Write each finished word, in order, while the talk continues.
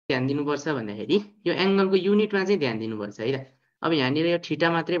ध्यान दिनुपर्छ भन्दाखेरि यो एंगलको युनिटमा चाहिँ ध्यान दिनुपर्छ है त। अब यहाँनिर यो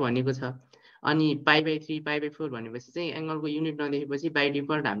थीटा मात्रै भनेको छ अनि π/3 π/4 भनेपछि चाहिँ एंगलको युनिट नदेखेपछि बाइ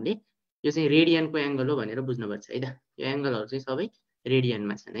डिफल्ट हामीले यो चाहिँ रेडियनको एंगल हो भनेर बुझ्नुपर्छ है त। यो एंगलहरु चाहिँ सबै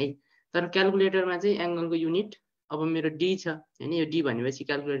रेडियनमा छन् है। तर क्याल्कुलेटरमा चाहिँ एंगलको युनिट अब मेरो डी छ हैन, यो डी भनेपछि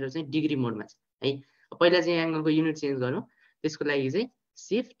क्याल्कुलेटर चाहिँ डिग्री मोडमा छ है। पहिला चाहिँ एंगलको युनिट चेन्ज गरौँ, त्यसको लागि चाहिँ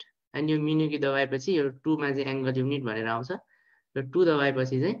शिफ्ट अनि यो मेनु की दबाएपछि यो 2 मा चाहिँ एंगल युनिट भनेर आउँछ र 2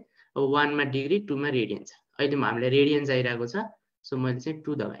 दबाएपछि चाहिँ अब 1 मा डिग्री 2 मा रेडियन छ। अहिले हामीले रेडियन चाहिरहेको छ, सो मैले चाहिँ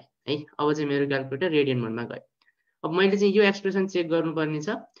 2 दबाएँ है। अब चाहिँ मेरो क्याल्कुलेटर रेडियन मोडमा गयो। अब मैले चाहिँ यो एक्सप्रेसन चेक गर्नुपर्ने छ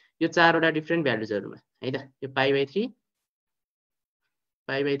यो चारवटा डिफरेन्ट भ्यालुजहरुमा है त। यो π/3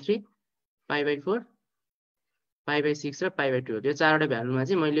 π/3 π/4 π/6 र π/12 यो चारवटा भ्यालुमा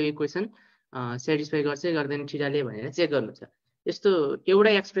चाहिँ मैले यो इक्वेसन सेटिस्फाई गर्छ गर्दैन थीटाले भनेर चेक गर्नु छ। यस्तो एउटा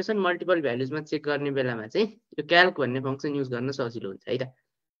एक्सप्रेसन मल्टिपल भ्यालुजमा चेक गर्ने बेलामा चाहिँ यो क्याल्क भन्ने फंक्सन युज गर्न सजिलो हुन्छ है त।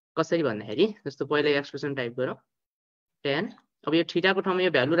 कसरी भन्दाखेरि जस्तो पहिला एक्सप्रेसन टाइप गरौँ tan, अब यो थीटाको ठाउँमा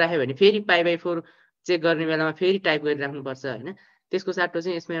यो भ्यालु राख्यो भने फेरि π/4 चेक गर्ने बेलामा फेरि टाइप गरिराख्नु पर्छ हैन। त्यसको साटो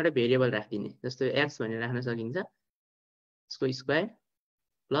चाहिँ यसमा एउटा भेरिएबल राखिदिने, जस्तो x भनेर राख्न सकिन्छ, यसको स्क्वायर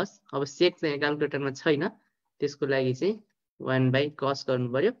प्लस अब सेक चाहिँ क्याल्कुलेटरमा छैन त्यसको लागि चाहिँ 1/cos गर्नु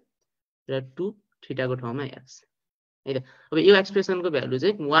पर्यो र 2 थीटाको ठाउँमा x है त। अब यो एक्सप्रेसनको भ्यालु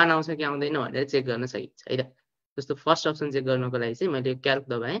चाहिँ 1 आउँछ कि आउँदैन भनेर चेक गर्न सकिन्छ है त। जस्तो फर्स्ट अप्सन चेक गर्नको लागि चाहिँ मैले क्याल्क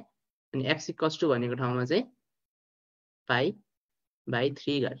दबाएँ अनि x = भनेको ठाउँमा चाहिँ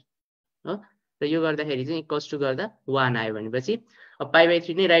π/3 गरे हो र यो गर्दाखेरि चाहिँ इक्वल्स टु गर्दा 1 आयो भनेपछि अब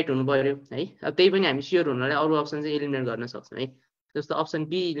π/3 नै राइट हुनु पर्यो है। अब त्यही पनि हामी स्योर हुनलाई अरु अप्सन चाहिँ एलिमिनेट गर्न सक्छौं है। जस्तो अप्सन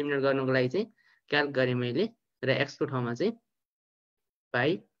बी एलिमिनेट गर्नको लागि चाहिँ क्याल्क गरे मैले र x को ठाउँमा चाहिँ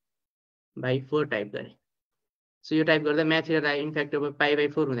π/4 टाइप गरे। सो यो टाइप गर्दा म्याथतिर आयो इनफ्याक्ट अब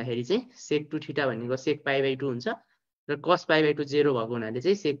π/4 हुँदाखेरि चाहिँ sec 2 थीटा भनेको sec π/2 हुन्छ र cos π/2 0 भएको हुनाले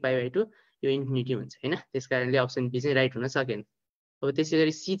चाहिँ sec π/2 यो इन्फिनिटी हुन्छ हैन। त्यसकारणले अप्सन बी चाहिँ राइट हुन सकेन। अब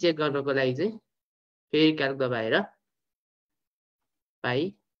त्यसैगरी सी चेक गर्नको लागि चाहिँ फेरि क्याल्क दबाएर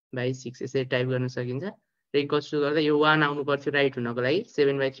π/6 यसरी टाइप गर्न सकिन्छ र इक्वल्स टु गर्दा यो 1 आउनु पर्थ्यो राइट हुनको लागि,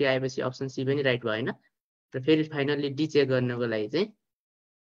 7/3 आएपछि अप्सन सी पनि राइट भएन र फेरि फाइनली डी चेक गर्नको लागि चाहिँ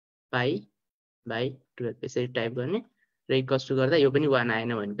π/12 यसरी टाइप गर्ने र इक्वल्स टु गर्दा यो पनि 1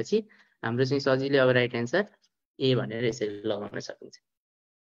 आएन भनेपछि हाम्रो चाहिँ सजिलै अब राइट आन्सर ए भनेर यसरी लगाउन सकिन्छ।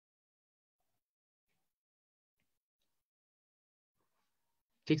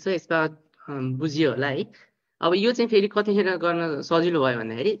 ठीक छ, यसमा बुझियो होला है। अब यो चाहिँ फेरि कतिखेर गर्न सजिलो भयो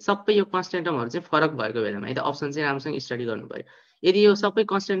भन्दाखेरि सबै यो कन्स्ट्यान्ट टर्महरु चाहिँ फरक भएको बेलामा है त अप्सन चाहिँ राम्रोसँग स्टडी गर्नु पर्यो। यदि यो सबै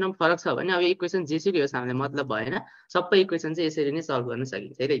कन्स्ट्यान्ट टर्म फरक छ भने अब यो इक्वेसन जेसुकै होस् हामीले मतलब भएन, सबै इक्वेसन चाहिँ यसरी नै सल्भ गर्न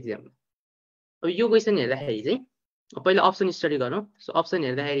सकिन्छ है त एक्जाममा। अब यो क्वेसन हेर्दाखेरि चाहिँ पहिला अप्सन स्टडी गरौँ। सो अप्सन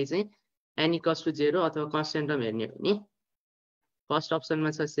हेर्दाखेरि चाहिँ n = 0 अथवा कन्स्ट्यान्ट टर्म हेर्ने हो भने फर्स्ट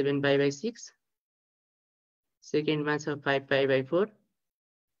अप्सनमा छ 7π/6, सेकेन्डमा छ 5π/4,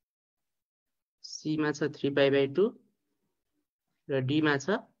 सी मा छ 3π/2 र डी मा छ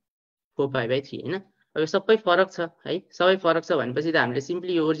 4π/3 हैन। अब यो सबै फरक छ है। सबै फरक छ भनेपछि त हामीले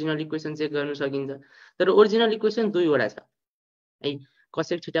सिम्पली यो ओरिजिनल इक्वेसन चेक गर्न सकिन्छ। तर ओरिजिनल इक्वेसन दुईवटा छ है,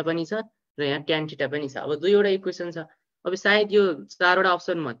 cosec थीटा पनि छ र यहाँ tan थीटा पनि छ। अब दुईवटा इक्वेसन छ, अब सायद यो चारवटा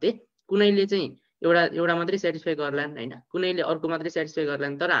अप्सन मध्ये कुनैले चाहिँ एउटा मात्रै सेटिस्फाई गर्लान् हैन, कुनैले अर्को मात्रै सेटिस्फाई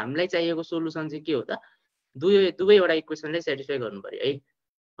गर्लान्। तर हामीलाई चाहिएको सोलुसन चाहिँ के हो त, दुवैवटा इक्वेसनले सेटिस्फाई गर्नु पर्यो है।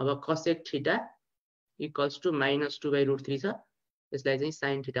 अब cosec थीटा इक्वल्स टु -2/√3 छ, यसलाई चाहिँ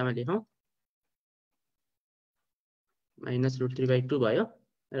sin थीटामा लेखौं -√3/2 भयो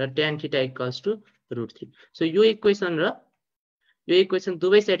र tan theta equals to √3। So यो इक्वेसन र यो इक्वेसन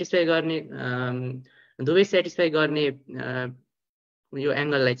दुवै सेटिस्फाई गर्ने यो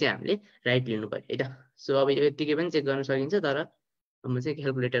एंगललाई चाहिँ हामीले राइट लिनु पर्यो है त। सो अब यो यतिकै पनि चेक गर्न सकिन्छ, तर म चाहिँ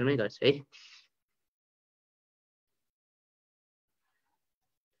क्याल्कुलेटरमै गर्छु है।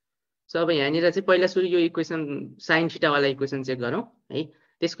 सो अब यहाँनिर चाहिँ पहिला सुरु यो इक्वेसन sin थीटा वाला इक्वेसन चेक गरौँ है।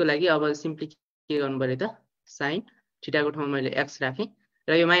 त्यसको लागि अब सिम्पली के गर्नु पर्यो त, sin थीटा को ठाउँमा मैले x राखेँ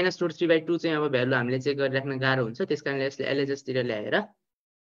र यो -√3/2 चाहिँ अब भ्यालु हामीले चेक गरिराख्न गाह्रो हुन्छ, त्यसकारणले यसले एलएचएस तिर ल्याएर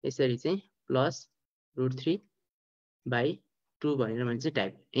यसरी चाहिँ +√3/2 भनेर मैले चाहिँ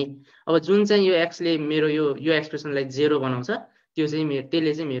टाइप गरेँ। अब जुन चाहिँ यो x ले मेरो यो एक्सप्रेसनलाई 0 बनाउँछ त्यो चाहिँ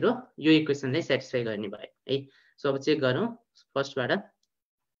त्यसले चाहिँ मेरो यो इक्वेसनलाई सेटिस्फाई गर्ने भयो है। सो अब चेक गरौँ फर्स्टबाट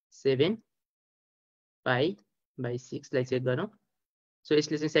 7π/6 लाई चेक गरौँ। सो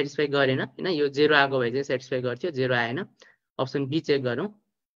यसले चाहिँ सेटिस्फाई गरेन हैन, यो 0 आएको भए चाहिँ सेटिस्फाई गर्थ्यो, 0 आएन। अप्सन बी चेक गरौँ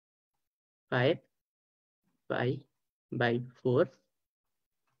 5π/4।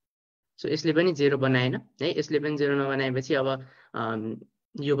 सो यसले पनि 0 बनाएन है, यसले पनि 0 नबनाएपछि अब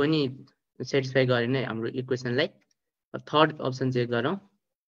यो पनि सेटिस्फाई गरेन हाम्रो इक्वेसनलाई। थर्ड अप्सन चेक गरौँ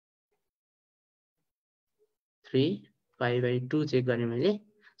 3 π/2 चेक गरेँ मैले।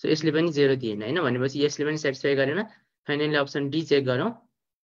 सो यसले पनि 0 दिएन हैन, भनेपछि यसले पनि सेटिस्फाई गरेन। फाइनली अप्सन डी चेक गरौँ,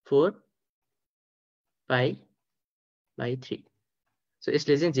 4 π/3। सो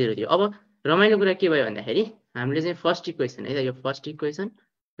यसले चाहिँ 0 दियो। अब रमाइलो कुरा के भयो भन्दाखेरि हामीले चाहिँ फर्स्ट इक्वेसन है, यो फर्स्ट इक्वेसन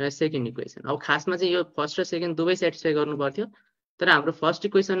र सेकेन्ड इक्वेसन, अब खासमा चाहिँ यो फर्स्ट र सेकेन्ड दुवै सेटिस्फाई गर्नु पर्थ्यो, तर हाम्रो फर्स्ट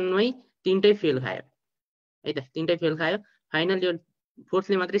इक्वेसनमै तीनटै फेल खायो है त, तीनटै फेल खायो। फाइनल यो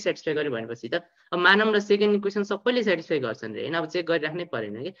फोर्थले मात्रै सेटिस्फाई गर्यो भनेपछि त अब मानौँ र सेकेन्ड इक्वेसन सबैले सेटिस्फाई गर्छन् रे हैन, अब चेक गरिराख्नै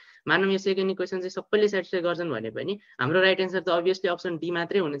परेन कि। मानौँ यो सेकेन्ड इक्वेसन चाहिँ सबैले सेटिस्फाई गर्छन् भने पनि हाम्रो राइट एन्सर त अभियसली अप्सन डी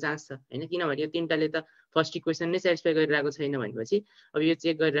मात्रै हुन चान्स छ हैन, किनभने यो तीनटाले त फर्स्ट इक्वेसन नै सेटिस्फाई गरिरहेको छैन भनेपछि अब यो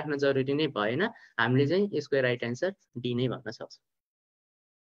चेक गरिराख्न जरुरी नै भएन। हामीले चाहिँ यसको राइट एन्सर डी नै भन्न सक्छौँ।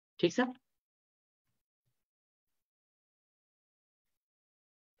 ठीक छ।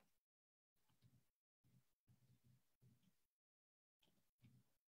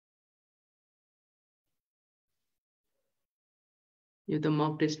 यो त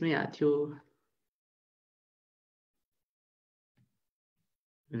मक टेस्टमै आएको थियो।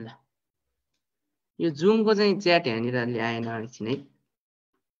 ल यो जुमको चाहिँ च्याट यहाँनिर ल्याएन एकछिन है।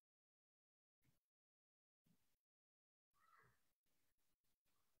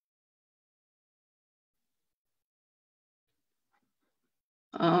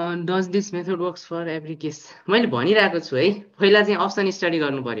 Does this method works for every case. मैले भनिरहेको छु है, पहिला चाहिँ अप्सन स्टडी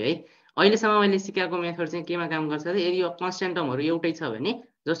गर्नु पर्यो है। अहिलेसम्म मैले सिकाएको मेथड चाहिँ केमा काम गर्छ त, यदि यो कन्स्ट्यान्ट टर्महरू एउटै छ भने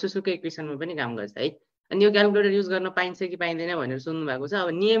जसोसुकै इक्वेसनमा पनि काम गर्छ है। अनि यो क्यालकुलेटर युज गर्न पाइन्छ कि पाइँदैन भनेर सोध्नु भएको छ। अब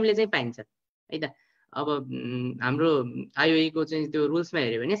नियमले चाहिँ पाइन्छ है त। अब हाम्रो आइओई को चाहिँ त्यो रुल्समा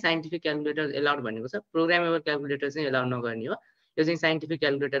हेऱ्यो भने साइन्टिफिक क्यालकुलेटर एलाउड भनेको छ, प्रोग्रामेबल क्यालकुलेटर चाहिँ एलाउड नगर्ने हो। यो चाहिँ साइन्टिफिक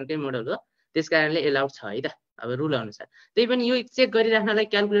क्यालकुलेटरकै मोडल हो, त्यस कारणले एलाउड छ है त, अब रुल अनुसार। त्यही पनि यो चेक गरिराख्नलाई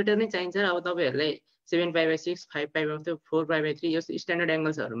क्यालकुलेटर नै चाहिन्छ। अब तपाईँहरूलाई 7 π/6, 5 π/2, 4 π/3 यो स्ट्यान्डर्ड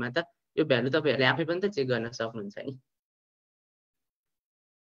एङ्गल्सहरूमा त यो भ्यालु तपाईँहरूले आफै पनि त चेक गर्न सक्नुहुन्छ नि।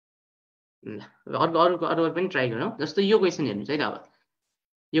 अर्को अर्को अर्को पनि ट्राई गरौँ। जस्तो यो क्वेसन हेर्नुहोस् है त। अब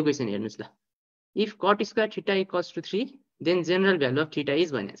यो क्वेसन हेर्नुहोस् ल, if cut square theta equals to 3 then general value of theta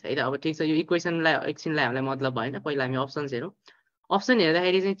is भनेको छ है त। अब ठिक छ, यो इक्वेसनलाई एकछिनलाई हामीलाई मतलब भएन, पहिला हामी अप्सन्स हेरौँ। अप्सन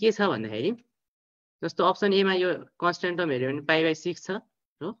हेर्दाखेरि चाहिँ के छ भन्दाखेरि जस्तो अप्सन एमा यो कन्स्ट्यान्ट टर्म हेऱ्यो भने π/6 छ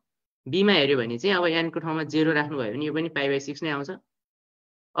हो। बीमा हेऱ्यो भने चाहिँ अब एनको ठाउँमा 0 राख्नुभयो भने यो पनि π/6 नै आउँछ।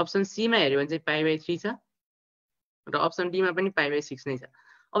 अप्सन सीमा हेऱ्यो भने चाहिँ π/3 छ र अप्सन डीमा पनि π/6 नै छ।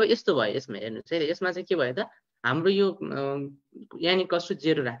 अब यस्तो भयो, यसमा हेर्नुहोस् है, यसमा चाहिँ के भयो त, हाम्रो यो n इक्वल्स टु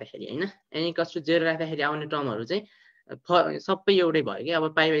 0 राख्दाखेरि हैन, n इक्वल्स टु 0 राख्दाखेरि आउने टर्महरू चाहिँ सबै एउटै भयो कि।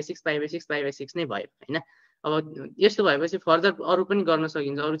 अब π/6 π/6 π/6 नै भयो हैन। अब यस्तो भएपछि फर्दर अरू पनि गर्न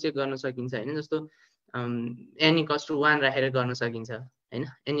सकिन्छ, अरू चेक गर्न सकिन्छ हैन। जस्तो n इक्वल्स टु 1 राखेर गर्न सकिन्छ हैन,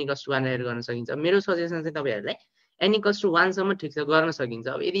 n इक्वल्स टु 1 राखेर गर्न सकिन्छ। मेरो सजेसन चाहिँ तपाईँहरूलाई n इक्वल्स टु 1 सम्म ठिक छ, गर्न सकिन्छ।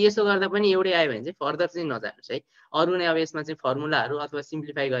 अब यदि यसो गर्दा पनि एउटै आयो भने चाहिँ फर्दर चाहिँ नजानुहोस् है, अरू नै अब यसमा चाहिँ फर्मुलाहरू अथवा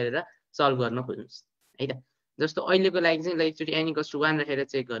सिम्प्लिफाई गरेर सल्भ गर्न खोज्नुहोस् है त। जस्तो अहिलेको लागि चाहिँ एकचोटि n इक्वल्स टु 1 राखेर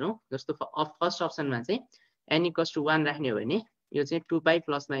चेक गरौँ। जस्तो फर्स्ट अप्सनमा चाहिँ n इक्वल्स टु 1 राख्ने हो भने यो चाहिँ 2π ±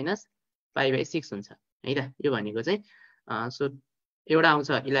 π/6 हुन्छ है त। यो भनेको चाहिँ सो एउटा आउँछ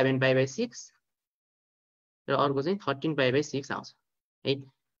 11 π/6 र अर्को चाहिँ 13 π/6 आउँछ है।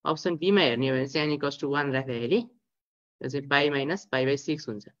 अप्सन बीमा हेर्ने हो भने चाहिँ n इक्वल्स टु 1 राख्दाखेरि यो चाहिँ π - π/6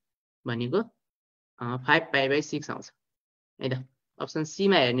 हुन्छ, भनेको 5 π/6 आउँछ है त। अप्सन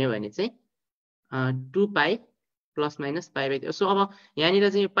सीमा हेर्ने हो भने चाहिँ 2π ± π/3। सो अब यहाँनिर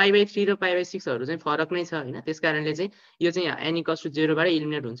चाहिँ यो π/3 र π/6हरू चाहिँ फरक नै छ हैन, त्यस कारणले चाहिँ यो चाहिँ n इक्वल्स टु 0 बाट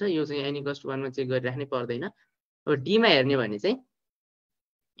इलिमिनेट हुन्छ। यो चाहिँ n इक्वल्स टु 1 मा चेक गरिराख्नै पर्दैन। अब डीमा हेर्ने भने चाहिँ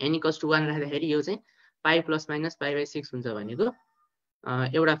n इक्वल्स टु 1 राख्दाखेरि यो चाहिँ π ± π/6 हुन्छ, भनेको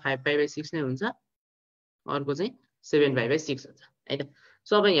एउटा 5 π/6 नै हुन्छ, अर्को चाहिँ 7 π/6 हुन्छ है त।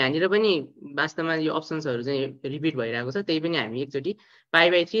 सो अब यहाँनिर पनि वास्तवमा यो अप्सन्सहरू चाहिँ रिपिट भइरहेको छ, त्यही पनि हामी एकचोटि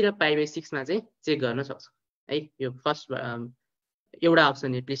π/3 र π/6 मा चाहिँ चेक गर्न सक्छौँ है। यो फर्स्ट एउटा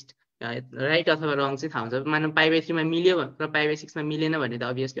अप्सन एटलिस्ट राइट अथवा रङ चाहिँ थाहा हुन्छ। मानौँ π/3 मा मिल्यो र π/6 मा मिलेन भने त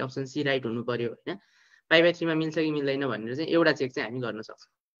अभियसली अप्सन सी राइट हुनु पर्यो हैन। π/3 मा मिल्छ कि मिल्दैन भनेर चाहिँ एउटा चेक चाहिँ हामी गर्न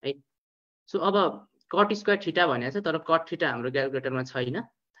सक्छौँ है। सो अब कट स्क्वायर थीटा भनेको छ, तर कट थीटा हाम्रो क्यालकुलेटरमा छैन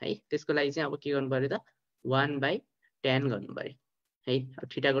है। त्यसको लागि चाहिँ अब के गर्नु पर्यो त, 1/tan गर्नु पर्यो है। अब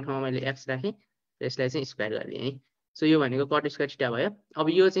थीटाको ठाउँमा मैले x राखेँ र यसलाई चाहिँ स्क्वायर गरिदिएँ है। सो यो भनेको कट स्क्वायर थीटा भयो। अब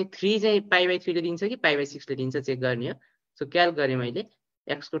यो चाहिँ 3 चाहिँ π/3 ले दिन्छ कि π/6 ले दिन्छ चेक गर्ने हो। सो क्याल्क गरेँ मैले,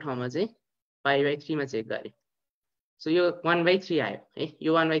 x को ठाउँमा चाहिँ π/3 मा चेक गरेँ। सो यो 1/3 आयो है।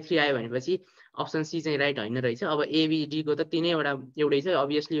 यो 1/3 आयो भनेपछि अप्सन सी चाहिँ राइट होइन रहेछ। अब एबी को त तीनैवटा एउटै छ,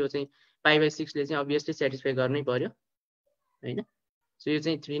 अभियसली यो चाहिँ π/6 ले चाहिँ अभियसली सेटिस्फाई गर्नै पर्यो हैन। सो यो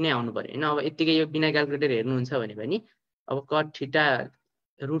चाहिँ 3 नै आउनु पर्यो हैन। अब यतिकै यो बिना क्यालकुलेटर हेर्नुहुन्छ भने पनि अब कट थीटा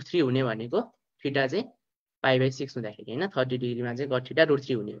 √3 हुने भनेको थीटा चाहिँ π/6 हुँदाखेरि हैन 30 डिग्रीमा चाहिँ cot θ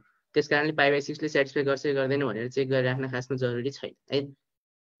 √3 हुने हो। त्यसकारणले π/6 ले सेटिस्फाई गर्छ गर्दैन भनेर चेक गरिराख्न खासमा जरुरी छैन है।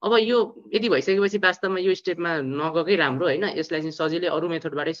 अब यो यदि भइसकेपछि वास्तवमा यो स्टेपमा नगएकै राम्रो हैन, यसलाई चाहिँ सजिलै अरु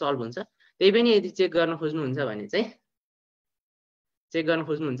मेथडबाटै सल्भ हुन्छ। त्यही पनि यदि चेक गर्न खोज्नुहुन्छ भने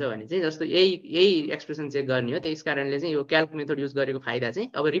चाहिँ जस्तो यही एक्सप्रेसन चेक गर्ने हो। त्यस कारणले चाहिँ यो क्याल्क मेथड युज गरेको फाइदा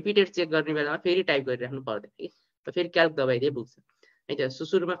चाहिँ अब रिपिटेड चेक गर्ने बेलामा फेरि टाइप गरिराख्नु पर्दैन कि त फेरि क्याल्क दबाइदिए पुग्छ है त।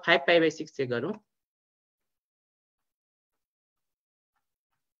 सुरुमा 5π/6 चेक गरौँ।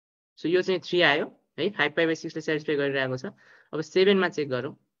 सो यो चाहिँ 3 आयो है, 5π/6 ले सेटिस्फाई गरिरहेको छ। अब 7 मा चेक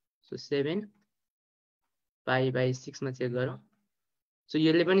गरौँ। सो 7π/6 मा चेक गरौँ। सो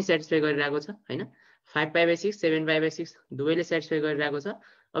यसले पनि सेटिस्फाई गरिरहेको छ हैन। 5π/6 7π/6 दुवैले सेटिस्फाई गरिरहेको छ।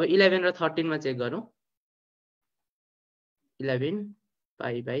 अब 11 र 13 मा चेक गरौँ।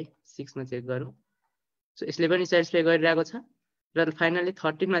 11π/6 मा चेक गरौँ। सो यसले पनि सेटिस्फाई गरिरहेको छ। र फाइनली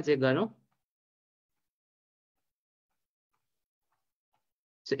 13 मा चेक गरौँ।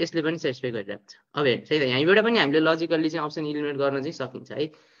 सो यसले पनि सेटिस्फाई गरिरहेको छ। अब हेर्नुस् है त, यहाँबाट पनि हामीले लजिकली चाहिँ अप्सन इलिमिनेट गर्न चाहिँ सकिन्छ है।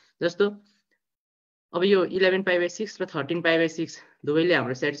 जस्तो अब यो 11π/6 र 13π/6 दुवैले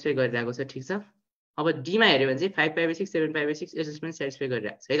हाम्रो सेटिस्फाई गरिरहेको छ, ठीक छ। अब डी मा हेर्यो भने चाहिँ 5π/6 7π/6 यसले पनि सेटिस्फाई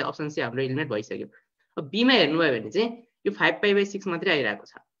गरिरहेको छ है त। अप्सन सी हाम्रो इलिमिनेट भइसक्यो। अब बी मा हेर्नुभयो भने चाहिँ यो 5π/6 मात्रै आइरहेको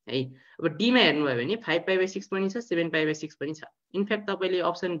छ है। अब डी मा हेर्नुभयो भने 5π/6 पनि छ 7π/6 पनि छ। इनफ्याक्ट तपाईले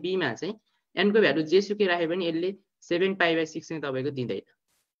अप्सन बी मा चाहिँ n को भ्यालु जेसुकै राखे पनि यसले 7π/6 चाहिँ तपाईको दिँदैन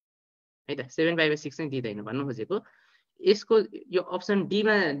है त। 7π/6 चाहिँ दिँदैन भन्नु खोजेको। यसको यो अप्सन डी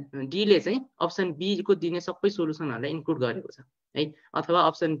मा डी ले चाहिँ अप्सन बी को दिने सबै सोलुसनहरुलाई इन्क्लुड गरेको छ है। अथवा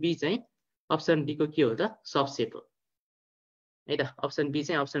अप्सन बी चाहिँ अप्सन डी को के हो त सबसेट हो है त। अप्सन बी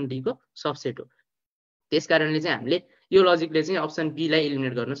चाहिँ अप्सन डी को सबसेट हो। त्यसकारणले चाहिँ हामीले यो लजिकले चाहिँ अप्सन बी लाई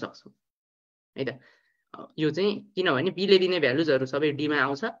इलिमिनेट गर्न सक्छौं है त। यो चाहिँ किनभने बी ले दिने भ्यालुजहरु सबै डी मा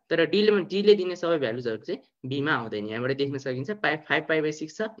आउँछ, तर डी ले दिने सबै भ्यालुजहरु चाहिँ बी मा आउँदैन। यहाँबाट देख्न सकिन्छ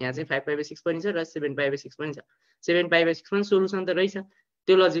 5π/6 छ, यहाँ चाहिँ 5π/6 पनि छ र 7π/6 पनि छ। 7π/6 पनि सोलुसन त रहेछ।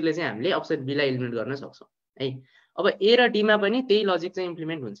 त्यो लजिकले चाहिँ हामीले अप्सन बी लाई इलिमिनेट गर्न सक्छौं है। अब ए र डी मा पनि त्यही लजिक चाहिँ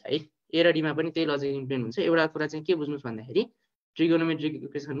इम्प्लिमेन्ट हुन्छ है। ए र डी मा पनि त्यही लजिक इम्प्लिमेन्ट हुन्छ। एउटा कुरा चाहिँ के बुझ्नुस् भन्दाखेरि ट्रिगोनोमेट्रिक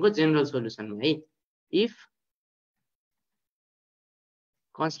इक्वेसनको जनरल सोलुसनमा है, if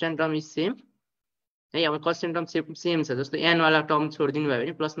constant term is same है। अब कन्स्ट्यान्ट टर्म सेम छ, जस्तो n वाला टर्म छोडिदिनु भयो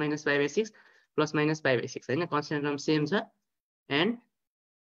भने +-π/6 +-π/6 हैन। कन्स्ट्यान्ट टर्म सेम छ एन्ड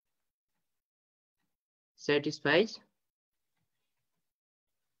सेटिस्फाइज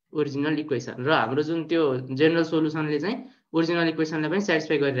ओरिजिनल इक्वेसन। र हाम्रो जुन त्यो जनरल सोलुसनले चाहिँ ओरिजिनल इक्वेसनलाई पनि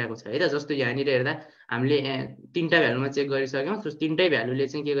सेटिस्फाई गरिरहेको छ है त। जस्तो यहाँनिर हेर्दा हामीले तीनटा भ्यालुमा चेक गरिसक्यौं। त्यो तीनटै भ्यालुले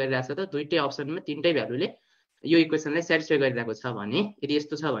चाहिँ के गरिरहेको छ त, दुईटै अप्सनमा तीनटै भ्यालुले यो इक्वेसनलाई सेटिस्फाई गरिरहेको छ भने, यदि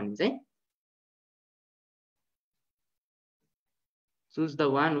यस्तो छ भने चाहिँ choose the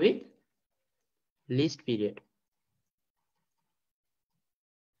one with least period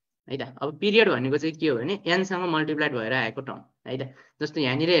है त। अब पिरियड भनेको चाहिँ के हो भने n सँग मल्टिप्लाइड भएर आएको टर्म है त। जस्तो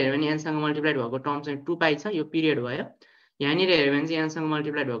यहाँनिर हेर्यो भने n सँग मल्टिप्लाइड भएको टर्म चाहिँ 2π छ, यो पिरियड भयो। यहाँनिर हेर्यो भने चाहिँ n सँग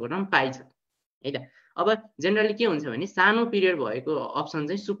मल्टिप्लाइड भएको टर्म π छ है त। अब जनरली के हुन्छ भने सानो पिरियड भएको अप्सन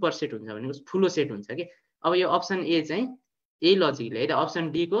चाहिँ सुपर सेट हुन्छ भनेको ठुलो सेट हुन्छ के। अब यो अप्सन ए चाहिँ यही लजिकले है त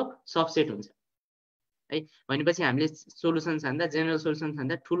अप्सन डी को सबसेट हुन्छ है। भनेपछि हामीले सोलुसन छान्दा जनरल सोलुसन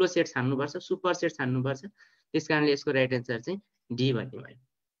छान्दा ठुलो सेट छान्नुपर्छ, सुपर सेट छान्नुपर्छ। त्यसकारणले यसको राइट आन्सर चाहिँ डी भन्ने भयो।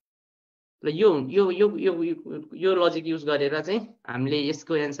 र यो लजिक युज गरेर चाहिँ हामीले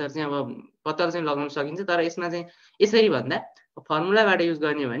यसको आन्सर चाहिँ अब पत्ता चाहिँ लगाउन सकिन्छ। तर यसमा चाहिँ यसरी भन्दा फर्मुलाबाट युज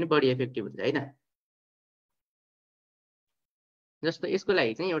गर्ने हो भने बढी इफेक्टिभ हुन्छ है त। जस्तो यसको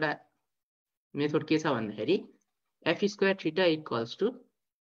लागि चाहिँ एउटा मेथड के छ भन्दाखेरि f² theta equals to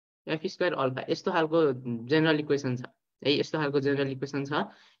f² alpha, यस्तो खालको जनरल इक्वेसन छ है। यस्तो खालको जनरल इक्वेसन छ।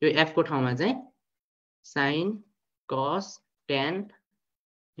 यो f को ठाउँमा चाहिँ sin cos tan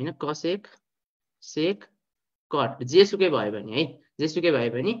हैन cosec sec cot जेसुकै भयो भने है, जेसुकै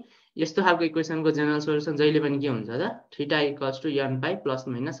भयो भने यस्तो खालको इक्वेसनको जनरल सोलुसन जहिले पनि के हुन्छ त theta equals to n pi plus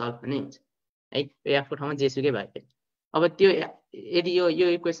minus alpha नै हुन्छ है। यो f को ठाउँमा जेसुकै भयो भने। अब त्यो यदि यो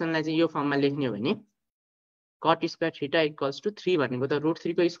इक्वेसनलाई चाहिँ यो फर्ममा लेख्ने हो भने cot square theta equals to 3 भनेको त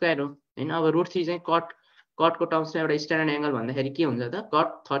 √3 को स्क्वायर हो हैन। अब √3 चाहिँ cot को टर्म्समा एउटा स्ट्यान्डर्ड एंगल भन्दाखेरि के हुन्छ त cot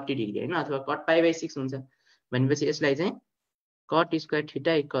 30 डिग्री हैन, अथवा cot π/6 हुन्छ। भनेपछि यसलाई चाहिँ cot square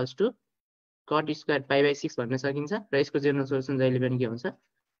theta equals to cot square π/6 भन्न सकिन्छ। र यसको जनरल सोलुसन जहिले पनि के हुन्छ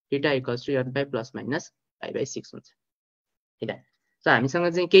theta equals to n pi plus minus π/6 हुन्छ है त। सो हामीसँग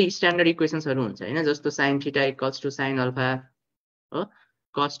चाहिँ केही स्ट्यान्डर्ड इक्वेसन्सहरु हुन्छ हैन, जस्तो sin theta equals to sin alpha हो,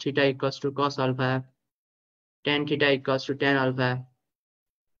 cos theta equals to cos alpha, tan theta equals to tan alpha.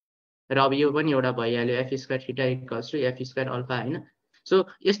 र अब यो पनि एउटा भइहाल्यो f² theta equals to f² alpha हैन। सो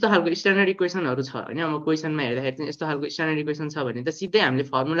यस्तो खालको स्ट्यान्डर्ड इक्वेसनहरू छ होइन। अब क्वेसनमा हेर्दाखेरि चाहिँ यस्तो खालको स्ट्यान्डर्ड इक्वेसन छ भने त सिधै हामीले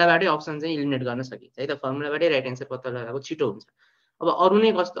फर्मुलाबाटै अप्सन चाहिँ इलिमिनेट गर्न सकिन्छ है त। फर्मुलाबाटै राइट एन्सर पत्ता लगाएको छिटो हुन्छ। अब अरू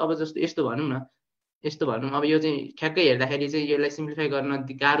नै कस्तो, अब जस्तो यस्तो भनौँ न, यस्तो भनौँ अब यो चाहिँ ठ्याक्कै हेर्दाखेरि चाहिँ यसलाई सिम्प्लिफाई गर्न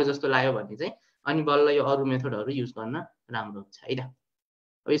गाह्रो जस्तो लाग्यो भने चाहिँ अनि बल्ल यो अरू मेथडहरू युज गर्न राम्रो हुन्छ है त।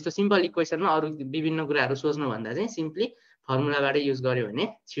 अब यस्तो सिम्पल इक्वेसनमा अरू विभिन्न कुराहरू सोच्नुभन्दा चाहिँ सिम्पली फर्मुलाबाटै युज गर्यो भने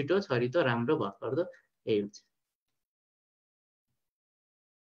छिटो, छरितो, राम्रो, भरपर्दो यही हुन्छ।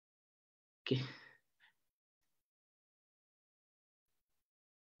 ओके,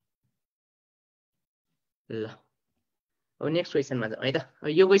 ल अब नेक्स्ट क्वेसनमा जाउँ है त।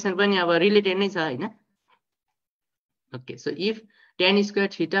 यो क्वेसन पनि अब रिलेटेड नै छ होइन। Okay, so if tan square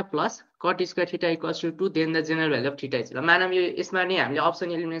theta plus cot square theta equals to 2 then the general value of theta is. ल मानौँ यो यसमा नै हामीले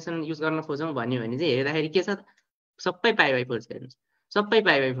अप्सन एलिमिनेसन युज गर्न खोजौँ भन्यो भने चाहिँ हेर्दाखेरि के छ, सबै π/4 छ। हेर्नुहोस् सबै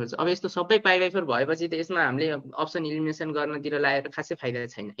π/4 छ। अब यस्तो सबै π/4 भएपछि त यसमा हामीले अप्सन एलिमिनेसन गर्नतिर लागेर खासै फाइदा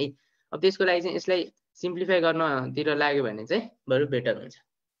छैन है। अब त्यसको लागि चाहिँ यसलाई सिम्प्लिफाई गर्नतिर लाग्यो भने चाहिँ बरु बेटर हुन्छ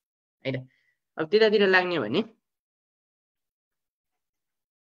है त। अब त्यतातिर लाग्ने भने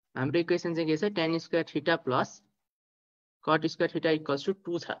हाम्रो इक्वेसन चाहिँ के छ, tan square theta plus cot square theta equals to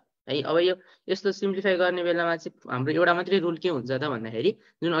 2 छ है। अब यो यस्तो सिम्प्लिफाई गर्ने बेलामा चाहिँ हाम्रो एउटा मात्रै रुल के हुन्छ त भन्दाखेरि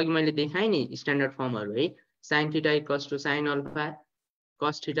जुन अघि मैले देखाएँ नि स्ट्यान्डर्ड फर्महरू है, sin theta equals to sin alpha,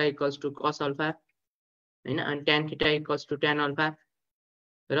 cos theta equals to cos alpha होइन, अनि tan theta equals to tan alpha,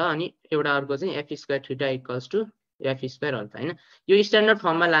 र अनि एउटा अर्को चाहिँ f square theta equals to f square alpha होइन। यो स्ट्यान्डर्ड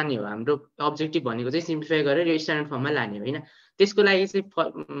फर्ममा लाने हो। हाम्रो अब्जेक्टिभ भनेको चाहिँ सिम्प्लिफाई गरेर यो स्ट्यान्डर्ड फर्ममा लाने हो होइन। त्यसको लागि चाहिँ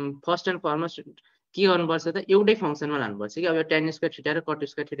फर्स्ट एन्ड फर्मोस्ट के गर्नुपर्छ त, एउटै फङ्सनमा लानुपर्छ कि। अब यो tan स्क्वायर थीटा र cot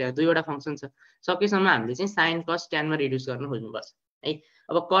स्क्वायर थीटा दुईवटा फङ्सन छ। सकेसम्म हामीले चाहिँ sin cos tan मा रिड्युस गर्न खोज्नुपर्छ है।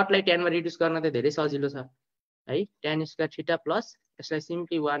 अब कटलाई tan मा रिड्युस गर्न त धेरै सजिलो छ है। tan स्क्वायर थीटा प्लस यसलाई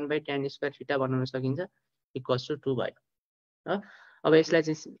सिम्पली 1/tan स्क्वायर थीटा बनाउन सकिन्छ इक्वल्स टु 2 भयो हो। अब यसलाई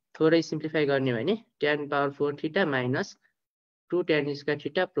चाहिँ थोरै सिम्प्लिफाई गर्ने भने tan power 4 theta minus 2 tan square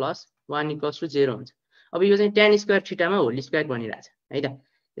theta plus 1 equals to 0 हुन्छ। अब यो चाहिँ tan स्क्वायर थीटामा होल स्क्वायर बनिरहेछ है त।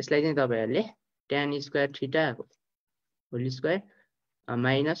 यसलाई चाहिँ तपाईँहरूले tan square theta whole square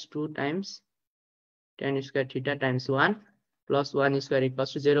minus 2 times tan square theta times 1 plus 1 square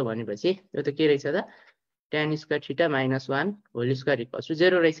equals to 0 भनेपछि यो त के रहेछ त, tan square theta minus 1 whole square equals to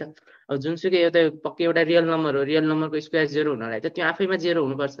 0 रहेछ। अब जुनसुकै यो त पक्कै एउटा रियल नम्बर हो, रियल नम्बरको स्क्वायर 0 हुनलाई त त्यो आफैमा 0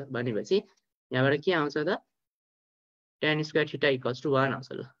 हुनुपर्छ भनेपछि यहाँबाट के आउँछ त, tan square theta equals to 1 आउँछ।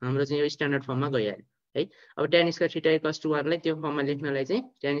 ल हाम्रो चाहिँ यो स्ट्यान्डर्ड फर्ममा गइहाल्यो है। अब tan square theta equals to 1 लाई त्यो फर्ममा लेख्नलाई चाहिँ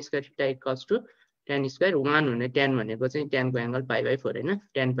tan square theta equals to tan square 1 हुने tan भनेको चाहिँ tan को एङ्गल π/4 होइन,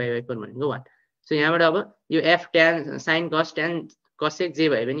 tan π/4 भनेको 1। सो यहाँबाट अब यो f tan sin cos tan cosec जे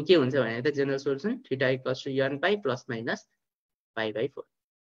भयो भने के हुन्छ भने त general solution theta equals to n pi plus minus π/4।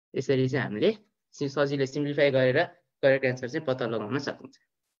 यसरी चाहिँ हामीले सजिलै सिम्प्लिफाई गरेर करेक्ट एन्सर चाहिँ पत्ता लगाउन सकिन्छ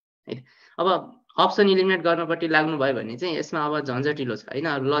है। अब अप्सन इलिमिनेट गर्नपट्टि लाग्नु भयो भने चाहिँ यसमा अब झन्झटिलो छ होइन।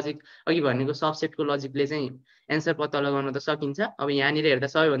 लजिक अघि भनेको सबसेटको लजिकले चाहिँ एन्सर पत्ता लगाउन त सकिन्छ। अब यहाँनिर हेर्दा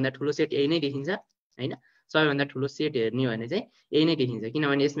सबैभन्दा ठुलो सेट यही नै देखिन्छ होइन। सबैभन्दा ठुलो सेट हेर्ने हो भने चाहिँ यही नै देखिन्छ,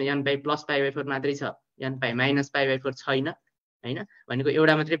 किनभने यसमा n पाई प्लस π/4 मात्रै छ, n पाई माइनस π/4 छैन होइन। भनेको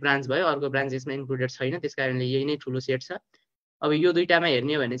एउटा मात्रै ब्रान्च भयो, अर्को ब्रान्च यसमा इन्क्लुडेड छैन, त्यस कारणले यही नै ठुलो सेट छ। अब यो दुईटामा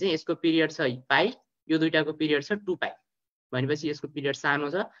हेर्ने हो भने चाहिँ यसको पिरियड छ पाई, यो दुईटाको पिरियड छ 2 पाई भनेपछि यसको पिरियड सानो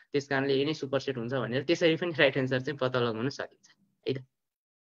छ, त्यस कारणले यही नै सुपर सेट हुन्छ भनेर त्यसरी पनि राइट एन्सर चाहिँ पत्ता लगाउन सकिन्छ है त।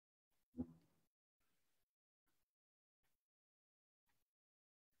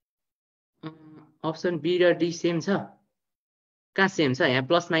 अप्सन बी र डी सेम छ, कहाँ सेम छ, यहाँ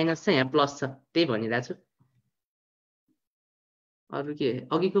प्लस माइनस छ, यहाँ प्लस छ, त्यही भनिरहेको छु। अरू के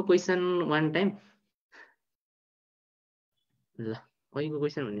अघिको क्वेसन वान टाइम, ल अघिको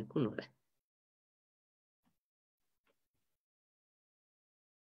क्वेसन भन्ने कुन होला,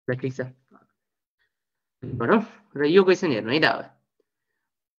 ल ठिक छ भनौँ र यो क्वेसन हेर्नु है त।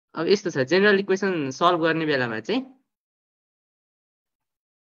 अब यस्तो छ, जेनरल इक्वेसन सल्भ गर्ने बेलामा चाहिँ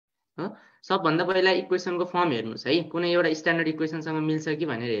सबभन्दा पहिला इक्वेसनको फर्म हेर्नुहोस् है, कुनै एउटा स्ट्यान्डर्ड इक्वेसनसँग मिल्छ कि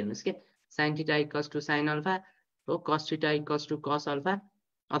भनेर हेर्नुहोस् के। Sine theta equals two sine alpha हो, कस थीटा इक्वल्स टु कस अल्फा,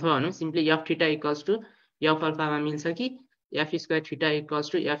 अथवा भनौँ simply F theta equals to F Alfama मिल्छ कि F square theta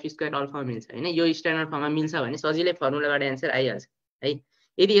equals to F square Alfama मिल्छ होइन। यो स्ट्यान्डर्ड फर्ममा मिल्छ भने सजिलै फर्मुलाबाट एन्सर आइहाल्छ है।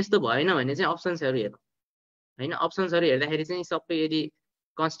 यदि यस्तो भएन भने चाहिँ अप्सन्सहरू हेरौँ होइन। अप्सन्सहरू हेर्दाखेरि चाहिँ सबै यदि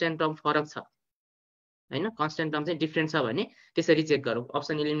कन्स्ट्यान्ट टर्म फरक छ होइन, कन्स्ट्यान्ट टर्म चाहिँ डिफ्रेन्ट छ भने त्यसरी चेक गरौँ,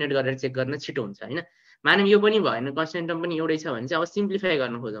 अप्सन इलिमिनेट गरेर चेक गर्न छिटो हुन्छ होइन। मानौँ यो पनि भएन, कन्स्ट्यान्ट टर्म पनि एउटै छ भने चाहिँ अब सिम्प्लिफाई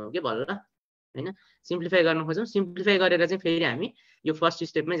गर्न खोजौँ कि भन्छ होइन। सिम्प्लिफाई गर्न खोजौँ, सिम्प्लिफाई गरेर चाहिँ फेरि हामी यो फर्स्ट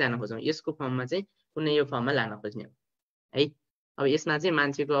स्टेपमै जान खोजौँ, यसको फर्ममा चाहिँ कुनै यो फर्ममा लान खोज्ने हो है। अब यसमा चाहिँ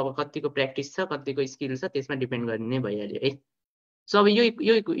मान्छेको अब कतिको प्र्याक्टिस छ, कतिको स्किल छ, त्यसमा डिपेन्ड गर्ने नै भइहाल्यो है। सो अब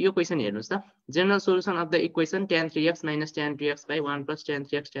यो क्वेसन हेर्नुस् त general solution of the equation tan 3x - tan 2x / 1 + tan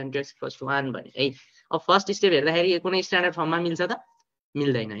 3x tan 2x = 1 भने है। अब फर्स्ट स्टेप हेर्दाखेरि कुनै स्ट्यान्डर्ड फर्ममा मिल्छ त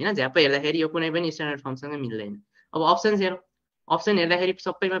मिल्दैन हैन, झ्याप्पै हेर्दाखेरि यो कुनै पनि स्ट्यान्डर्ड फर्मसँग मिल्दैन। अब अप्सन्स हेरौँ, अप्सन हेर्दाखेरि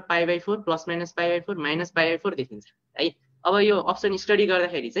सबैमा π/4 ± π/4 - π/4 देखिन्छ है। अब यो अप्सन स्टडी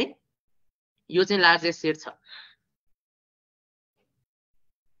गर्दाखेरि चाहिँ यो चाहिँ लार्जेस्ट सेट छ,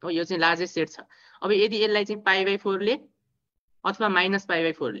 यो चाहिँ लार्जेस्ट सेट छ। अब यदि यसलाई चाहिँ π/4 ले अथवा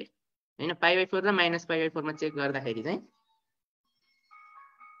 -π/4 ले हैन, π/4 र -π/4 मा चेक गर्दाखेरि चाहिँ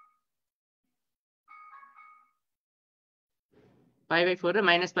π/4 र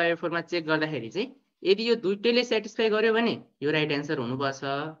 -π/4 मा चेक गर्दाखेरि चाहिँ यदि यो दुईटैले सेटिस्फाई गर्यो भने यो राइट एन्सर हुनुपर्छ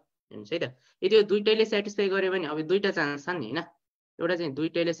हेर्नुस् है त। यदि यो दुईटैले सेटिस्फाई गर्यो भने अब दुईटा चान्स छन् नि हैन, एउटा चाहिँ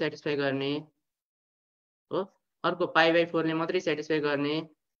दुईटैले सेटिस्फाई गर्ने हो, अर्को π/4 ले मात्रै सेटिस्फाई गर्ने,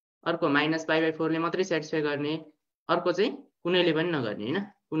 अर्को -π/4 ले मात्रै सेटिस्फाई गर्ने, अर्को चाहिँ कुनैले पनि नगर्ने हैन,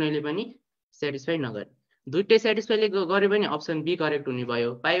 कुनैले पनि सेटिस्फाई नगर्ने। दुईटै सेटिस्फाईले गर्यो भने अप्सन बी करेक्ट हुने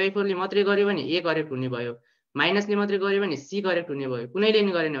भयो, π/4 ले मात्रै गर्यो भने ए करेक्ट हुने भयो, माइनसले मात्रै गर्यो भने सी करेक्ट हुने भयो, कुनैले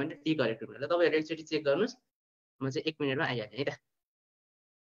नि गरेन भने डी करेक्ट हुने भयो। तपाईहरु एकचोटी चेक गर्नुस्, म चाहिँ 1 मिनेटमा आइहाल्छु है त।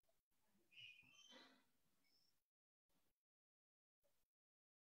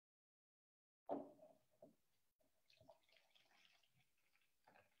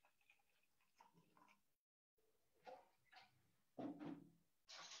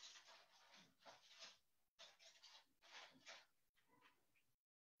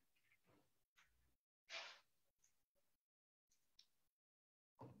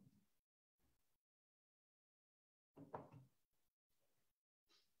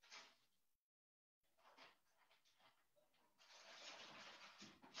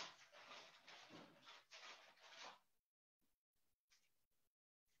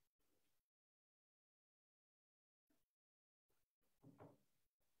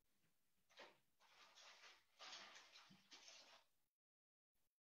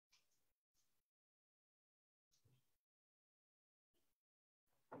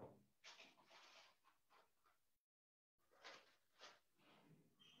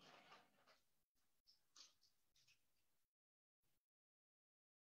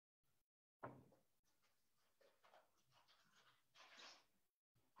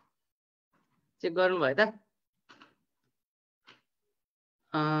 चेक गर्नुभयो त?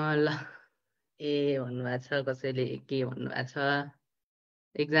 ल ए भन्नुभएको छ, कसैले के भन्नुभएको छ,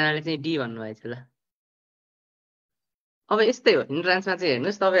 एकजनाले चाहिँ डी भन्नुभएको छ। ल अब यस्तै हो इन्ट्रान्समा चाहिँ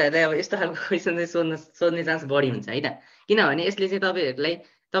हेर्नुस्, तपाईहरुलाई अब यस्तो खालको क्वेसन चाहिँ सोध्ने चान्स बढी हुन्छ है त, किनभने यसले चाहिँ तपाईहरुलाई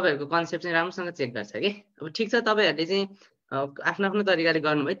तपाईहरुको कन्सेप्ट चाहिँ राम्रोसँग चेक गर्छ के। अब ठिक छ, तपाईहरुले चाहिँ आफ्नो आफ्नो तरिकाले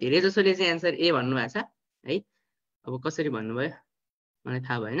गर्नुभयो, धेरै जसोले चाहिँ एन्सर ए भन्नुभएको छ है। अब कसरी भन्नुभयो मलाई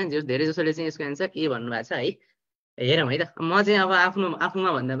थाहा भएन, जे धेरै जसोले चाहिँ यसको एन्सर ए भन्नुभएको छ है। हेरौँ है त, म चाहिँ अब आफूमा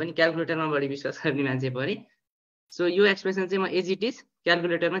भन्दा पनि क्याल्कुलेटरमा बढी विश्वास गर्ने मान्छे परे। सो यो एक्सप्रेसन चाहिँ म एज इट इज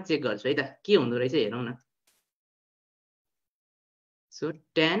क्याल्कुलेटरमा चेक गर्छु है त, के हुँदो रहेछ हेरौँ न। So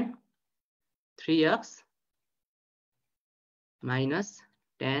tan 3x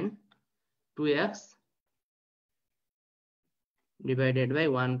 - tan 2x divided by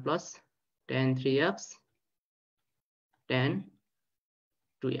 1 plus tan 3x tan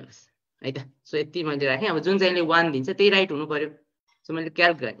 2x है त। सो यति मैले राखेँ। अब जुन चाहिँले 1 दिन्छ त्यही राइट हुनु पर्यो। सो मैले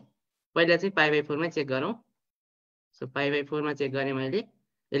क्याल्क गरेँ, पहिला चाहिँ π/4 मा चेक गरौँ। सो π/4 मा चेक गरेँ मैले,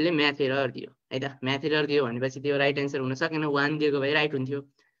 यसले म्याथ एरर दियो है त। म्याथ एरर दियो भनेपछि त्यो राइट एन्सर हुन सकेन, 1 दिएको भए राइट हुन्थ्यो।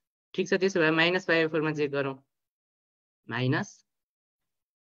 ठिक छ, त्यसो भए -π/4 मा चेक गरौँ,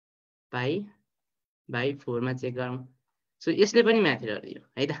 -π/4 मा चेक गरौँ। सो यसले पनि म्याथ एरर दियो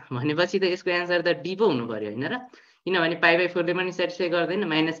है त, भनेपछि त यसको एन्सर त डी पो हुनु पर्यो हैन र, किनभने π/4 ले पनि सेटिस्फाई गर्दैन,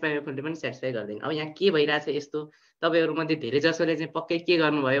 -π/4 ले पनि सेटिस्फाई गर्दैन। अब यहाँ के भइरहेछ यस्तो, तपाईहरु मध्ये धेरै जसोले चाहिँ पक्कै के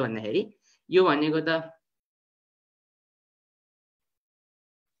गर्नुभयो भन्दाखेरि यो भनेको त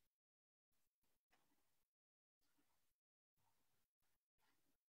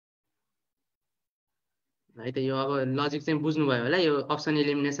है त, यो अब लजिक चाहिँ बुझ्नुभयो होला, यो अप्सन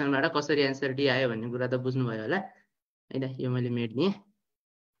इलिमिनेसनबाट कसरी एन्सर डी आयो भन्ने कुरा त बुझ्नुभयो होला है त। यो मैले मेट दिएँ।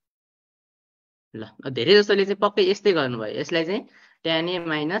 ल धेरै जसोले चाहिँ पक्कै यस्तै गर्नुभयो, यसलाई चाहिँ tan a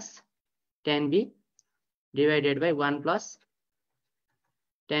minus tan b divided by 1 plus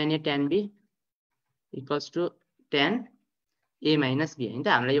tan a tan b equals to tan a minus b हैन त।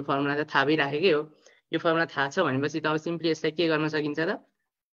 हामीलाई यो फर्मुला त थाहा भइराखेकै हो। यो फर्मुला थाहा छ भनेपछि त अब सिम्पली यसलाई के गर्न सकिन्छ त,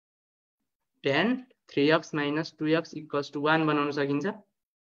 tan 3x - 2x equals to 1 बनाउन सकिन्छ।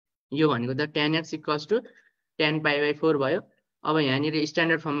 यो भनेको त tan x equals to tan π/4 भयो। अब यहाँनिर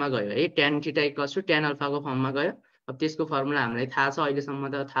स्ट्यान्डर्ड फर्ममा गयो है, tan θ equals to tan अल्फाको फर्ममा गयो। अब त्यसको फर्मुला हामीलाई थाहा छ, अहिलेसम्म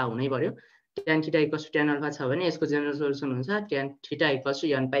त थाहा हुनै पर्यो। tan theta equals to tan alpha छ भने यसको जेनरल सोलुसन हुन्छ tan theta equals to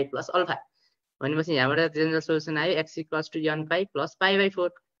n pi plus alpha भनेपछि यहाँबाट जेनरल सोलुसन आयो x equals to n pi plus पाई/4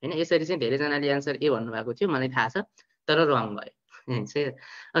 हैन यसरी चाहिँ धेरैजनाले आन्सर ए भन्नु भएको थियो मलाई थाहा छ तर रङ भयो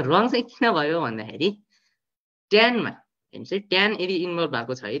रङ चाहिँ किन भयो भन्दाखेरि ट्यानमा हैन चाहिँ ट्यान यदि इन्भल्भ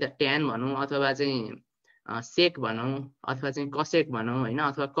भएको छ है त ट्यान भनौँ अथवा चाहिँ सेक भनौँ अथवा चाहिँ कसेक भनौँ हैन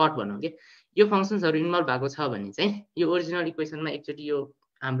अथवा कट भनौँ के यो फंक्सन्सहरु इन्भल्भ भएको छ भने चाहिँ यो ओरिजिनल इक्वेसनमा एकचोटी यो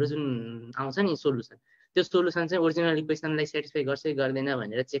हाम्रो जुन आउँछ नि सोलुसन त्यो सोलुसन चाहिँ ओरिजिनल इक्वेसनलाई सेटिस्फाई गर्छ कि गर्दैन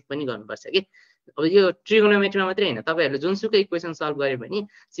भनेर चेक पनि गर्नुपर्छ कि अब यो ट्रिगोनोमेट्रीमा मात्रै हैन तपाईहरुले जुनसुकै इक्वेसन सल्भ गरे पनि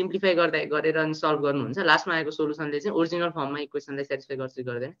सिम्प्लिफाई गरेर अनि सल्भ गर्नुहुन्छ लास्टमा आएको सोलुसनले चाहिँ ओरिजिनल फर्ममा इक्वेसनलाई सेटिस्फाई गर्छ कि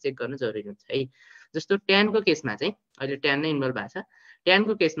गर्दैन चेक गर्नु जरुरी हुन्छ है जस्तो ट्यानको केसमा चाहिँ अहिले ट्यान नै इन्भल्भ भएको छ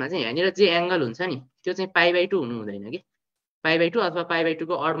ट्यानको केसमा चाहिँ यहाँनिर जे एंगल हुन्छ नि त्यो चाहिँ पाई/2 हुनु हुँदैन के पाई/2 अथवा पाई/2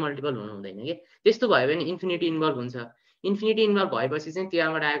 को अड मल्टिपल हुनु हुँदैन के त्यस्तो भयो भने इन्फिनिटी इन्भल्भ हुन्छ इन्फिनिटी इन्भल्भ भएपछि चाहिँ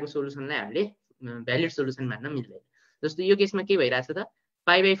त्यहाँबाट आएको सोलुसनलाई हामीले भ्यालिड सोलुसन मान्न मिल्दैन जस्तो यो केसमा के भइराछ त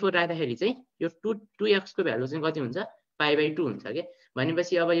पाई/4 राख्दाखेरि चाहिँ यो 2x को भ्यालु चाहिँ कति हुन्छ पाई/2 हुन्छ के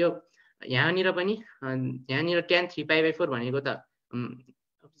भनेपछि अब यो यहाँनिर पनि यहाँनिर tan 3 पाई/4 भनेको त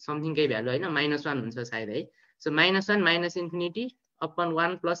समथिङ केही भ्यालु हैन -1 हुन्छ सायद है so -1 minus infinity upon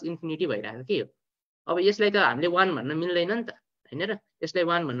 1 plus infinity भइराको के हो अब यसलाई त हामीले 1 भन्न मिल्दैन नि त हैन र यसलाई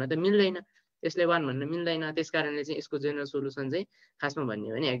 1 भन्न त मिल्दैन यसलाई 1 भन्न मिल्दैन त्यसकारणले चाहिँ यसको जेनरल सोलुसन चाहिँ खासमा भन्ने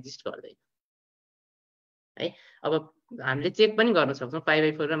हो भने एक्जिस्ट गर्दैन है अब हामीले चेक पनि गर्न सक्छौं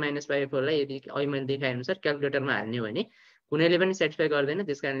पाई/4 र -पाई/4 लाई यदि अहिले मैले देखाए अनुसार क्याल्कुलेटरमा हाल्ने हो भने कुनैले पनि सेटिस्फाई गर्दैन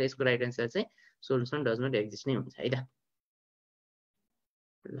त्यसकारणले यसको राइट आन्सर चाहिँ सोलुसन डज नट एक्जिस्ट नै हुन्छ है त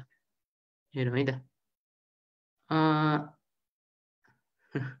ल हेरौँ है त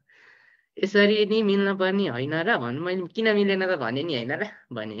यसरी नि मिल्न पर्ने हैन र भन्नु मैले किन मिलेन त भने नि हैन र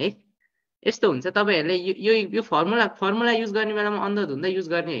भने है यस्तो हुन्छ तपाईहरुले यो फर्मुला युज गर्ने बेलामा अन्धधुन्द युज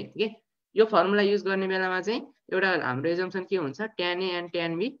गर्ने हैन के यो फर्मुला युज गर्ने बेलामा चाहिँ एउटा हाम्रो एजम्पसन के हुन्छ tan A and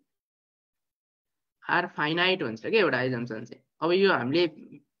tan B are finite हुन्छ के एउटा एजम्पसन चाहिँ अब यो हामीले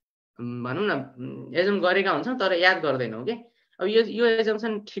भनौं न एजम गरेका हुन्छौं तर याद गर्दैनौं के अब यो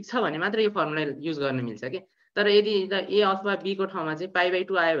एजम्पसन ठीक छ भने मात्र यो फर्मुला युज गर्न मिल्छ के तर यदि A अथवा B को ठाउँमा चाहिँ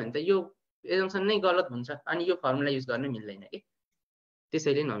पाई/2 आयो भने त यो एजम्पसन नै गलत हुन्छ अनि यो फर्मुला युज गर्न मिल्दैन के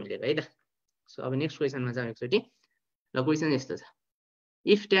त्यसैले नमिलेको है त सो अब नेक्स्ट क्वेशनमा जाउँ एकचोटी ल क्वेशन यस्तो छ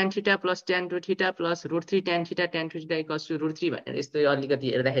if tan theta plus tan 2 theta plus √3 tan theta equals to √3 भनेर यस्तो अलिकति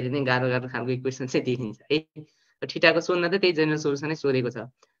हेर्दाखेरि नै गाह्रो खालको इक्वेसन चाहिँ देखिन्छ है थीटाको सोध्न त त्यही जेनरल सोलुसनै सोधेको छ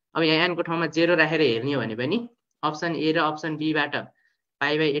अब यहाँ n को ठाउँमा 0 राखेर हेर्ने हो भने पनि अप्सन A र अप्सन B बाट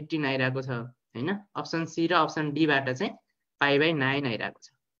पाई/18 आइराको छ हैन अप्सन C र अप्सन D बाट चाहिँ पाई/9 आइराको छ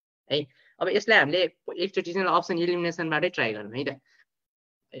है अब यसलाई हामीले एकचोटी चाहिँ अप्सन इलिमिनेसनबाटै ट्राई गरौँ है त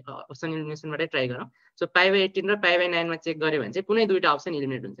अप्सन इलिमिनेसनबाटै ट्राई गरौँ सो पाई/18 र पाई/9 मा चेक गर्यो भने चाहिँ कुनै दुईटा अप्सन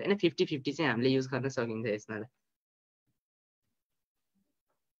इलिमिनेट हुन्छ हैन 50-50 चाहिँ हामीले युज गर्न सकिन्छ यसमा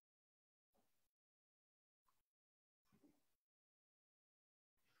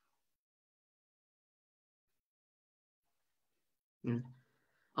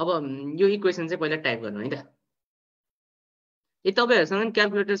अब यो इक्वेसन चाहिँ पहिला टाइप गर्नु है त यदि तपाईहरुसँग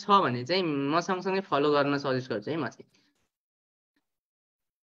क्याल्कुलेटर छ भने चाहिँ म सँगसँगै फलो गर्न सजेस्ट गर्छु है म चाहिँ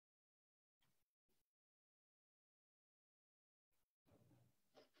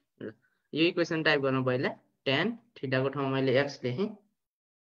यो इक्वेसन टाइप गर्नु पहिला tan थीटा को ठाउँमा मैले x लेखेँ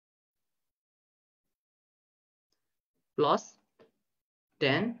plus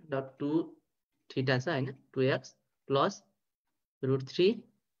tan dot 2 theta छ हैन 2x plus √3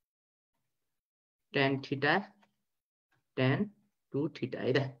 tan theta tan 2 theta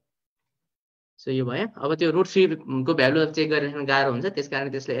है त सो यो भयो अब त्यो √3 को भ्यालु चेक गर्न गाह्रो हुन्छ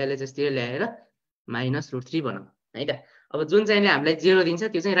त्यसकारण त्यसले एलएचएस तिर ल्याएर -√3 बनाऊ है त अब जुन चाहिँले हामीलाई 0 दिन्छ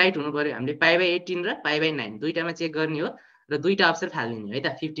त्यो चाहिँ राइट हुनु पर्यो हामीले पाई/18 र पाई/9 दुईटामा चेक गर्ने हो र दुईटा अप्सन फाल्दिने है त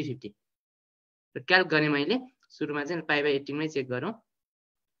 50-50 र क्याल्क गर्ने मैले सुरुमा चाहिँ पाई/18 मै चेक गरौँ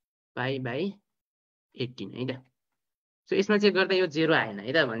पाई/18 है त सो यसमा चेक गर्दा यो 0 आएन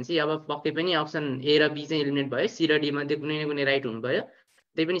है त भनेपछि अब पक्कै पनि अप्सन A र B चाहिँ एलिमिनेट भयो C र D मध्ये कुनै न कुनै राइट हुनु पर्यो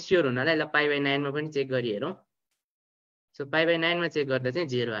त्यही पनि स्योर हुनलाई ल पाई/9 मा पनि चेक गरि हेरौँ सो पाई/9 मा चेक गर्दा चाहिँ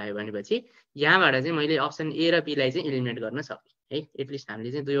 0 आयो भनेपछि यहाँबाट चाहिँ मैले अप्सन A र B लाई चाहिँ एलिमिनेट गर्न सके है एटलिस्ट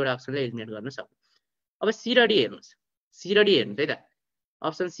हामीले चाहिँ दुईवटा अप्सनलाई एलिमिनेट गर्न सक्यौं अब C र D हेर्नुस् C र D हेर्नुस् है त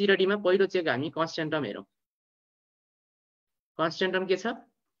अप्सन C र D मा पहिलो चेक हामी कन्स्ट्यान्ट टर्म हेरौँ कन्स्ट्यान्ट टर्म के छ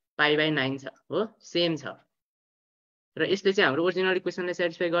पाई/9 छ हो सेम छ र यसले चाहिँ हाम्रो ओरिजिनल इक्वेसनलाई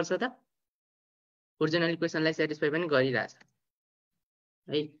सेटिस्फाई गर्छ त ओरिजिनल इक्वेसनलाई सेटिस्फाई पनि गरिरहेछ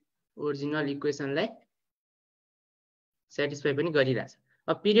है ओरिजिनल इक्वेसनलाई सेटिस्फाई पनि गरिरहेछ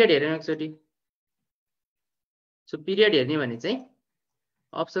अब पिरियड हेरौँ एकचोटी सो पिरियड हेर्ने भने चाहिँ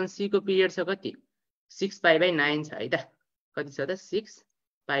अप्सन सी को पिरियड छ कति 6π/9 छ है त कति छ त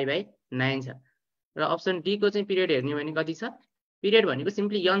 6π/9 छ र अप्सन डी को चाहिँ पिरियड हेर्ने भने कति छ पिरियड भनेको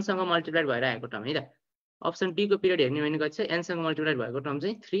सिम्पली n सँग मल्टिप्लाइड भएर आएको टर्म है त अप्सन डी को पिरियड हेर्ने भने कति छ n सँग मल्टिप्लाइड भएको टर्म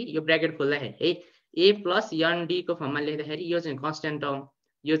चाहिँ 3 यो ब्र्याकेट खोल्दाखेरि है a + n d को फर्ममा लेख्दाखेरि यो चाहिँ कन्स्ट्यान्ट टर्म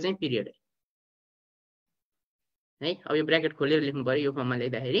यो चाहिँ पिरियड है अब यो ब्र्याकेट खोलेर लेख्नु पर्यो यो फर्ममा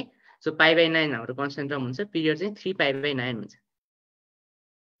लेख्दाखेरि सो π/9 हाम्रो कन्स्ट्यान्ट टर्म हुन्छ पिरियड चाहिँ 3π/9 हुन्छ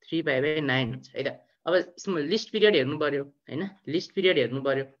 3π/9 हुन्छ है त अब लिस्ट पिरियड हेर्नु पर्यो हैन लिस्ट पिरियड हेर्नु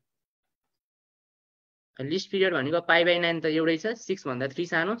पर्यो लिस्ट पिरियड भनेको π/9 त एउटै छ 6 भन्दा 3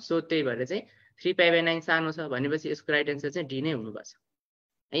 सानो सो त्यही भएर चाहिँ 3π/9 सानो छ भनेपछि यसको राइट आन्सर चाहिँ डी नै हुनुपर्छ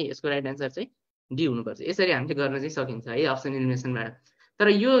है यसको राइट आन्सर चाहिँ डी हुनुपर्छ यसरी हामीले गर्न चाहिँ सकिन्छ है अप्सन इलिमिनेसनबाट तर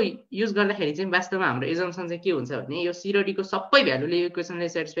यो युज गर्दाखेरि चाहिँ वास्तवमा हाम्रो एजम्पसन चाहिँ के हुन्छ भने यो सी र डी को सबै भ्यालुले यो इक्वेसनले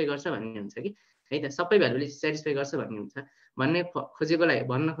सेटिस्फाई गर्छ भन्ने हुन्छ कि है त सबै भ्यालुले सेटिस्फाई गर्छ भन्ने हुन्छ भन्न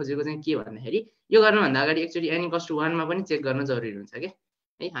खोजेको चाहिँ के भन्दाखेरि यो गर्नुभन्दा अगाडि एक्चुअली n = 1 मा पनि चेक गर्न जरुरी हुन्छ के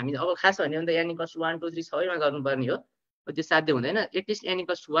है हामी अब खास भन्यो भने त n = 1 2 3 सबैमा गर्नुपर्ने हो त्यो साध्य हुँदैन एटलिस्ट n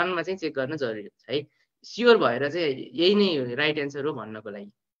 = 1 मा चाहिँ चेक गर्न जरुरी हुन्छ है स्योर भएर चाहिँ यही नै राइट आन्सर हो भन्नको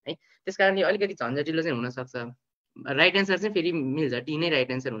लागि है त्यसकारणले अलिकति झन्झटिलो चाहिँ हुन सक्छ राइट आन्सर चाहिँ फेरि मिल्छ डी नै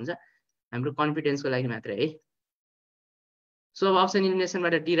राइट आन्सर हुन्छ हाम्रो कन्फिडेन्सको लागि मात्र है सो अब अप्सन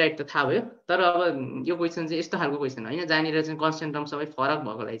इलिमिनेसनबाट डी राइट त थाहा भयो तर अब यो क्वेसन चाहिँ यस्तो खालको क्वेसन हैन जहाँनिर चाहिँ कन्स्ट्यान्ट टर्म सबै फरक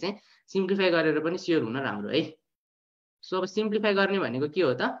भएकोलाई चाहिँ सिम्प्लिफाई गरेर पनि स्योर हुन राम्रो है सो अब सिम्प्लिफाई गर्ने भनेको के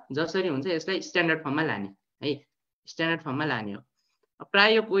हो त जसरी हुन्छ यसलाई स्ट्यान्डर्ड फर्ममा लाने है स्ट्यान्डर्ड फर्ममा लाने हो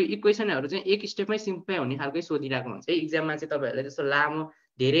प्राय यो इक्वेसनहरु चाहिँ एक स्टेपमै सिम्प्लिफाई हुने खालकै सोधिरहेको हुन्छ है एक्जाममा चाहिँ तपाईहरुले त्यस्तो लामो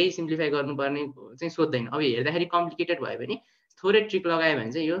धेरै सिम्प्लिफाई गर्नुपर्ने चाहिँ सोध्दैन अब हेर्दाखेरि कम्प्लिकेटेड भयो भने थोरै ट्रिक लगायो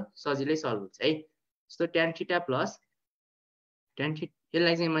भने चाहिँ यो सजिलै सल्भ हुन्छ है जस्तो tan θ प्लस tan θ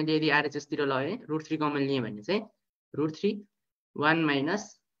यसलाई चाहिँ मैले यदि आरएचएस तिर लगाए √3 कमन लिए भने चाहिँ √3 1 माइनस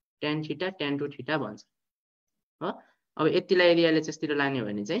tan θ tan 2 θ भन्छ हो अब यतिलाई यदि एलएचएस तिर लाने हो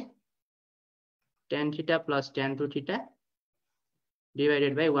भने चाहिँ tan θ plus tan 2 θ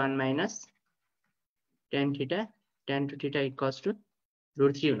divided by 1 minus tan θ tan 2 θ equals to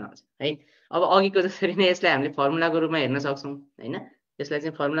 √3 हुन आउँछ है अब अघिको जसरी नै यसलाई हामीले फर्मुलाको रूपमा हेर्न सक्छौं हैन यसलाई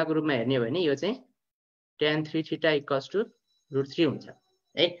चाहिँ फर्मुलाको रूपमा हेर्ने हो भने यो चाहिँ tan 3 θ इक्वल्स टु √3 हुन्छ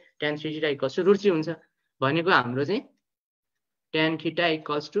है tan 3 θ इक्वल्स टु √3 हुन्छ भनेको हाम्रो चाहिँ tan θ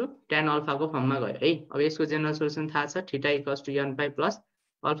equals to tan alpha को फर्ममा गयो है अब यसको जेनरल सोलुसन थाहा छ θ इक्वल्स टु n पाइ प्लस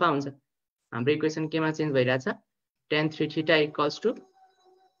अल्फा हुन्छ हाम्रो इक्वेसन केमा change भइराछ tan 3 θ equals to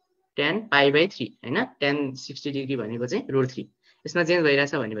tan π/3 हैन tan 60 डिग्री भनेको चाहिँ √3 यसमा चेन्ज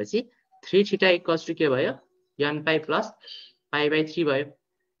भइराछ भनेपछि 3 θ इक्वल्स टु के भयो n पाइ प्लस π/3 भयो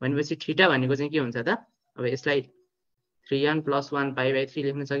भनेपछि θ भनेको चाहिँ के हुन्छ त अब यसलाई 3n + 1 π/3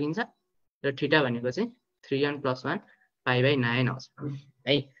 लेख्न सकिन्छ र θ भनेको चाहिँ 3n + 1 π/9 आउँछ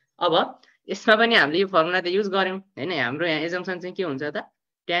है अब यसमा पनि हामीले यो फर्मुला त युज गर्यौं हैन हाम्रो यहाँ एजम्पसन चाहिँ के हुन्छ त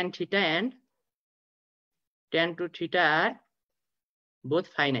tan θ and tan 2 θ are both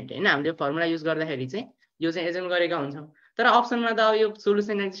finite हैन हामीले फर्मुला युज गर्दाखेरि चाहिँ यो चाहिँ एजम गरेका हुन्छौं तर अप्सनमा त अब यो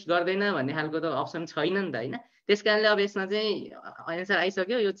सोलुसन एक्जिस्ट गर्दैन भन्ने खालको त अप्सन छैन नि त हैन त्यसकारणले अब यसमा चाहिँ आन्सर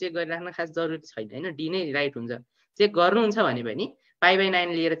आइसक्यो यो चेक गरिराख्न खास जरुरी छैन हैन डी नै राइट हुन्छ चेक गर्नुहुन्छ भने पनि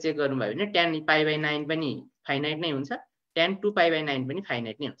π/9 लिएर चेक गर्नुभयो भने tan π/9 पनि फाइनाइट नै हुन्छ tan 2 π/9 पनि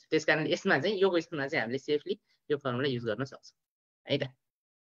फाइनाइट नै हुन्छ त्यसकारणले यसमा चाहिँ यो क्वेशनमा चाहिँ हामीले सेफली यो फर्मुला युज गर्न सक्छौं है त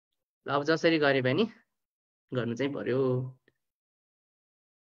ल अब जसरी गरे पनि गर्नु चाहिँ पर्यो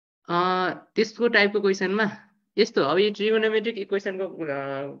त्यसको टाइपको क्वेशनमा यस्तो अब यो ट्रिगोनोमेट्रिक इक्वेसनको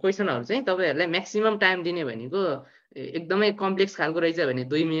क्वेशनहरु चाहिँ तपाईहरुलाई म्याक्सिमम टाइम दिने भनेको एकदमै कम्प्लेक्स खालको रहेछ भने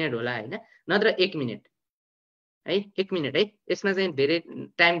 2 मिनेट होला हैन नत्र 1 मिनेट है 1 मिनेट है यसमा चाहिँ धेरै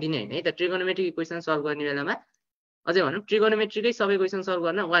टाइम दिने हैन है त ट्रिगोनोमेट्रिक इक्वेसन सल्भ गर्ने बेलामा अझै भनौं ट्रिगोनोमेट्रिकै सबै क्वेशन सल्भ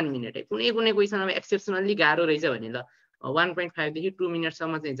गर्न 1 मिनेट है कुनै कुनै क्वेशन अब एक्सेप्सनली गाह्रो रहेछ भने ल 1.5 देखि 2 मिनेट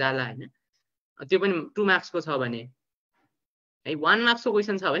सम्म चाहिँ जाला हैन त्यो पनि 2 मार्क्स को छ भने है 1 मार्क्स को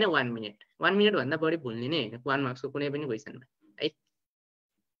क्वेशन छ भने 1 मिनेट भन्दा बढी भुल्ने नै हैन 1 मार्क्स को कुनै पनि क्वेशनमा है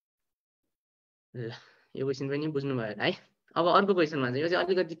ल यो क्वेशन पनि बुझ्नु भयो है अब अर्को क्वेशनमा चाहिँ यो चाहिँ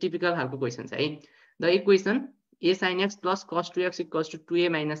अलिकति टिपिकल खालको क्वेशन छ है the equation a sin x plus cos 2x equals to 2a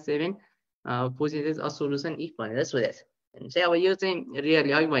minus 7 possesses a solution if भनेर सोधेछ चाहिँ अब यो चाहिँ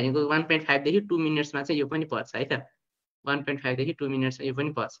रियली अघि भनेको 1.5 देखि 2 मिनेट्समा चाहिँ यो पनि पर्छ है त 1.5 देखि 2 मिनेट्स यो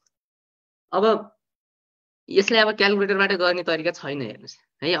पनि पर्छ अब यसलाई अब क्याल्कुलेटरबाट गर्ने तरिका छैन हेर्नुस्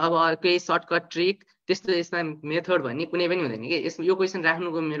है अब अर्कै सर्टकट ट्रिक त्यस्तो यसमा मेथड भन्ने कुनै पनि हुँदैन के यसमा यो क्वेशन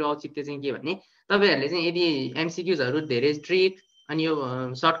राख्नुको मेरो औचित्य चाहिँ के भने तपाईहरुले चाहिँ यदि एमसीक्यूजहरु धेरै ट्रिक अनि यो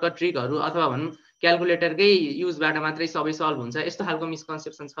सर्टकट ट्रिकहरु अथवा भनौं क्याल्कुलेटरकै युजबाट मात्रै सबै सल्भ हुन्छ यस्तो खालको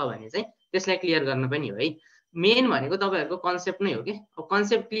मिसकन्सेप्सन छ भने चाहिँ त्यसलाई क्लियर गर्न पनि हो है मेन भनेको तपाईँहरूको कन्सेप्ट नै हो कि अब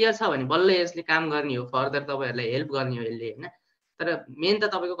कन्सेप्ट क्लियर छ भने बल्ल यसले काम गर्ने हो फर्दर तपाईँहरूलाई हेल्प गर्ने हो यसले होइन तर मेन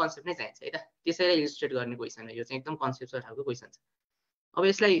त तपाईँको कन्सेप्ट नै चाहिन्छ है त त्यसैलाई इलिस्ट्रेट गर्ने क्वेसन हो यो चाहिँ एकदम कन्सेप्चुअल खालको क्वेसन छ अब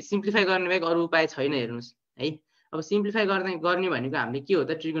यसलाई सिम्प्लिफाई गर्ने बाहेक अरू उपाय छैन हेर्नुहोस् है अब सिम्प्लिफाई गर्ने भनेको हामीले के हो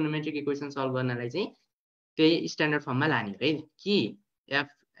त ट्रिगोनोमेट्रिक इक्वेसन सल्भ गर्नलाई चाहिँ त्यही स्ट्यान्डर्ड फर्ममा लाने हो है कि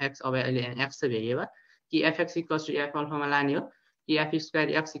एफएक्स अब अहिले एक्स छ भेरिएबल कि FX equals to F Alfama लाने हो कि F square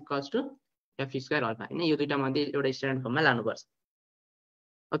x equals to F square alpha होइन यो दुईटा मध्ये एउटा स्ट्यान्डर्ड फर्ममा लानुपर्छ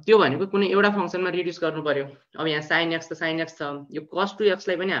अब त्यो भनेको कुनै एउटा फङ्सनमा रिड्युस गर्नु पर्यो अब यहाँ साइन एक्स त साइन एक्स छ यो कस टु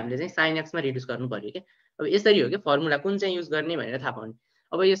एक्सलाई पनि हामीले चाहिँ साइन एक्समा रिड्युस गर्नु पर्यो कि अब यसरी हो कि फर्मुला कुन चाहिँ युज गर्ने भनेर थाहा पाउने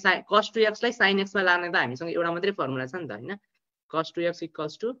अब यो कस टु एक्सलाई साइन एक्समा लाने त हामीसँग एउटा मात्रै फर्मुला छ नि त होइन कस to x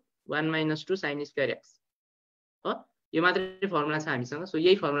equals to 1 - 2 sine square x हो यो मात्रै फर्मुला छ हामीसँग सो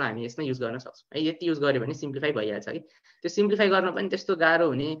यही फर्मुला हामी यसमा युज गर्न सक्छौँ है यति युज गऱ्यो भने सिम्प्लिफाई भइहाल्छ कि त्यो सिम्प्लिफाई गर्न पनि त्यस्तो गाह्रो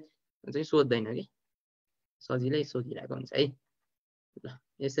हुने चाहिँ सोध्दैन कि सजिलै सोधिरहेको हुन्छ है ल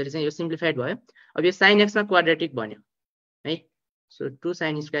यसरी चाहिँ यो सिम्प्लिफाइड भयो अब यो साइन एक्समा क्वाड्रेटिक बन्यो है so 2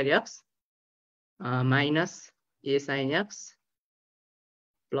 sine square x minus ए साइन एक्स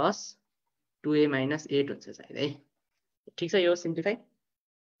प्लस 2a - 8 हुन्छ सायद है ठिक छ यो simplify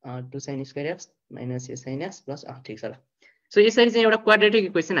 2 sine square x minus ए साइन एक्स प्लस ठिक छ ल सो यसरी चाहिँ एउटा क्वाड्रेटिक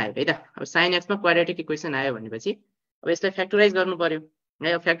इक्वेसन आयो है त अब साइन एक्समा क्वाड्रेटिक इक्वेसन आयो भनेपछि अब यसलाई फ्याक्टराइज गर्नु पर्यो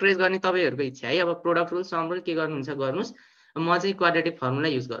है अब फ्याक्टराइज गर्ने तपाईँहरूको इच्छा है अब प्रोडक्ट रुल सम रुल के गर्नुहुन्छ गर्नुहोस् म चाहिँ क्वाड्रेटिक फर्मुला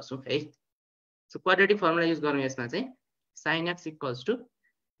युज गर्छु है सो क्वाड्रेटिक फर्मुला युज गरौँ यसमा चाहिँ sine x equals to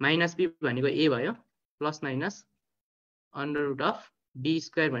minus be भनेको ए भयो plus minus under root of be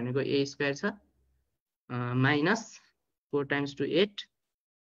square भनेको ए स्क्वायर छ माइनस 4 टाइम्स टु 8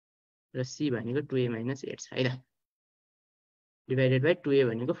 र सी भनेको 2a - 8 छ है त डिभाइडेड बाई 2a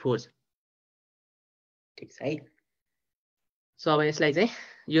भनेको 4 छ ठिक छ है सो अब यसलाई चाहिँ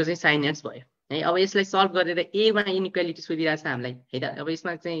यो चाहिँ साइन एक्स भयो है अब यसलाई सल्भ गरेर एमा इनइक्वालिटी सोधिरहेको छ हामीलाई है त अब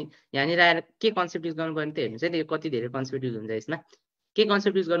यसमा चाहिँ यहाँनिर आएर के कन्सेप्ट युज गर्नु पर्ने त हेर्नुहोस् है त्यो कति धेरै कन्सेप्ट युज हुन्छ यसमा के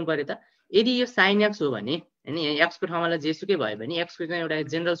कन्सेप्ट युज गर्नु पर्यो त यदि यो साइन एक्स हो भने होइन यहाँ एक्सको ठाउँमा जेसुकै भयो भने एक्सको चाहिँ एउटा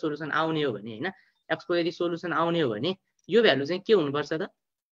जेनरल सोलुसन आउने हो भने होइन एक्सको यदि सोलुसन आउने हो भने यो भ्यालु चाहिँ के हुनुपर्छ त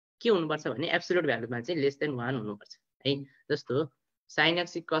के हुनुपर्छ भने एब्सोल्युट भ्यालुमा चाहिँ लेस देन 1 हुनुपर्छ है जस्तो साइन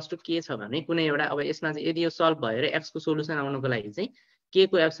एक्स इक्वल्स टु के छ भने कुनै एउटा अब यसमा चाहिँ यदि यो सल्भ भएर एक्सको सोलुसन आउनको लागि चाहिँ के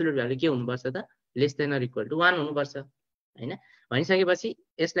को एब्सोल्युट भ्यालु के हुनुपर्छ त less than or equal to 1 हुनुपर्छ होइन भनिसकेपछि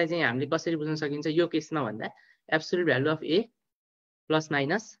यसलाई चाहिँ हामीले कसरी बुझ्न सकिन्छ यो केसमा भन्दा absolute value of A plus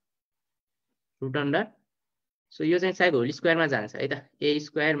minus root under so यो चाहिँ सायद होल स्क्वायरमा जान्छ है त ए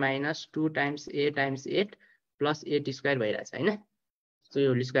स्क्वायर माइनस 2 टाइम्स ए टाइम्स 8 प्लस 8 स्क्वायर भइरहेछ होइन सो यो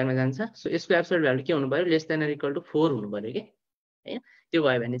होल स्क्वायरमा जान्छ सो यसको एब्सोल्युट भ्यालु के हुनु पर्यो less than or equal to 4 हुनु पर्यो कि होइन त्यो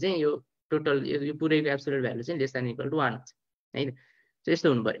भयो भने चाहिँ यो टोटल यो पुरैको एब्सोल्युट भ्यालु चाहिँ लेस देन इक्वल टु 1 हुन्छ है सो यस्तो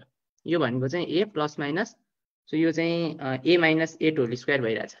हुनु पर्यो यो भनेको चाहिँ ए प्लस माइनस सो यो चाहिँ ए माइनस 8 होल स्क्वायर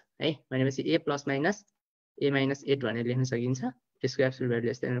भइरहेछ है भनेपछि ए प्लस माइनस ए माइनस 8 भनेर लेख्न सकिन्छ त्यसको एब्सोल्युट भ्यालु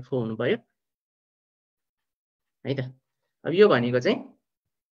लेस देन 4 हुनु पर्यो है त अब यो भनेको चाहिँ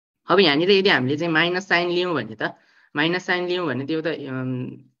अब यहाँनिर यदि हामीले चाहिँ माइनस साइन लियौँ भने त माइनस साइन लियौँ भने त्यो त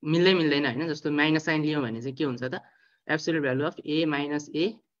मिल्दैन होइन जस्तो माइनस साइन लियौँ भने चाहिँ के हुन्छ त absolute value of A minus A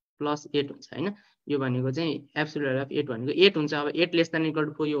plus 8 हुन्छ होइन यो भनेको चाहिँ एब्सोल्युट भ्यालु अफ 8 भनेको 8 हुन्छ अब 8 लेस देन इक्वल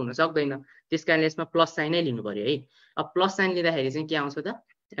टु 4 यो हुन सक्दैन त्यस कारणले यसमा प्लस साइनै लिनु पर्यो है अब प्लस साइन लिँदाखेरि चाहिँ के आउँछ त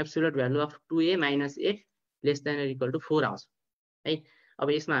absolute value of 2a minus 8 less than equal to 4 आउँछ है अब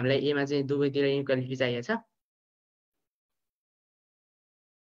यसमा हामीलाई एमा चाहिँ दुवैतिर इक्वालिटी चाहिएको छ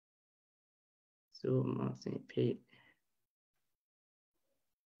सो म चाहिँ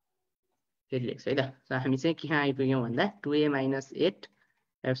फेरि लेख्छु है त सो हामी चाहिँ कहाँ आइपुग्यौँ भन्दा 2a माइनस 8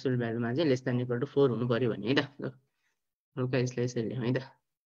 एब्सोल्युट भ्यालुमा चाहिँ लेस देन इक्वल टु 4 हुनु पर्यो भने है त हल्का यसलाई यसरी लेख्यौँ है त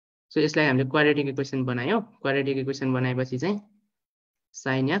सो यसलाई हामीले क्वाड्रेटिक इक्वेसन बनायौँ क्वाड्रेटिक इक्वेसन बनाएपछि चाहिँ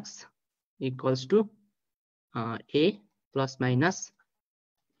sine x equals to A plus minus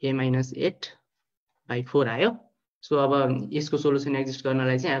A minus 8 by 4 आयो सो अब यसको सोलुसन एक्जिस्ट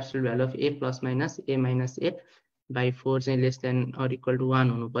गर्नलाई चाहिँ absolute value of A plus minus A minus 8 by 4 चाहिँ less than or equal to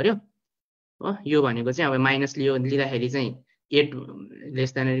 1 हुनु पर्यो हो यो भनेको चाहिँ अब माइनस लिँदाखेरि चाहिँ 8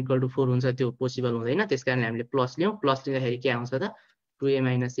 लेस देन इक्वल टु 4 हुन्छ त्यो पोसिबल हुँदैन त्यस कारणले हामीले प्लस लियौँ प्लस लिँदाखेरि के आउँछ त 2a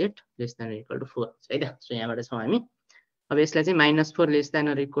minus 8 less than equal to 4 है त सो यहाँबाट छौँ हामी अब यसलाई चाहिँ minus 4 less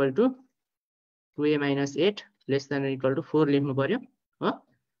than equal to 2a minus 8 less than equal to 4 लेख्नु पर्यो हो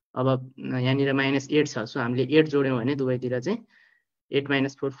अब यहाँनिर माइनस 8 छ सो हामीले 8 जोड्यौँ भने दुवैतिर चाहिँ 8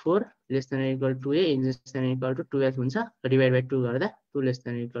 minus 4 4 less than equal to a less than equal to 12 हुन्छ डिभाइड बाई 2 गर्दा 2 less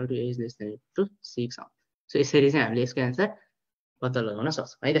than equal to a is less than equal to 6 आउँछ सो यसरी चाहिँ हामीले यसको एन्सर पत्ता लगाउन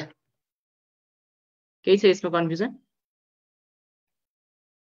सक्छौँ है त केही छ यसमा कन्फ्युजन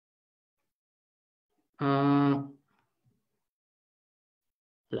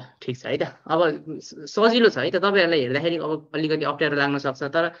ल ठिक छ है त। अब सजिलो छ है त, तपाईँहरूलाई हेर्दाखेरि अब अलिकति अप्ठ्यारो लाग्न सक्छ,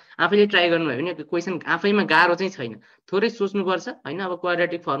 तर आफैले ट्राई गर्नुभयो भने क्वेसन आफैमा गाह्रो चाहिँ छैन। थोरै सोच्नुपर्छ होइन, अब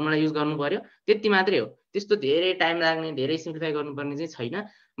क्वाड्रेटिक फर्मुला युज गर्नु पर्यो त्यति मात्रै हो। त्यस्तो धेरै टाइम लाग्ने, धेरै सिम्प्लिफाई गर्नुपर्ने चाहिँ छैन।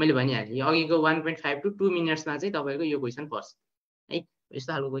 मैले भनिहालेँ यो अघिको 1.5 to 2 मिनट्समा चाहिँ तपाईँको यो क्वेसन पर्छ है।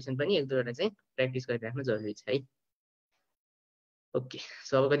 यस्तो खालको क्वेसन पनि एक दुईवटा चाहिँ प्र्याक्टिस गरिराख्नु जरुरी छ है। ओके,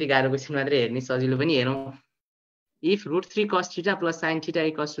 सो अब कति गाह्रो क्वेसन मात्रै हेर्ने, सजिलो पनि हेरौँ। If √3 cos theta plus sin theta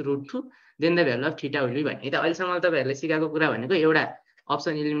equals to √2, then the value of theta will be भने त अहिलेसम्म तपाईँहरूले सिकाएको कुरा भनेको एउटा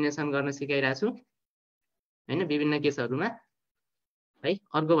अप्सन इलिमिनेसन गर्न सिकाइरहेको छु हैन विभिन्न केसहरुमा है।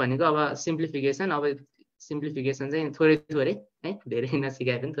 अर्को भनेको अब सिम्प्लिफिकेसन। अब सिम्प्लिफिकेसन चाहिँ थोरै थोरै है, धेरै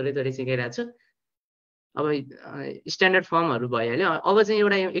नसिकाए पनि थोरै थोरै सिकाइरहेको छु। अब स्ट्यान्डर्ड फर्महरु भइहाल्यो। अब चाहिँ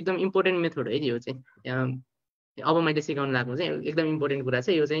एउटा एकदम इम्पोर्टेन्ट मेथड है यो चाहिँ। अब मैले सिकाउन लाग्नु चाहिँ एकदम इम्पोर्टेन्ट कुरा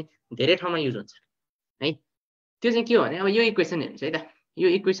चाहिँ यो चाहिँ धेरै ठाउँमा युज हुन्छ है। त्यो चाहिँ के हो भने अब यो इक्वेसन हेर्नुस् है त, यो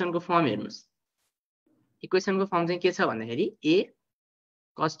इक्वेसनको फर्म हेर्नुस्। इक्वेसनको फर्म चाहिँ के छ भन्दाखेरि a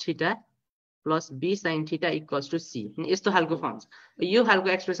cos theta plus b sin theta equals to c। यस्तो खालको फर्म छ। यो खालको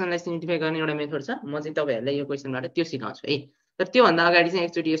एक्सप्रेसनलाई सिम्प्लिफाई गर्ने एउटा मेथड छ, म चाहिँ तपाईहरुलाई यो क्वेसनबाट त्यो सिकाउँछु है। तर त्यो भन्दा अगाडि चाहिँ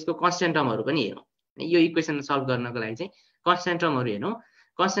एकचोटी यसको कन्स्ट्यान्ट टर्महरु पनि हेरौँ। यो इक्वेसन सल्भ गर्नको लागि चाहिँ कन्स्ट्यान्ट टर्महरु हेरौँ।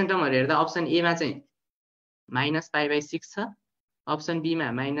 कन्स्ट्यान्ट टर्महरु हेर्दा अप्सन ए मा चाहिँ -π/6 छ, अप्सन बी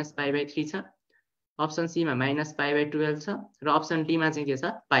मा -π/3 छ, अप्सन सी मा -π/12 छ र अप्सन डी मा चाहिँ के छ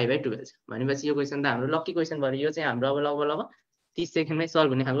π/12 छ। भनेपछि यो क्वेसन त हाम्रो लकी क्वेसन भयो। यो चाहिँ हाम्रो अब लगभग 30 सेकेन्डमै सल्भ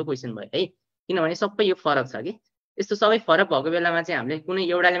हुने खालको क्वेसन भयो है। किनभने सबै यो फरक छ कि। यस्तो सबै फरक भएको बेलामा चाहिँ हामीले कुनै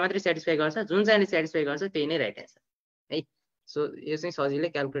एउटाले मात्रै सेटिस्फाई गर्छ, जुन चाहिँले सेटिस्फाई गर्छ त्यही नै राइट एन्सर है। सो यो चाहिँ सजिलै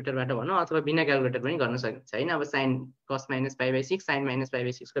क्याल्कुलेटरबाट भनौँ अथवा बिना क्याल्कुलेटर पनि गर्न सकिन्छ हैन। अब sin cos -π/6 sin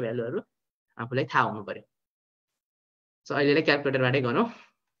 -π/6 को भ्यालुहरु आफुलाई थाहा हुनु पर्यो। सो अहिलेले क्याल्कुलेटरबाटै गरौँ।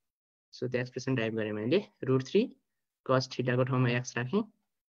 सो त्यो एक्सप्रेसन टाइप गरेँ मैले, √3 cos थीटा को ठाउँमा x राखेँ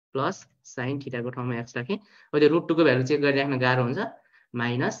प्लस sin थीटा को ठाउँमा x राखेँ। अब त्यो √2 को भ्यालु चेक गरिराख्न गाह्रो हुन्छ,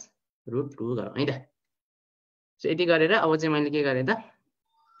 -√2 गरौँ है त। सो यति गरेर अब चाहिँ मैले के गरेँ त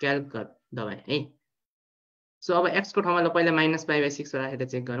क्याल्क दबाएँ है। सो अब x को ठाउँमा ल पहिला -π/6 राखेर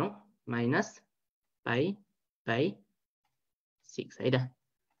चेक गरौँ, -π/6 है त।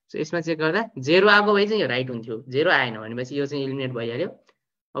 सो यसमा चेक गर्दा 0 आएको भए चाहिँ यो राइट हुन्थ्यो, 0 आएन भनेपछि यो चाहिँ इलिमिनेट भइहाल्यो।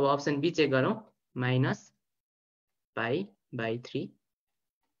 अब अप्सन बी चेक गरौँ, -π/3।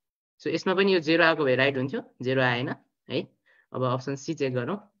 सो यसमा पनि यो 0 आएको भए राइट हुन्थ्यो, 0 आएन है। अब अप्सन सी चेक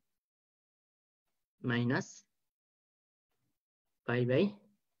गरौँ, -π/12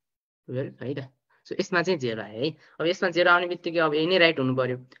 है त। सो यसमा चाहिँ 0 आयो है। अब यसमा 0 आउने बित्तिकै अब यही नै राइट हुनु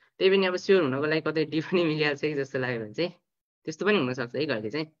पर्यो। त्यही पनि अब स्योर हुनको लागि कतै डी पनि मिलिहाल्छ कि जस्तो लाग्यो भने चाहिँ त्यस्तो पनि हुन सक्छ है कहिले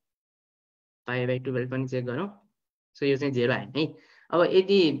चाहिँ। π/12 पनि चेक गरौँ। सो यो चाहिँ 0 आएन है। अब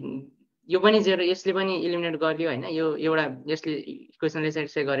यदि यो पनि 0, यसले पनि इलिमिनेट गरियो हैन, यो एउटा यसले इक्वेसनले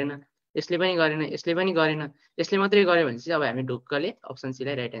सेटिस्फाई गरेन, यसले पनि गरेन, यसले पनि गरेन, यसले मात्रै गर्यो भने चाहिँ अब हामी ढुक्कले अप्सन सी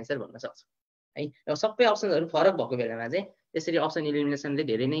लाई राइट एन्सर भन्न सक्छौं है। अब सबै अप्सनहरु फरक भएको बेलामा चाहिँ यसरी अप्सन इलिमिनेसनले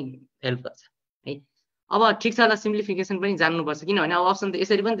धेरै नै हेल्प गर्छ है। अब ठीक छ ल, सिम्प्लिफिकेसन पनि जान्नुपर्छ किनभने अब अप्सन त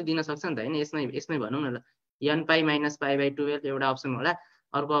यसरी पनि त दिन सक्छ नि त हैन। यसमै भनौँ न ल, n π - π/12 एउटा अप्सन होला,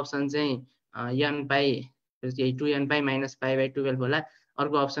 अर्को अप्सन चाहिँ n π 2n π - π/12 होला,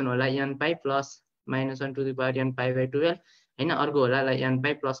 अर्को अप्सन होला n π plus -1 to the power n π/12 हैन, अर्को होला n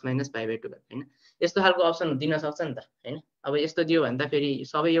π प्लस माइनस π/12 हैन। यस्तो खालको अप्सन दिन सक्छ नि त हैन। अब यस्तो दियो भने त फेरि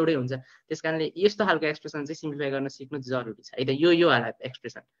सबै एउटै हुन्छ। त्यसकारणले यस्तो खालको एक्सप्रेसन चाहिँ सिम्प्लिफाई गर्न सिक्नु जरुरी छ है त। यो वाला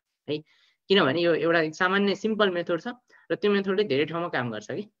एक्सप्रेसन है, किनभने यो एउटा सामान्य सिम्पल मेथड छ र त्यो मेथडले धेरै ठाउँमा काम गर्छ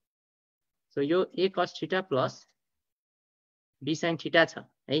कि। सो यो a cos theta plus b sin theta छ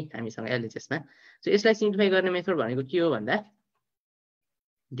है हामीसँग एलएचएस मा। सो यसलाई सिम्प्लिफाई गर्ने मेथड भनेको के हो भन्दा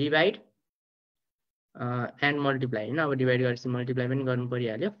डिवाइड एन्ड मल्टिप्लाई हैन। अब डिवाइड गरेपछि मल्टिप्लाई पनि गर्नु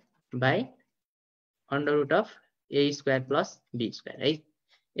परिहाल्यो बाइ √a² प्लस b² है।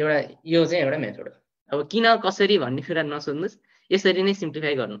 एउटा यो चाहिँ एउटा मेथड हो। अब किन कसरी भन्ने कुरा नसोध्नुस्, यसरी नै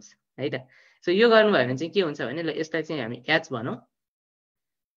सिम्प्लिफाई गर्नुस् है त। सो यो गर्नुभयो भने चाहिँ के हुन्छ भने ल यसलाई चाहिँ हामी h भनौं,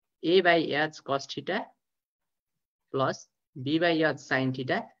 a/h cos theta plus b/h sin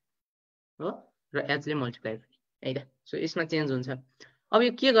theta हो र h ले मल्टिप्लाई है त। सो यसमा चेन्ज हुन्छ। अब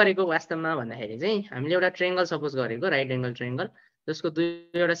यो के गरेको वास्तवमा भन्दाखेरि चाहिँ हामीले एउटा ट्रायंगल सपोज गरेको, राइट एंगल ट्रायंगल, जसको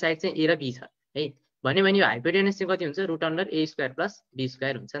दुईवटा साइड चाहिँ a र b छ है। भने यो हाइपोटेनस चाहिँ कति हुन्छ, √a² प्लस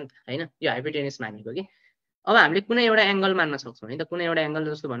b² हुन्छ नि त हैन। यो हाइपोटेनस मानेको कि। अब हामीले कुनै एउटा एंगल मान्न सक्छौं है त, कुनै एउटा एंगल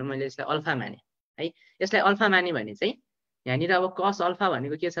जस्तो भनौं मैले यसलाई अल्फा माने है। यसलाई अल्फा माने भने चाहिँ यहाँनिर अब cos अल्फा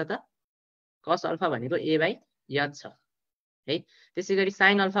भनेको के छ त, cos अल्फा भनेको a/h छ है। त्यसैगरी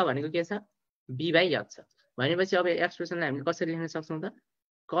sin अल्फा भनेको के छ, b/h छ। भनेपछि अब एक्सप्रेसनलाई हामीले कसरी लेख्न सक्छौं त,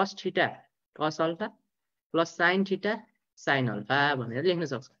 cos theta cos alpha plus sine theta sine alpha भनेर लेख्न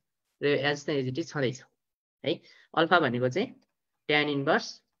सक्छ र एज चाहिँ एज इट इज छँदैछ है। अल्फा भनेको चाहिँ tan inverse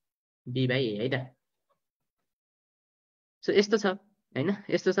b by a है त। सो यस्तो छ हैन,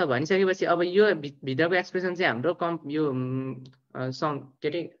 यस्तो छ भनिसकेपछि अब यो भित्रको एक्सप्रेसन चाहिँ हाम्रो यो के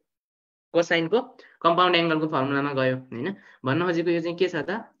अरे कोसाइनको कम्पाउन्ड एङ्गलको फर्मुलामा गयो हैन। भन्न खोजेको यो चाहिँ के छ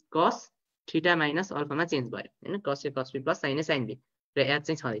त cos theta minus Alfama change भयो हैन, cos a cos b plus sin a sin b र h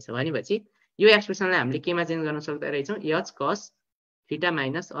चाहिँ छँदैछ भनेपछि यो एक्सप्रेसनलाई हामीले केमा चेन्ज गर्न सक्दा रहेछौँ h cos theta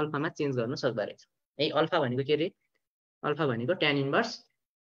minus Alfama change गर्न सक्दा रहेछौँ है। अल्फा भनेको के रे, अल्फा भनेको tan inverse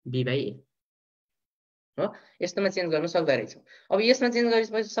b by a हो, यस्तोमा चेन्ज गर्न सक्दा रहेछौँ। अब यसमा चेन्ज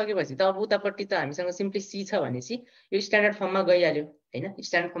गरिसकेपछि त अब उतापट्टि त हामीसँग सिम्पली c छ भनेपछि यो स्ट्यान्डर्ड फर्ममा गइहाल्यो हैन,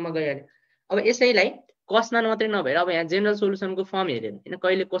 स्ट्यान्डर्ड फर्ममा गइहाल्यो। अब यसैलाई कसमा मात्रै नभएर अब यहाँ जेनरल सोलुसनको फर्म हेर्यो हैन,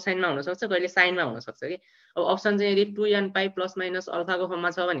 कहिले कोसाइनमा हुन सक्छ कहिले साइनमा हुन सक्छ कि। अब अप्सन चाहिँ यदि 2n पाई प्लस माइनस अल्फाको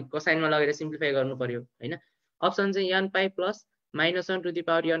फर्ममा छ भने कोसाइनमा लगेर सिम्प्लिफाई गर्नु पर्यो हैन। अप्सन चाहिँ n pi plus minus 1 to the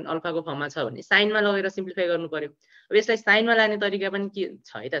power n अल्फाको फर्ममा छ भने साइनमा लगेर सिम्प्लिफाई गर्नु पर्यो। अब यसलाई साइनमा लाने तरिका पनि के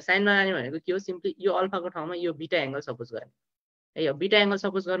छ है त, साइनमा लाने भनेको के हो, सिम्पली यो अल्फाको ठाउँमा यो बीटा एङ्गल सपोज गर्ने है। यो बीटा एङ्गल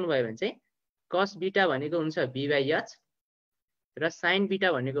सपोज गर्नुभयो भने चाहिँ cos बीटा भनेको हुन्छ b बाई h र sin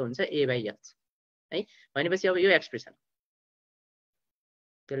बीटा भनेको हुन्छ a बाई h है। भनेपछि अब यो एक्सप्रेसन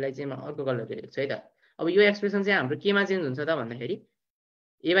त्यसलाई चाहिँ म अर्को कलरले लेख्छु है त। अब यो एक्सप्रेसन चाहिँ हाम्रो केमा चेन्ज हुन्छ त भन्दाखेरि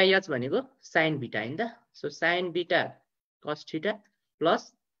a बाई h भनेको sin बीटा हैन त। So sin beta cos theta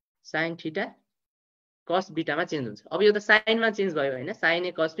plus sin theta cos बीटामा change हुन्छ। अब यो त साइनमा चेन्ज भयो हैन, sin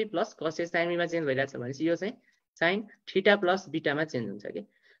a cos b plus cos a sin b मा चेन्ज भइरहेछ भनेपछि यो चाहिँ sin थीटा प्लस बीटामा चेन्ज हुन्छ के।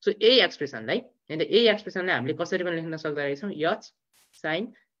 सो यही एक्सप्रेसनलाई हैन, यही एक्सप्रेसनलाई हामीले कसरी पनि लेख्न सक्दा रहेछौँ h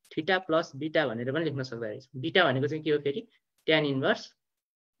sin theta plus beta भनेर पनि लेख्न सक्दा रहेछौँ। बीटा भनेको चाहिँ के हो फेरि tan inverse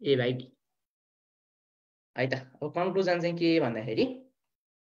a by b है त। अब कन्क्लुजन चाहिँ के भन्दाखेरि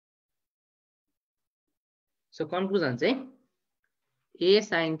सो कन्क्लुजन चाहिँ a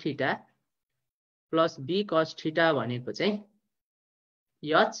sin theta plus b cos theta भनेको चाहिँ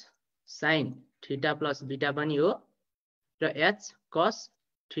h sin theta plus beta पनि हो र h cos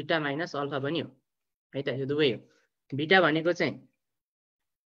theta minus alpha पनि हो है त। यो दुवै हो। बीटा भनेको चाहिँ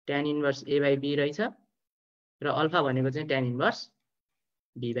tan inverse a by b रहेछ र अल्फा भनेको चाहिँ tan inverse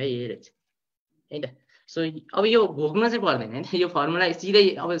b by a रहेछ है त। सो अब यो भोग्न चाहिँ पर्दैन हैन, यो फर्मुला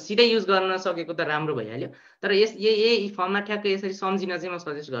सिधै युज गर्न सकेको त राम्रो भइहाल्यो। तर यही फर्ममा ठ्याक्कै यसरी सम्झिन चाहिँ म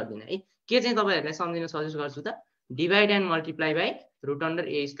सजेस्ट गर्दिनँ है। के चाहिँ तपाईहरुलाई सम्झिन सजेस्ट गर्छु त divide and multiply by root under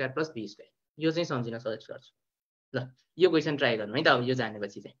a square plus b square, यो चाहिँ सम्झिन सजेस्ट गर्छु। ल यो क्वेसन ट्राई गर्नु है त। अब यो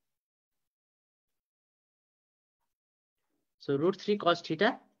जानेपछि चाहिँ so √3 cos theta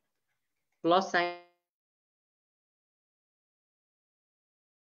plus sin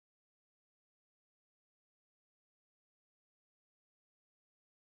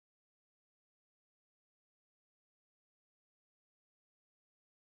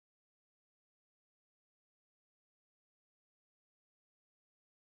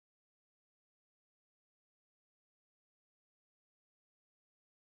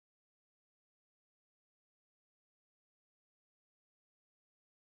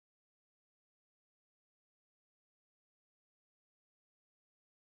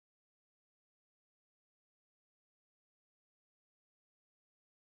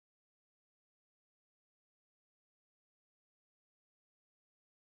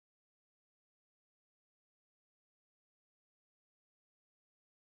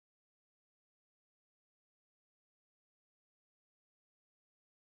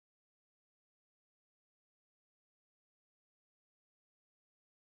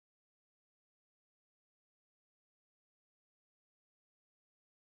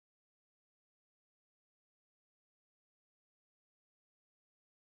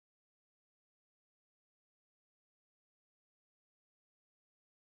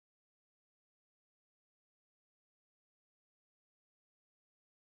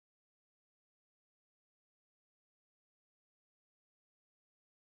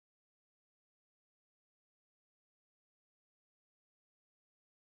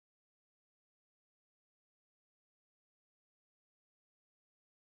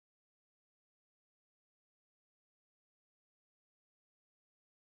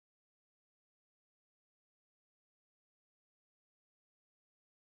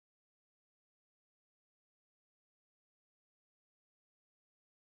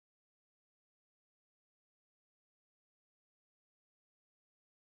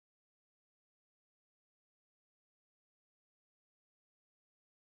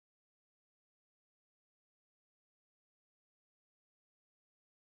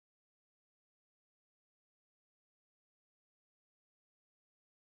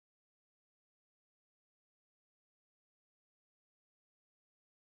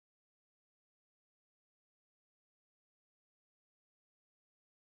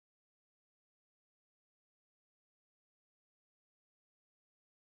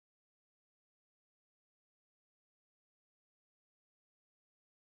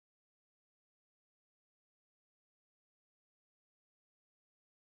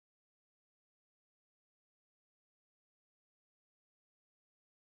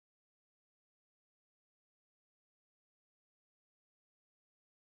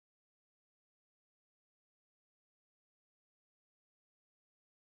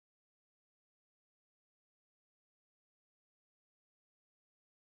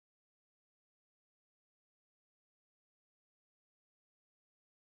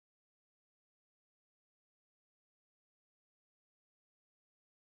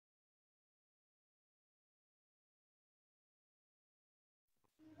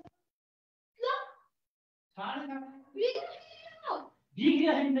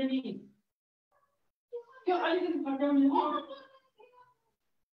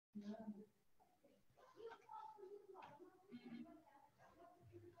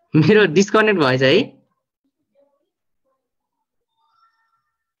मेरो डिस्कनेक्ट भएछ है।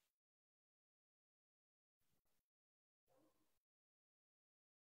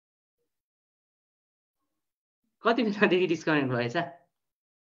 कति बेलादेखि डिस्कनेक्ट भएछ?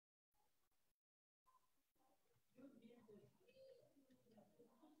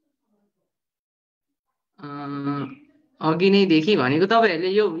 अघि नै देखि भनेको तपाईहरुले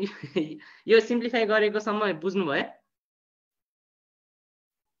यो सिम्प्लिफाई गरेको सम्म बुझ्नु भयो?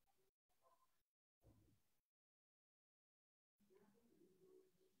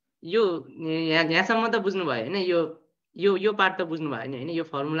 यो यहाँसम्म त बुझ्नु भयो हैन? यो पार्ट त बुझ्नु भयो नि हैन? यो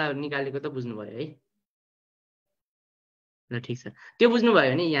फर्मुला निकालेको त बुझ्नु भयो है? ल ठीक छ, त्यो बुझ्नु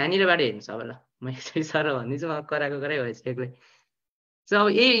भयो भने यहाँनिरबाट हेर्नुस् अब। ल म यसरी सर भन्दिन्छु, म कराको करै भएछ एक्लै। सो अब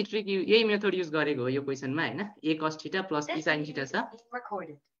यही ट्रिक यही मेथड युज गरेको हो यो क्वेसनमा हैन? a cos theta plus b sin theta छ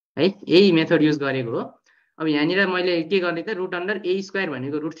है, यही मेथड युज गरेको हो। अब यहाँनिर मैले के गर्ने त, रुट अन्डर a स्क्वायर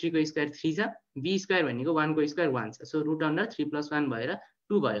भनेको रुट 3 को स्क्वायर 3 छ, b स्क्वायर भनेको 1 को स्क्वायर 1 छ। सो रुट अन्डर 3 + 1 भएर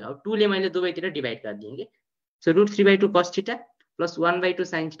 2 भयो। अब 2 ले मैले दुवैतिर डिभाइड गरिदिएँ के। So root 3/2 cos theta plus 1/2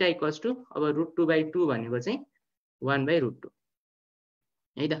 sin theta equals to अब रुट 2/2 भनेको चाहिँ 1/√2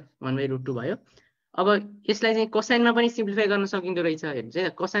 है त, 1/√2 भयो। अब यसलाई चाहिँ कोसाइनमा पनि सिम्प्लिफाई गर्न सकिँदो रहेछ हेर्नुस् है,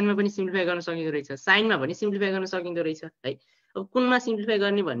 कोसाइनमा पनि सिम्प्लिफाई गर्न सकिँदो रहेछ, साइनमा पनि सिम्प्लिफाई गर्न सकिँदो रहेछ है। अब कुनमा सिम्प्लिफाई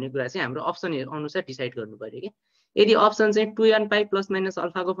गर्ने भन्ने कुरा चाहिँ हाम्रो अप्सन अनुसार डिसाइड गर्नु पर्यो के। यदि अप्सन चाहिँ 2n pi plus minus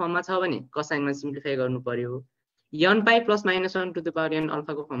alpha को फर्ममा छ भने कोसाइनमा सिम्प्लिफाई गर्नु पर्यो, n pi plus minus 1 to the power n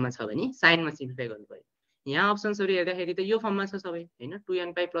alpha को फर्ममा छ भने साइनमा सिम्प्लिफाई गर्नु पर्यो। यहाँ अप्सन्सहरु हेर्दाखेरि त यो फर्ममा छ सबै हैन,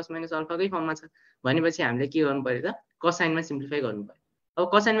 2n pi plus minus alpha कै फर्ममा छ भनेपछि हामीले के गर्नु पर्यो त, कोसाइनमा सिम्प्लिफाई गर्नु पर्यो। अब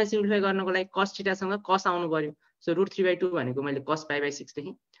कोसाइनमा सिम्प्लिफाई गर्नको लागि cos थीटासँग cos आउनु पर्यो। सो रुट 3/2 भनेको मैले cos π/6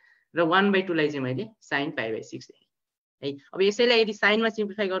 लेखेँ र 1/2 लाई चाहिँ मैले sin π/6 लेखेँ है। अब यसैलाई यदि साइनमा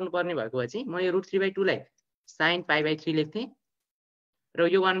सिम्प्लिफाई गर्नुपर्ने भएको भए चाहिँ म यो रुट 3/2 लाई sin π/3 लेख्थेँ र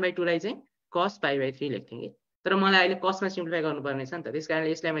यो 1/2 लाई चाहिँ cos π/3 लेख्थेँ के। तर मलाई अहिले cos मा सिम्प्लिफाई गर्नुपर्ने छ नि त,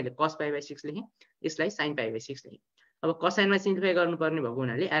 त्यसकारणले यसलाई मैले cos π/6 लेखेँ, यसलाई sin π/6 लेखेँ। अब कोसाइनमा सिम्प्लिफाई गर्नुपर्ने भएको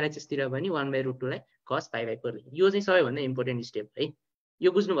हुनाले आरएचएस तिर पनि 1/√2 लाई cos π/4 लेखेँ। यो चाहिँ सबैभन्दा इम्पोर्टेन्ट स्टेप है।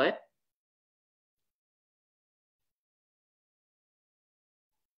 यो बुझ्नु भयो?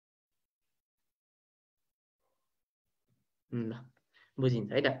 ल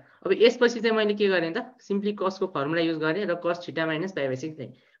बुझिन्छ है त। अब यसपछि चाहिँ मैले के गरेँ त, सिम्पली cos को फर्मुला युज गरेँ र cos theta minus π/6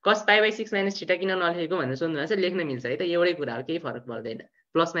 लेखेँ। cos π/6 minus theta किन नलेखेको भनेर सोध्नु भएको छ, लेख्न मिल्छ है त, एउटै कुरा हो, केही फरक पर्दैन।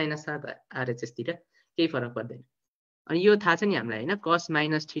 प्लस माइनस छ त आरएचएस तिर, केही फरक पर्दैन। अनि यो थाहा छ नि हामीलाई हैन, cos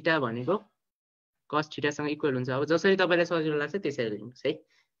माइनस थीटा भनेको cos थीटासँग इक्वल हुन्छ। अब जसरी तपाईलाई सजिलो लाग्छ त्यसरी लेख्नुस् है।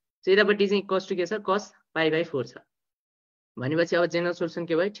 यतापट्टि चाहिँ cos टु के छ, cos π/4 छ भनेपछि अब जेनरल सोल्युसन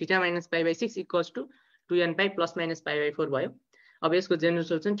के भयो, theta minus π/6 equals to 2n pi plus minus π/4 भयो। अब यसको जेनरल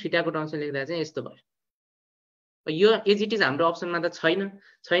सोल्युसन थीटाको टर्ममा लेख्दा चाहिँ यस्तो भयो। यो एज इट इज हाम्रो अप्सनमा त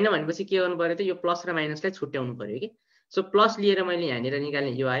छैन भनेपछि के गर्नु पर्यो त, यो प्लस र माइनसलाई छुट्याउनु पर्यो के। सो प्लस लिएर मैले यहाँनिर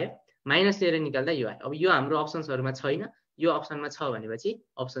निकाल्ने यो आयो, माइनस लिएर निकाल्दा यो आयो। अब यो हाम्रो अप्सन्सहरुमा छैन, यो अप्सनमा छ भनेपछि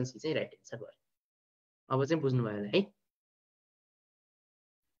अप्सन सी चाहिँ राइट आन्सर भयो। अब चाहिँ बुझ्नु भयो होला है।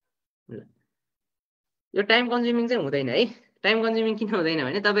 यो टाइम कन्ज्युमिङ चाहिँ हुँदैन है। टाइम कन्ज्युमिङ किन हुँदैन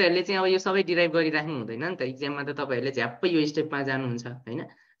भने तपाईहरुले चाहिँ अब यो सबै डिराइभ गरिराख्नु हुँदैन नि त। एक्जाममा त तपाईहरुले झ्याप्पै यो स्टेपमा जानुहुन्छ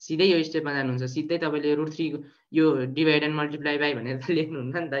हैन, सिधै यो स्टेपमा जानुहुन्छ, सिधै तपाईले रुट 3 यो डिभाइड एन्ड मल्टिप्लाई बाइ भनेर त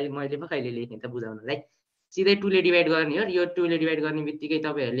लेख्नुहुन्न नि त। मैले पो कहिले लेखेँ त बुझाउनलाई, सिधै 2 ले डिभाइड गर्ने हो। यो 2 ले डिभाइड गर्ने बित्तिकै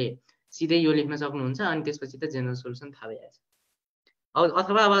तपाईहरुले सिधै यो लेख्न सक्नुहुन्छ, अनि त्यसपछि त जेनरल सोल्युसन थाहा भइहाल्छ।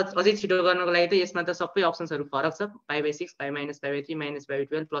 अथवा अब अझै छिटो गर्नको लागि त यसमा त सबै अप्सन्सहरु फरक छ, π/6 π माइनस π/3 माइनस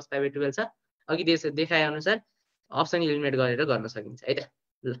π/12 प्लस π/12 छ। अघि देखाए अनुसार अप्सन इलिमिनेट गरेर गर्न सकिन्छ है त।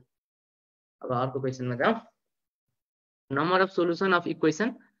 ल अब अर्को क्वेशनमा जाऊ। Number of solution of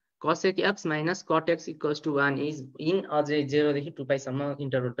equation cosec x minus cot x equals to 1 is in अझै 0 देखि 2 पाई सम्म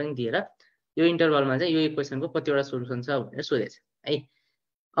इन्टरभल पनि दिएर यो इन्टरभलमा चाहिँ यो इक्वेसनको कतिवटा सोल्युसन छ भनेर सोधेछ है।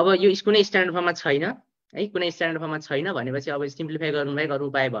 अब यो कुनै स्ट्यान्डर्ड फर्ममा छैन है, कुनै स्ट्यान्डर्ड फर्ममा छैन भनेपछि अब सिम्प्लिफाई गर्नु बाहेक अरु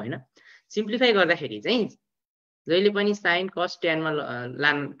उपाय भएन। सिम्प्लिफाई गर्दाखेरि चाहिँ जहिले पनि sin cos tan मा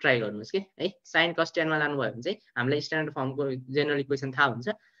लान ट्राई गर्नुस् के है। sin cos tan मा लानु भयो भने चाहिँ हामीलाई स्ट्यान्डर्ड फर्मको जेनरल इक्वेसन थाहा हुन्छ,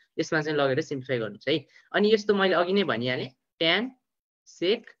 यसमा चाहिँ लगेर सिम्प्लिफाई गर्नुस् है। अनि यस्तो मैले अघि नै भनिहालेँ, tan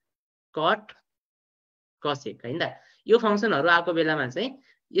sec cot cosec हैन त। यो फंक्सनहरु आएको बेलामा चाहिँ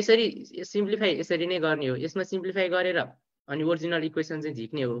यसरी सिम्प्लिफाई यसरी नै गर्ने हो। यसमा सिम्प्लिफाई गरेर अनि ओरिजिनल इक्वेसन चाहिँ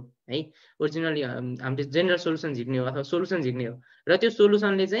झिक्ने हो है। ओरिजिनल हामीले जेनरल सोल्युसन झिक्ने हो अथवा सोल्युसन झिक्ने हो, र त्यो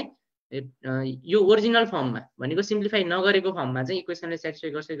सोल्युसनले चाहिँ यो ओरिजिनल फर्ममा भनेको सिम्प्लिफाई नगरेको फर्ममा चाहिँ इक्वेसनले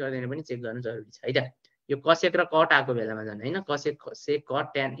स्याटिस्फाई गर्छ गर्दैन पनि चेक गर्नु जरुरी छ है त। यो कसेक र कट आएको बेलामा झन् हैन कसेक सेक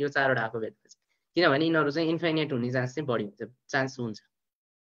कट ट्यान यो चारवटा आएको बेलामा किनभने यिनीहरू चाहिँ इन्फाइनाइट हुने चान्स चाहिँ बढी हुन्छ चान्स हुन्छ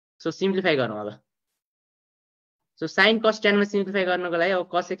सो सिम्प्लिफाई गरौँ अब सो sin cos tan मा सिम्प्लिफाई गर्नको लागि अब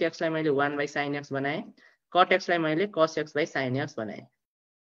cos x लाई मैले 1/sin x बनाएँ cot x लाई मैले cos x/sin x बनाएँ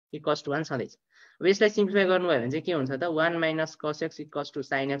इक्वल्स टु 1 सधैँ अब यसलाई सिम्प्लिफाई गर्नुभयो भने चाहिँ के हुन्छ त 1 - cos x equals to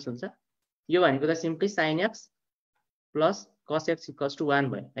sin x हुन्छ यो भनेको त simply sin x plus cos x equals to 1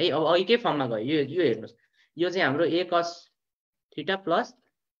 भयो है अब अघिकै फर्ममा गयो यो हेर्नुस् यो चाहिँ हाम्रो a cos theta plus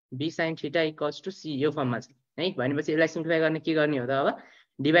b sin theta equals to c यो फर्ममा छ है भनेपछि यसलाई सिम्प्लिफाई गर्न के गर्ने हो त अब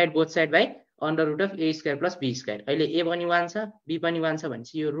divide both side by under root of a square plus b square अहिले a पनि 1 छ b पनि 1 छ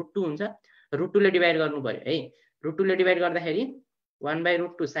भनेपछि यो √2 हुन्छ √2 ले डिवाइड गर्नु पर्यो है √2 ले डिवाइड गर्दाखेरि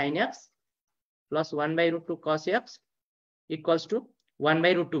 1/√2 sin x plus 1/√2 cos x equals to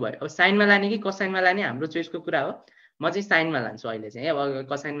 1/√2 भयो अब साइन मा लाने कि कोसाइन मा लाने हाम्रो चोइसको कुरा हो म चाहिँ साइन मा लान्छु अहिले चाहिँ अब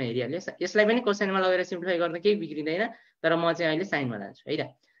कोसाइन मा हेरिहाल्यो यसलाई पनि कोसाइन मा लगेर सिम्प्लिफाई गर्दा केही बिग्रिदैन तर म चाहिँ अहिले साइन मा लान्छु है त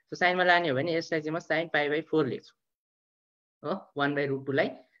सो साइन मा लाने हो भने यसलाई चाहिँ म sin π/4 लेख्छु हो 1/√2 लाई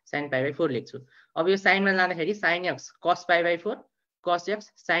sin π/4 लेख्छु अब यो साइन मा लाँदाखेरि sin x cos π/4 cos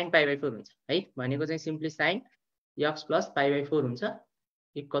x sin π/4 हुन्छ है भनेको चाहिँ सिम्पली sin x प्लस π/4 हुन्छ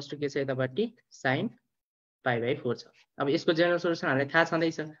इक्वल्स टु के छ यतापट्टि sin π/4 छ अब यसको जनरल सोलुसन हामीलाई थाहा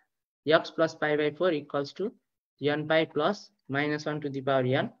छँदैछ x plus π/4 equals to n π plus -1 to the power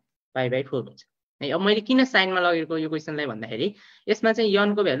n π/4 हुन्छ है अब मैले किन साइन मा लगेको यो क्वेशनलाई भन्दाखेरि यसमा चाहिँ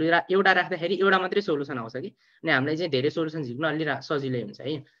n को भ्यालु एउटा राख्दाखेरि एउटा मात्रै सोलुसन आउँछ कि अनि हामीलाई चाहिँ धेरै सोलुसन झिक्न अलि सजिलै हुन्छ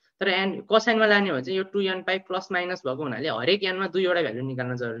है तर n कोसाइन मा लाने हो भने चाहिँ यो 2n π प्लस माइनस भएको हुनाले हरेक n मा दुईवटा भ्यालु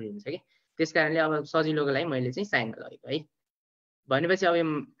निकाल्न जरुरी हुन्छ कि त्यसकारणले अब सजिलोको लागि मैले चाहिँ साइन मा लगेको है भनेपछि अब यो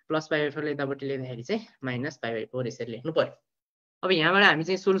प्लस π/4 ले यतापट्टि लेख्दाखेरि चाहिँ -π/4 यसरी लेख्नु पर्यो अब यहाँबाट हामी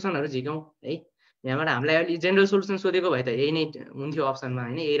चाहिँ सोलुसनहरु झिकौं है यहाँबाट हामीलाई अलि जेनरल सोलुसन सोधेको भए त यही नै हुन्थ्यो अप्सनमा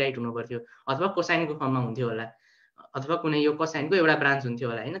हैन यही राइट हुनु पर्थ्यो अथवा कोसाइनको फर्ममा हुन्थ्यो होला अथवा कुनै यो कोसाइनको एउटा ब्रान्च हुन्थ्यो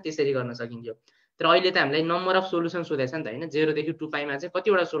होला हैन त्यसरी गर्न सकिन्थ्यो तर अहिले त हामीलाई नम्बर अफ सोलुसन सोधेछ नि त हैन 0 देखि 2 पाइमा चाहिँ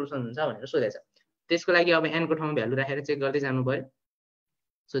कतिवटा सोलुसन हुन्छ भनेर सोधेछ त्यसको लागि अब n को ठाउँमा भ्यालु राखेर चेक गर्दै जानु पर्यो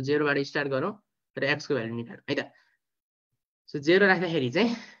सो 0 बाट स्टार्ट गरौँ र x को भ्यालु निकालौँ है त सो 0 राख्दाखेरि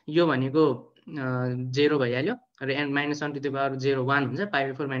चाहिँ यो भनेको 0 भइहाल्यो र n -1 टु द पावर 0 1 हुन्छ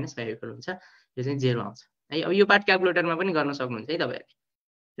π/4 - π/4 हुन्छ यो चाहिँ 0 आउँछ है अब यो पार्ट क्याल्कुलेटरमा पनि गर्न सक्नुहुन्छ है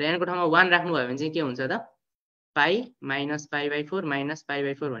तपाईहरुले र n को ठाउँमा 1 राख्नु भयो भने चाहिँ के हुन्छ त पाइ माइनस π/4 माइनस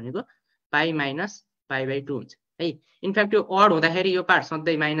π/4 भनेको पाइ माइनस π/2 हुन्छ है इनफ्याक्ट यो अड हुँदाखेरि यो पार्ट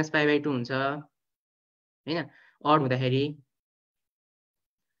सधैं माइनस π/2 हुन्छ हैन अड हुँदाखेरि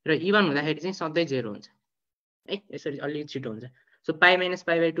र इभन हुँदाखेरि चाहिँ सधैं 0 हुन्छ है यसरी अलि छिटो हुन्छ सो पाइ माइनस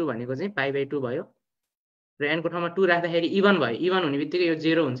π/2 भनेको चाहिँ π/2 भयो र n को ठाउँमा 2 राख्दाखेरि इभन भयो इभन हुने बित्तिकै यो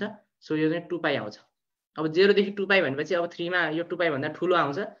 0 हुन्छ सो यो चाहिँ 2 पाइ आउँछ अब 0 देखि 2 पाइ भनेपछि अब 3 मा यो 2 पाइ भन्दा ठूलो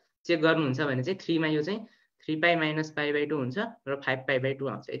आउँछ चेक गर्नुहुन्छ भने चाहिँ 3 मा यो चाहिँ 3 पाइ माइनस π/2 हुन्छ र 5 π/2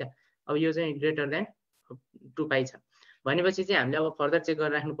 आउँछ है त अब यो चाहिँ ग्रेटर देन 2 पाइ छ भनेपछि चाहिँ हामीले अब फर्दर चेक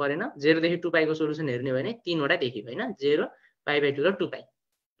गरेर राख्नु परेन 0 देखि 2 पाइको सोलुसन हेर्ने भने 3 वटा देखियो हैन 0 π/2 र 2 पाइ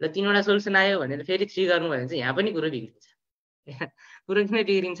ल 3 वटा सोलुसन आयो भनेर फेरि 3 गर्नु भने चाहिँ यहाँ पनि कुरो बिग्रिन्छ कुरो किन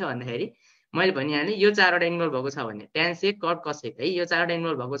बिग्रिन्छ भन्दाखेरि मैले भनिहालेँ यो 4 वटा इन्भल्भ भएको छ भने tan sec cot cos sec है यो 4 वटा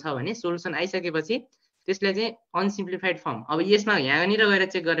इन्भल्भ भएको छ भने सोलुसन आइसकेपछि त्यसले चाहिँ अनसिम्प्लिफाइड फर्म अब यसमा यहाँनिर गएर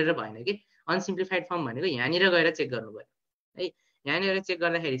चेक गरेर भएन कि अनसिम्प्लिफाइड फर्म भनेको यहाँनिर गएर चेक गर्नु पर्यो है यहाँनिर चेक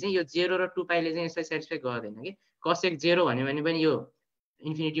गर्दाखेरि चाहिँ यो 0 र 2 पाइले चाहिँ यसलाई सेटिस्फाई गर्दैन कि cos sec 0 भन्यो भने पनि यो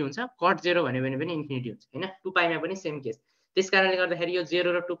इन्फिनिटी हुन्छ cot 0 भन्यो भने पनि इन्फिनिटी हुन्छ हैन 2 पाइमा पनि सेम केस त्यसकारणले गर्दाखेरि यो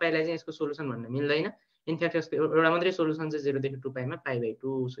 0 र 2 पाइलाई चाहिँ यसको सोलुसन भन्न मिल्दैन इनफ्याक्ट यसको एउटा मात्रै सोलुसन चाहिँ 0 देखि 2 पाइमा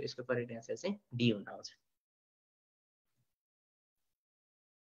π/2 सो यसको करेक्ट आन्सर चाहिँ डी हुन आउँछ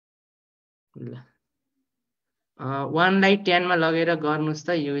ल 1 लाई 10 मा लगेर गर्नुस् त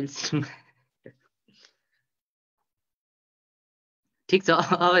यु विल ठीक छ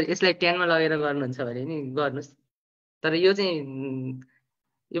अब यसलाई 10 मा लगेर गर्नुहुन्छ भने नि गर्नुस् तर यो चाहिँ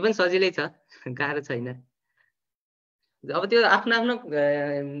यो पनि सजिलै छ गाह्रो छैन अब त्यो आफ्नो आफ्नो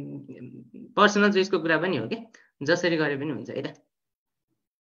पर्सनल चोइसको कुरा पनि हो के जसरी गरे पनि हुन्छ है त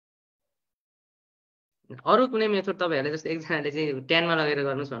अरु कुनै मेथड तपाईहरुले जस्तो एकजनाले चाहिँ 10 मा लगेर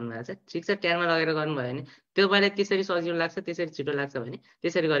गर्नुस् भन्नुभएको छ ठीक छ 10 मा लगेर गर्नु भयो भने त्यो पहिला त्यसरी सजिलो लाग्छ त्यसरी छिटो लाग्छ भने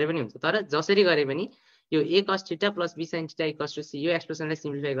त्यसरी गरे पनि हुन्छ तर जसरी गरे पनि यो a cos theta plus b sin theta equals to c यो एक्सप्रेसनलाई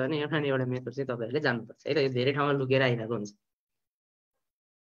सिम्प्लिफाई गर्ने एउटा न एउटा मेथड चाहिँ तपाईहरुले जान्नुपर्छ है त यो धेरै ठाउँमा लुकेर आइरहेको हुन्छ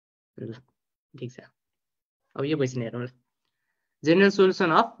ल ठीक छ अब यो क्वेशन हेरौँ ल general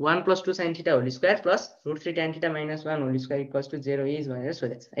solution of 1 + 2 sin theta whole square plus √3 tan theta - 1 whole square equals to 0 is भनेर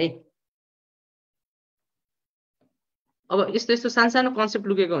सोधेछ है अब यस्तो यस्तो सानो कन्सेप्ट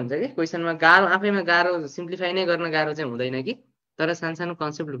लुकेको हुन्छ के क्वेशनमा गाह्रो आफैमा गाह्रो सिम्प्लिफाई नै गर्न गाह्रो चाहिँ हुँदैन कि तर सानो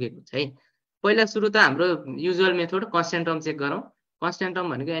कन्सेप्ट लुकेको हुन्छ है पहिला सुरु त हाम्रो usual method constant term check गरौँ। कन्स्ट्यान्ट टर्म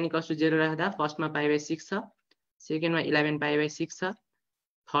भनेको n = 0 राख्दा फर्स्टमा π/6 छ, सेकेन्डमा 11 π/6 छ,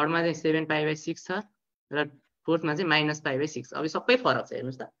 थर्डमा चाहिँ 7 π/6 छ र फोर्थमा चाहिँ -π/6। अब सबै फरक छ,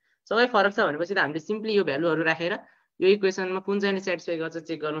 हेर्नुस् त। सबै फरक छ भनेपछि त हामीले सिम्पली यो भ्यालुहरु राखेर यो इक्वेसनमा कुन चाहिँ सेटिस्फाई गर्छ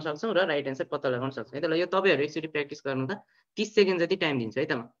चेक गर्न सक्छौं र राइट एन्सर पत्ता लगाउन सक्छौं। है त। ल यो तपाईहरु एकचोटी प्र्याक्टिस गर्नु त। 30 सेकेन्ड जति टाइम दिन्छु है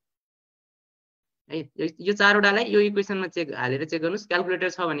त म। है यो चारवटालाई यो इक्वेसनमा हालेर चेक गर्नुस्। क्याल्कुलेटर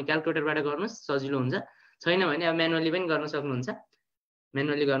छ भने क्याल्कुलेटरबाट गर्नुस्, सजिलो हुन्छ। छैन भने अब म्यानुअली पनि गर्न सक्नुहुन्छ।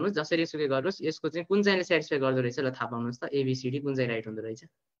 म्यानुअली गर्नुस्, जसरी सुकै गर्नुस्। यसको चाहिँ कुन चाहिँले सेटिस्फाई गर्दो रहेछ ल थाहा पाउनुस् त। एबीसीडी कुन चाहिँ राइट हुँदो रहेछ।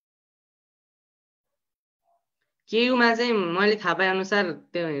 केयू मा चाहिँ मैले थाहा पाए अनुसार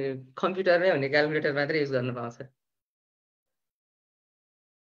त्यो कम्प्युटरमै हुने क्याल्कुलेटर मात्रै युज गर्न पाउँछ।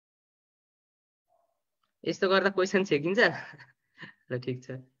 यस्तो गर्दा क्वेशन छेकिन्छ। ल ठीक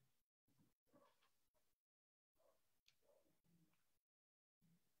छ।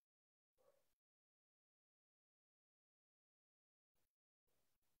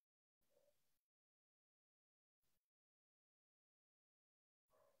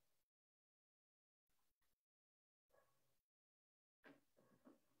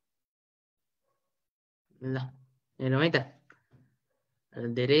 ल हेरौँ है त।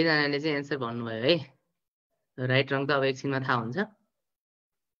 धेरैजनाले चाहिँ एन्सर भन्नुभयो है। राइट रङ त अब एकछिनमा थाहा हुन्छ।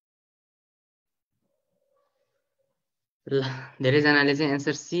 ल धेरैजनाले चाहिँ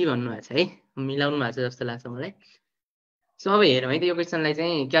एन्सर सी भन्नुभएको छ है। मिलाउनु भएको छ जस्तो लाग्छ मलाई। सो अब हेरौँ है त यो क्वेसनलाई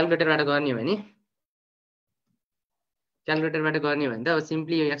चाहिँ क्याल्कुलेटरबाट गर्ने हो भने त अब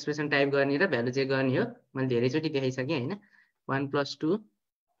सिम्पली यो एक्सप्रेसन टाइप गर्ने र भ्यालु चेक गर्ने हो। मैले धेरैचोटि देखाइसकेँ हैन। 1 + 2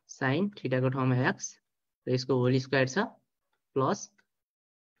 sin थीटाको ठाउँमा x र यसको होल स्क्वायर छ प्लस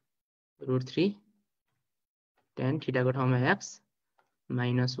 √3 tan थीटाको ठाउँमा x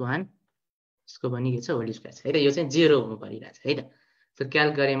 -1 यसको पनि के छ होल स्क्वायर छ है त। यो चाहिँ 0 हुनु परिरहेछ है त। सो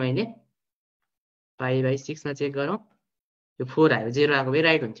क्याल्क गरे मैले π/6 मा चेक गरौँ। यो 4 आयो, 0 आएको भए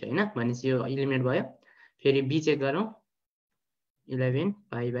राइट हुन्थ्यो हैन। भनेपछि यो इलिमिनेट भयो। फेरि b चेक गरौँ। 11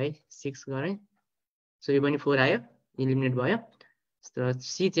 π/6 गरे। सो यो पनि 4 आयो, इलिमिनेट भयो। र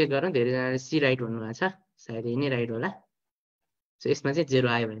सी चेक गरौँ। धेरैजनाले सी राइट भन्नुभएको छ, सायद यही नै राइट होला। सो यसमा चाहिँ 0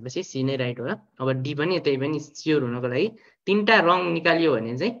 आयो भनेपछि सी नै राइट होला। अब डी पनि त्यही पनि स्योर हुनको लागि तीनटा रङ निकालियो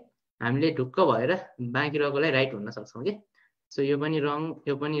भने चाहिँ हामीले ढुक्क भएर बाँकी रहेकोलाई राइट हुन सक्छौं के। सो यो पनि रङ,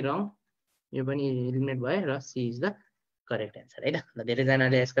 यो पनि रङ, यो पनि इलिमिनेट भयो र C is the correct answer है त। ल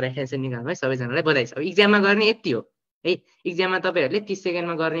धेरैजनाले यसको राइट एन्सर निकाल्नु भयो, सबैजनालाई बधाई छ। अब इक्जाममा गर्ने यति हो है। इक्जाममा तपाईहरुले 30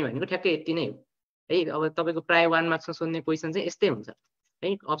 सेकेन्डमा गर्ने भनेको ठ्याक्कै यति नै हो है। अब तपाईको प्राय 1 मार्क्समा सोध्ने क्वेशन चाहिँ यस्तै हुन्छ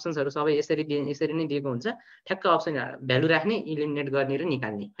है। अप्सन्सहरु सबै यसरी नै दिएको हुन्छ। ठ्याक्क अप्सन भ्यालु राख्ने, इलिमिनेट गर्ने र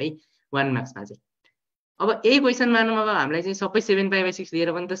निकाल्ने है 1 मार्क्समा चाहिँ। अब यही क्वेशन मानौँ अब हामीलाई चाहिँ सबै 7π/6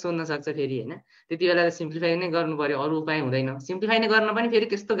 दिएर पनि त सोध्न सक्छ फेरि हैन। त्यति बेला त सिम्प्लिफाई नै गर्नु पर्यो, अरु उपाय हुँदैन। सिम्प्लिफाई नै गर्न पनि फेरि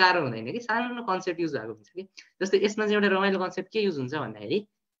त्यस्तो गाह्रो हुँदैन कि, सानो कन्सेप्ट युज भएको हुन्छ कि। जस्तै यसमा चाहिँ एउटा रमाइलो कन्सेप्ट के युज हुन्छ भन्दाखेरि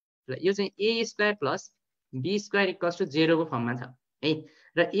यो चाहिँ a² + b² = 0 को फर्ममा छ है।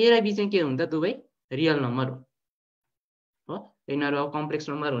 र a र b चाहिँ के हुन्छ, दुवै रियल नम्बर हो। यिनीहरु अब कम्प्लेक्स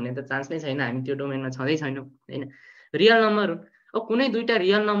नम्बर हुने त चान्स नै छैन, हामी त्यो डोमेनमा छँदै छैनौं हैन। रियल नम्बर हुन्। अब कुनै दुईटा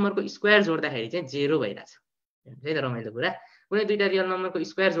रियल नम्बरको स्क्वायर जोड्दाखेरि चाहिँ 0 भइराछ है त। रमाइलो कुरा, कुनै दुईटा रियल नम्बरको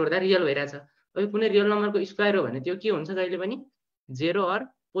स्क्वायर जोड्दा रियल भइराछ। अब कुनै रियल नम्बरको स्क्वायर हो भने त्यो के हुन्छ, जहिले पनि 0 अर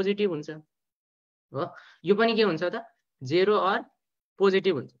पोजिटिभ हुन्छ हो। यो पनि के हुन्छ त, 0 अर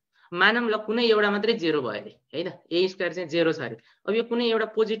पोजिटिभ हुन्छ। मानौँ ल कुनै एउटा मात्रै 0 भयो अरे है त। a² चाहिँ 0 छ अरे। अब यो कुनै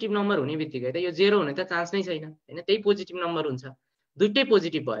एउटा पोजिटिभ नम्बर हुने बित्तिकै त यो 0 हुने त चान्स नै छैन हैन। त्यही पोजिटिभ नम्बर हुन्छ। दुईटै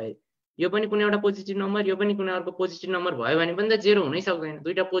पोजिटिभ भयो, यो पनि कुनै एउटा पोजिटिभ नम्बर, यो पनि कुनै अर्को पोजिटिभ नम्बर भयो भने पनि त 0 हुनै सक्दैन।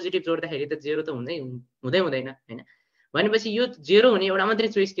 दुईटा पोजिटिभ जोड्दाखेरि त 0 त हुँदैन हैन। भनेपछि यो 0 हुने एउटा मात्रै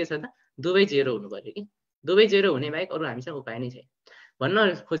चोइस के छ त, दुवै 0 हुनु पर्यो कि। दुवै 0 हुने बाहेक अरु हामीसँग उपाय नै छैन।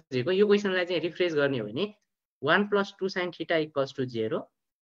 भन्न खोजेको यो क्वेशनलाई चाहिँ रिफ्रेश गर्ने हो भने 1 + 2 sin θ = 0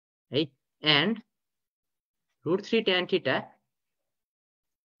 है, एन्ड √3 tan θ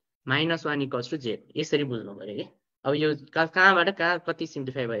 -1 = 0 यसरी बुझ्नु पर्यो कि। अब यो कहाँबाट कहाँ कति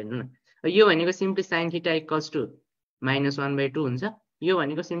सिम्प्लिफाई भयो हेर्नु न। यो भनेको सिम्पली sin θ = -1/2 हुन्छ। यो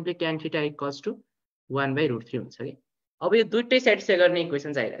भनेको सिम्पली tan θ = 1/√3 हुन्छ कि। अब यो दुईटै सेटिस्फाई गर्ने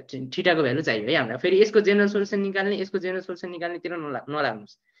इक्वेसन चाहियो, थीटाको भ्यालु चाहियो है हामीलाई। फेरि यसको जेनरल सोलुसन निकाल्ने, यसको जेनरल सोलुसन निकाल्नेतिर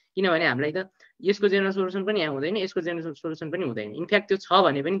नलाग्नुस्, किनभने हामीलाई त यसको जेनरल सोलुसन पनि यहाँ हुँदैन, यसको जेनरल सोलुसन पनि हुँदैन। इनफ्याक्ट त्यो छ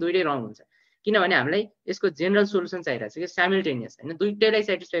भने पनि दुईटै रङ हुन्छ, किनभने हामीलाई यसको जेनरल सोलुसन चाहिरहेछ कि साइमल्टेनियस हैन। दुईटैलाई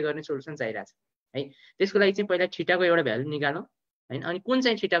सेटिस्फाई गर्ने सोलुसन चाहिरहेछ है। त्यसको लागि चाहिँ पहिला थीटाको एउटा भ्यालु निकालौं हैन, अनि कुन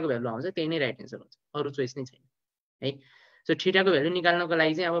चाहिँ थीटाको भ्यालु आउँछ त्यही नै राइट एन्सर हुन्छ, अरु चोइस नै छैन है। सो थीटाको भ्यालु निकाल्नको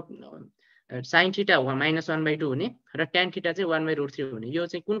लागि चाहिँ अब sin θ -1/2 हुने र tan θ चाहिँ 1/√3 हुने। यो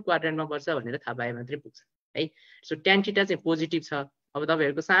चाहिँ कुन क्वाड्रेन्टमा पर्छ भनेर थाहा पाए मात्रै पुग्छ है। सो tan θ चाहिँ पोजिटिभ छ। अब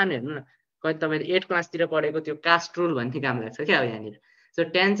तपाईहरुको सानो हेर्नु न, कति तपाईँले 8 क्लासतिर पढेको त्यो कास्ट रुल भन्ने काम लाग्छ क्या अब यहाँनिर। सो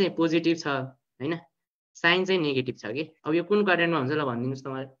tan चाहिँ पोजिटिभ छ हैन, साइन चाहिँ नेगेटिभ छ कि। अब यो कुन करेन्टमा हुन्छ ल भनिदिनुस् त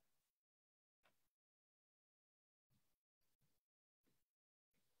मलाई।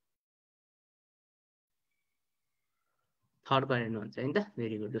 थर्ड करेन्टमा हुन्छ हैन त,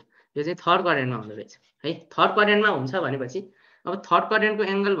 भेरी गुड। यो चाहिँ थर्ड करेन्टमा हुँदो रहेछ है। थर्ड करेन्टमा हुन्छ भनेपछि अब थर्ड करेन्टको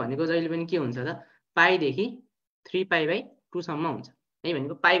एंगल भनेको जहिले पनि के हुन्छ त, पाईदेखि 3π/2 सम्म हुन्छ है।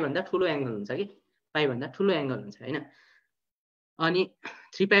 भनेको पाई भन्दा ठुलो एंगल हुन्छ कि, पाई भन्दा ठुलो एंगल हुन्छ हैन। अनि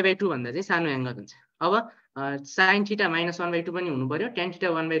 3π/2 भन्दा चाहिँ सानो एंगल हुन्छ। अब sin θ -1/2 पनि हुनु पर्यो, tan θ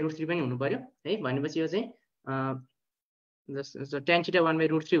 1/√3 पनि हुनु पर्यो है। भनेपछि यो चाहिँ tan θ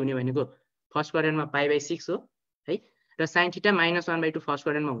 1/√3 हुने भनेको फर्स्ट करेन्टमा π/6 हो है। र sin θ -1/2 फर्स्ट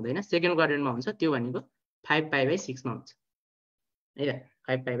करेन्टमा हुँदैन, सेकेन्ड करेन्टमा हुन्छ, त्यो भनेको 5π/6 मा हुन्छ है त,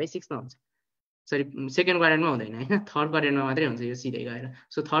 5π/6 मा हुन्छ। सरी सेकेन्ड करेन्टमा हुँदैन हैन, थर्ड करेन्टमा मात्रै हुन्छ यो सिधै गएर।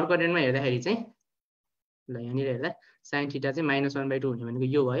 सो थर्ड करेन्टमा हेर्दाखेरि चाहिँ ल यहाँनिर हेर्दा sin θ चाहिँ -1/2 हुने भनेको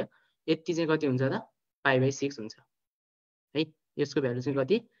यो भयो। यति चाहिँ कति हुन्छ त, π/6 हुन्छ है। यसको भ्यालु चाहिँ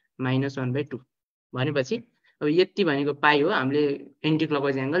कति, -1/2 भनेपछि अब यति भनेको पाई हो, हामीले एन्टी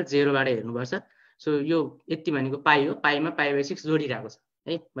क्लकवाइज एंगल 0 बाट हेर्नुपर्छ। सो यो यति भनेको पाई हो, पाईमा π/6 जोडिरहेको छ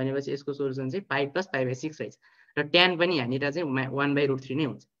है। भनेपछि यसको सोलुसन चाहिँ पाई + π/6 रहेछ। र tan पनि यहाँनिर चाहिँ 1/√3 नै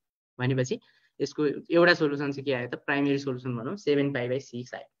हुन्छ। भनेपछि यसको एउटा सोलुसन चाहिँ के आयो त, प्राइमेरी सोलुसन भनौँ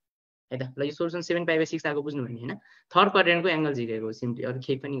 7π/6 आयो है त। ल यो सोलुसन 7π/6 आएको बुझ्नु भयो हैन। थर्ड करेन्टको एंगल झिकेको हो सिम्पली, अरु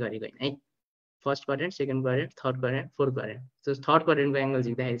केही पनि गरेको हैन है। First current, second current, third current, fourth current. So third करेन्टको एंगल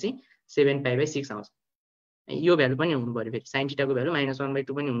झिक्दाखेरि चाहिँ 7π/6 आउँछ। यो भ्यालु पनि हुनु पर्यो, फेरि sin θ को भ्यालु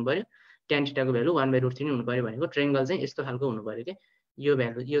 -1/2 पनि हुनु पर्यो, tan θ को भ्यालु 1/√3 नै हुनु पर्यो। भनेको ट्रायंगल चाहिँ यस्तो खालको हुनु पर्यो के। यो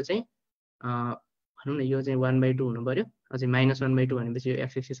भ्यालु यो चाहिँ भनौँ न, यो चाहिँ 1/2 हुनु पर्यो, अझै -1/2 भनेपछि यो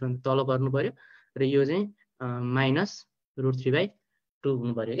x एक्सिस भन्दा तल पर्नु पर्यो, र यो चाहिँ -√3/2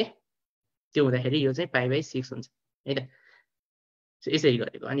 हुनु पर्यो के। त्यो हुँदाखेरि यो चाहिँ π/6 हुन्छ है त। यसरी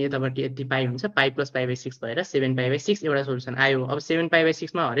गरेको। अनि यतापट्टि यति पाई हुन्छ, पाई + π/6 भएर 7π/6 एउटा सोलुसन आयो। अब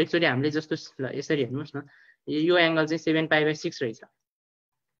 7π/6 मा हरेकचोटि हामीले जस्तो यसरी हेर्नुहोस् न, यो एंगल चाहिँ 7π/6 रहेछ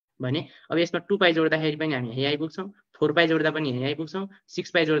भने अब यसमा 2π जोड्दाखेरि पनि हामी यही आइपुग्छौँ, 4π जोड्दा पनि यही आइपुग्छौँ,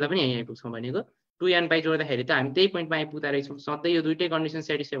 6π जोड्दा पनि यही आइपुग्छौँ। भनेको 2nπ जोड्दाखेरि त हामी त्यही पोइन्टमा आइपुग्दा रहेछौँ। सधैँ यो दुईटै कन्डिसन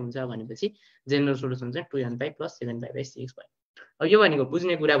सेटिस्फाई हुन्छ भनेपछि जेनरल सोलुसन चाहिँ 2nπ + 7π/6 भयो। अब यो भनेको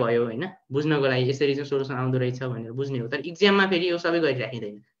बुझ्ने कुरा भयो हैन, बुझ्नको लागि यसरी चाहिँ सोलुसन आउँदो रहेछ भनेर बुझ्ने हो। तर एक्जाममा फेरि यो सबै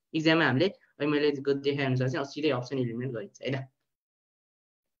गरिराखिदैन। एक्जाममा हामीले अहिले मैले देखाए अनुसार चाहिँ सिधै अप्सन इलिमिनेट गरिन्छ है त।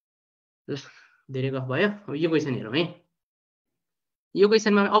 ल धेरै गफ भयो। अब यो क्वेशन हेरौँ है। यो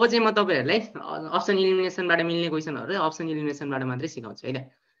क्वेशनमा अब चाहिँ म तपाईहरुलाई अप्सन इलिमिनेसनबाट मिल्ने क्वेशनहरु अप्सन इलिमिनेसनबाट मात्रै सिकाउँछु है त।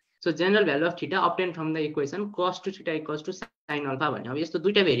 So general value of theta obtained from the equation cos to theta equals to sin alpha भन्ने। अब यस्तो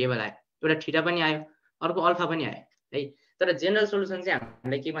दुईटा भेरिएबल आयो, एउटा थीटा पनि आयो, अर्को अल्फा पनि आयो है। तर जेनरल सोलुसन चाहिँ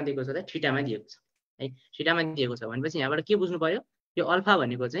हामीलाई केमा दिएको छ त, थीटामा दिएको छ है। थीटामा दिएको छ भनेपछि यहाँबाट के बुझ्नु पर्यो, यो अल्फा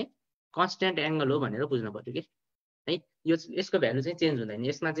भनेको चाहिँ कन्स्ट्यान्ट एंगल हो भनेर बुझ्नु पर्यो के है। यो यसको भ्यालु चाहिँ चेन्ज हुँदैन,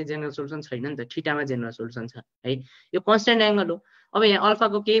 यसमा चाहिँ जेनरल सोलुसन छैन नि त, थीटामा जेनरल सोलुसन छ है। यो कन्स्ट्यान्ट एंगल हो। अब यहाँ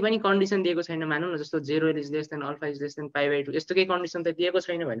अल्फाको केही पनि कन्डिसन दिएको छैन, मानौँ न जस्तो 0 is less than alpha is less than π/2 यस्तो केही कन्डिसन त दिएको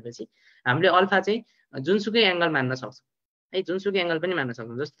छैन भनेपछि हामीले अल्फा चाहिँ जुनसुकै एंगल मान्न सक्छौँ है, जुनसुकै एंगल पनि मान्न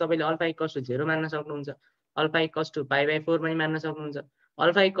सक्छौँ। जस्तो तपाईले अल्फा = 0 मान्न सक्नुहुन्छ, अल्फा = π/4 पनि मान्न सक्नुहुन्छ,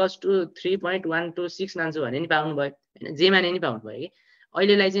 अल्फा = 3.126 मान्छु भने नि पाउनु भयो हैन, जे माने नि पाउनु भयो कि।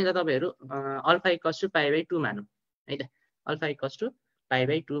 अहिलेलाई चाहिँ तपाईहरु अल्फा = π/2 मानौँ है त, अल्फा =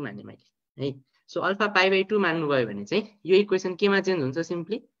 π/2 माने मैले है। सो अल्फा π/2 मान्नु भयो भने चाहिँ यो इक्वेसन केमा चेन्ज हुन्छ,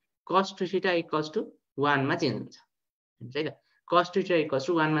 सिम्पली cos to theta = 1 मा चेन्ज हुन्छ है त। cos to theta =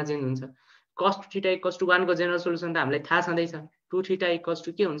 1 मा चेन्ज हुन्छ। cos to theta = 1 को जेनरल सोलुसन त हामीलाई थाहा छँदैछ, 2 थीटा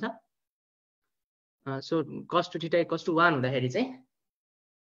 = के हुन्छ। सो cos to theta = 1 हुँदाखेरि चाहिँ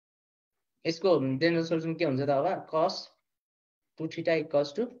यसको जेनरल सोलुसन के हुन्छ त, अब cos 2 थीटा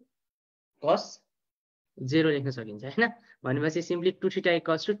 = cos 0 लेख्न सकिन्छ हैन। भनेपछि सिम्पली 2 थीटा =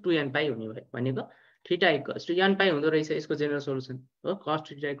 2nπ हुने भयो। भनेको थीटा = nπ हुँदो रहेछ यसको जेनरल सोलुसन हो। cos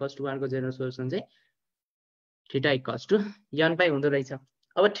थीटा = 1 को जेनरल सोलुसन चाहिँ थीटा = nπ हुँदो रहेछ।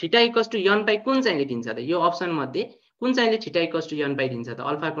 अब थीटा = nπ कुन चाहिँले दिन्छ त, यो अप्सन मध्ये कुन चाहिँले थीटा = nπ दिन्छ त,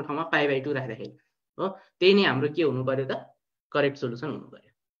 अल्फाको ठाउँमा π/2 राख्दाखेरि हो। त्यही नै हाम्रो के हुनु पर्यो त, करेक्ट सोलुसन हुनु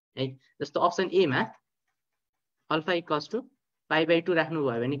पर्यो है। जस्तो अप्सन ए मा अल्फा = π/2 राख्नु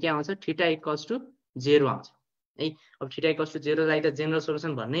भयो भने के आउँछ, थीटा = 0 आउँछ है। अब थीटा = 0 लाई त जेनरल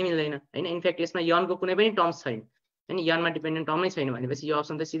सोलुसन भन्नै मिल्दैन हैन। इनफ्याक्ट यसमा n को कुनै पनि टर्म्स छैन हैन, n मा डिपेन्डेन्ट टर्मै छैन भनेपछि यो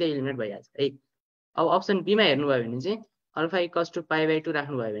अप्सन त सिधै इलिमिनेट भइहाल्छ है। अब अप्सन बी मा हेर्नु भयो भने चाहिँ अल्फा = π/2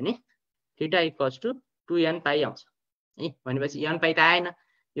 राख्नु भयो भने थीटा = 2nπ आउँछ है। भनेपछि nπ त आएन,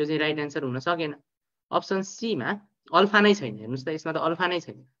 यो चाहिँ राइट आन्सर हुन सकेन। अप्सन सी मा अल्फा नै छैन, हेर्नुस् त यसमा त अल्फा नै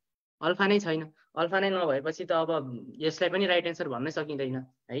छैन अल्फा नै छैन। अल्फा नै नभएपछि त अब यसलाई पनि राइट एन्सर भन्नै सकिँदैन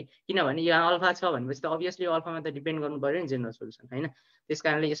है, किनभने यहाँ अल्फा छ भनेपछि त अभियसली अल्फामा त डिपेन्ड गर्नु पर्यो नि जेनरल सोल्युसन हैन। त्यस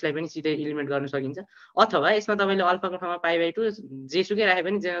कारणले यसलाई पनि सिधै इलिमिनेट गर्न सकिन्छ। अथवा यसमा तपाईले अल्फाको ठाउँमा पाई/2 जेसुकै राखे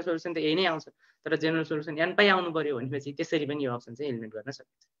पनि जेनरल सोल्युसन त यही नै आउँछ, तर जेनरल सोल्युसन n पाई आउनु पर्यो भनेपछि त्यसरी पनि यो अप्सन चाहिँ इलिमिनेट गर्न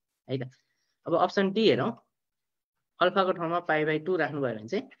सकिन्छ है त। अब अप्सन डी हेरौँ। अल्फाको ठाउँमा पाई/2 राख्नुभयो भने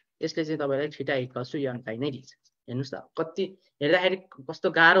चाहिँ यसले चाहिँ तपाईलाई थीटा इक्वल्स टु n पाई नै दिन्छ। हेर्नुस् त कति हेर्दाखेरि कस्तो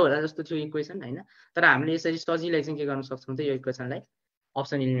गाह्रो होला जस्तो थियो इक्वेसन हैन, तर हामीले यसरी सजिलै चाहिँ के गर्न सक्छौं त यो इक्वेसनलाई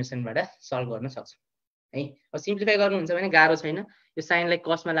अप्सन इलिमिनेसनबाट सल्भ गर्न सक्छौं है। अब सिम्प्लिफाई गर्नुहुन्छ भने गाह्रो छैन, यो साइनलाई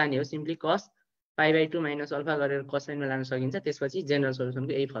कसमा लाने हो, सिम्पली कस पाई/2 माइनस अल्फा गरेर कस साइनमा लान सकिन्छ। त्यसपछि जेनरल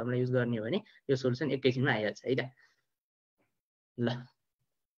सोल्युसनको यही फर्मुला युज गर्ने हो भने यो सोल्युसन एकैछिनमा आइहाल्छ है त। ल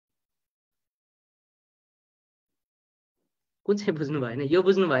कुन चाहिँ बुझ्नु भएन, यो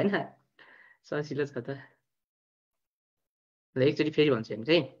बुझ्नु भएन, सजिलो छ त। ल एकचोटि फेरि भन्छु हेर्नु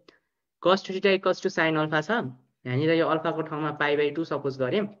है। cos theta equals to sin alpha छ, यहाँनिर यो अल्फाको ठाउँमा पाई/2 सपोज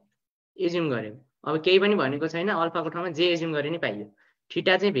गर्यौं, एज्युम गर्यौं। अब केही पनि भनेको छैन, अल्फाको ठाउँमा जे एज्युम गरे नि पाइयो।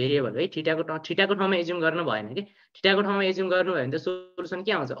 थीटा चाहिँ भेरिएबल है, थीटाको ठाउँमा एज्युम गर्नु भएन कि, थीटाको ठाउँमा एज्युम गर्नु भयो भने त सोल्युसन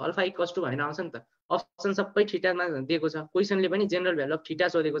के आउँछ, अल्फा इक्वल्स टु भनेर आउँछ नि त। अप्सन सबै थीटामा दिएको छ, क्वेसनले पनि जेनरल भ्यालु अफ थीटा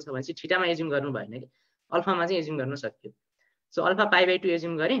सोधेको छ भनेपछि थीटामा एज्युम गर्नु भएन कि, अल्फामा चाहिँ एज्युम गर्न सकियो। सो अल्फा पाई/2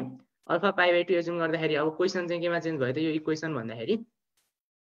 एज्युम गरे, अल्फा पाई/2 एज्युम गर्दाखेरि अब क्वेसन चाहिँ केमा चेन्ज भयो त, यो इक्वेसन भन्दाखेरि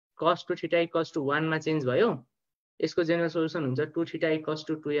cos 2 थीटा इक्वल्स टु 1 मा चेन्ज भयो। यसको जेनरल सोल्युसन हुन्छ 2 थीटा इक्वल्स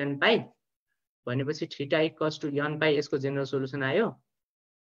टु 2n पाई भनेपछि थीटा इक्वल्स टु n पाई यसको जेनरल सोल्युसन आयो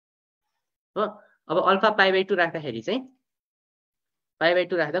हो। अब अल्फा पाई/2 राख्दाखेरि चाहिँ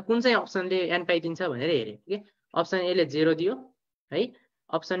पाई/2 राख्दा कुन चाहिँ अप्सनले n पाई दिन्छ भनेर हेरे के। अप्सन ए ले 0 दियो है,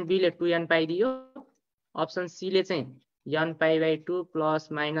 अप्सन बी ले 2n पाई दियो, अप्सन सी ले चाहिँ n पाई/2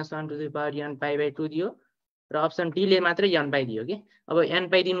 plus minus 1 to the power n पाई/2 दियो, र अप्सन डी ले मात्रै n पाई दियो कि। अब n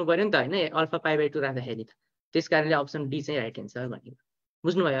पाई दिनु पर्यो नि त हैन, अल्फा पाई/2 राख्दाखेरि त, त्यसकारणले अप्सन डी चाहिँ राइट एन्सर भनेको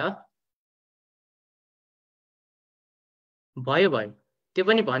बुझ्नुभयो भयो भयो। त्यो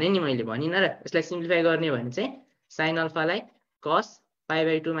पनि भने नि मैले भनिन र, यसलाई सिम्प्लिफाई गर्ने भने चाहिँ sin अल्फालाई cos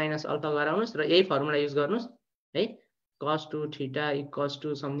पाई/2 माइनस अल्फा गराउनुस् र यही फर्मुला युज गर्नुस् है। cos 2 theta equals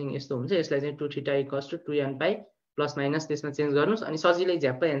to something यस्तो हुन्छ, यसलाई चाहिँ 2 theta equals to 2n pi plus minus त्यसमा चेन्ज गर्नुस् अनि सजिलै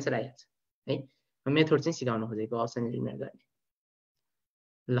झ्याप्पै एन्सर आइहाल्छ है। मेथड चाहिँ सिकाउन खोजेको अप्सन इलिमिनेट गर्ने।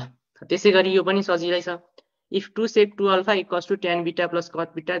 ल त्यसै गरी यो पनि सजिलै छ। If 2 sec 2 alpha equals to tan beta plus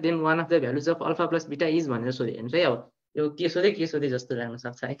cot beta then one of the values of alpha plus beta is भनेर सोधे हेर्नुस् है। अब यो के सोधे जस्तो लाग्न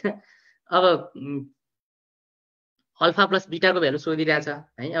सक्छ हैन। अब अल्फा प्लस बीटाको भ्यालु सोधिरहेछ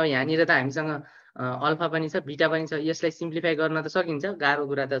है। अब यहाँनिर त हामीसँग अल्फा पनि छ बीटा पनि छ, यसलाई सिम्प्लिफाई गर्न त सकिन्छ, गाह्रो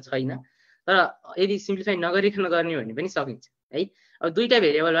कुरा त छैन। तर यदि सिम्प्लिफाई नगरिकन गर्ने भने पनि सकिन्छ है। अब दुईटा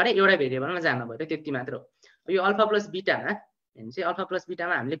भेरिएबलबाट एउटा भेरिएबलमा जानु पर्यो, त्यति मात्र हो। यो अल्फा प्लस बीटामा हेर्नु चाहिँ अल्फा प्लस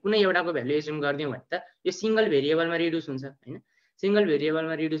बीटामा हामीले कुनै एउटाको भ्यालु एज्युम गरिदियौँ भने त यो सिंगल भेरिएबलमा रिड्युस हुन्छ हैन, सिंगल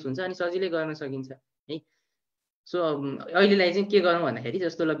भेरिएबलमा रिड्युस हुन्छ अनि सजिलै गर्न सकिन्छ है। सो अहिलेलाई चाहिँ के गरौँ भन्दाखेरि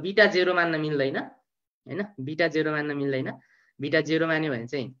जस्तो ल बीटा 0 मान्न मिल्दैन हैन, बीटा 0 मान्न मिल्दैन। बीटा 0 मान्यो भने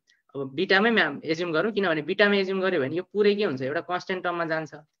चाहिँ अब बीटामै एज्युम गरौँ, किनभने बीटामा एज्युम गर्यो भने यो पुरै के हुन्छ, एउटा कन्स्टेन्ट टर्ममा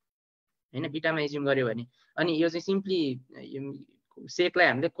जान्छ हैन, बीटामा एज्युम गर्यो भने। अनि यो चाहिँ सिम्पली सेकलाई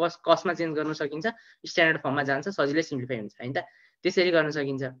हामीले कसमा चेन्ज गर्न सकिन्छ, स्ट्यान्डर्ड फर्ममा जान्छ, सजिलै सिम्प्लिफाई हुन्छ हैन त, त्यसरी गर्न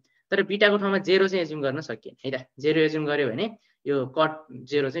सकिन्छ। तर बीटाको ठाउँमा 0 चाहिँ एज्युम गर्न सकिएन है त। 0 एज्युम गर्यो भने यो कट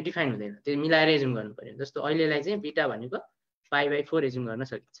 0 चाहिँ डिफाइन हुँदैन, त्यो मिलाएर एज्युम गर्नु पर्यो। जस्तो अहिलेलाई चाहिँ बीटा भनेको पाई/4 एज्युम गर्न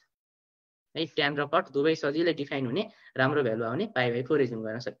सकिन्छ है। ट्यान र कट दुवै सजिलै डिफाइन हुने, राम्रो भ्यालु आउने, पाई/4 एज्युम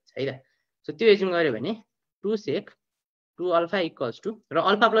गर्न सकिन्छ है त। सो त्यो एज्युम गर्यो भने 2 sec 2 अल्फा इक्वल्स टु, र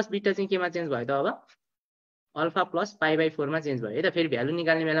अल्फा प्लस बीटा चाहिँ केमा चेन्ज भयो त, अब अल्फा प्लस पाई/4 मा चेन्ज भयो है त। फेरि भ्यालु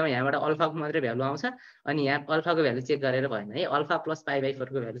निकाल्ने बेलामा यहाँबाट अल्फाको मात्रै भ्यालु आउँछ, अनि यहाँ अल्फाको भ्यालु चेक गरेर भएन है, अल्फा प्लस पाई/4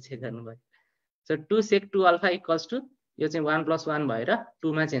 को भ्यालु चेक गर्नु भयो। So 2 sec 2 alpha equals to, यो चाहिँ 1 + 1 भएर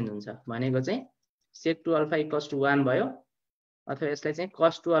 2 मा चेन्ज हुन्छ भनेको चाहिँ sec 2 अल्फा इक्वल्स टु 1 भयो, अथवा यसलाई चाहिँ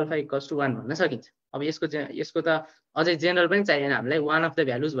cos 2 अल्फा इक्वल्स टु 1 भन्न सकिन्छ। अब यसको त अझै जेनरल पनि चाहिएन हामीलाई, वान अफ द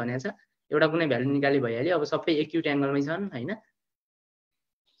भ्यालुज भनेको छ, एउटा कुनै भ्यालु निकाली भइहाल्यो। अब सबै एक्युट एंगलमै छन् हैन।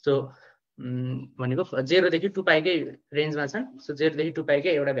 सो भनेको 0 देखि 2 पाईकै रेन्जमा छन्। सो 0 देखि 2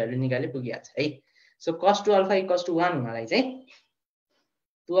 पाईकै एउटा भ्यालु निकाले पुगिहाल्छ है। So cos 2 alpha equals to 1 हुनलाई चाहिँ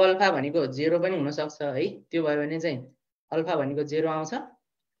 2 अल्फा भनेको 0 पनि हुन सक्छ है, त्यो भयो भने चाहिँ अल्फा भनेको 0 आउँछ,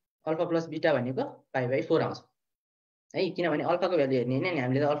 अल्फा प्लस बीटा भनेको पाई/4 आउँछ है। किनभने अल्फाको भ्यालु हेर्ने हैन नि,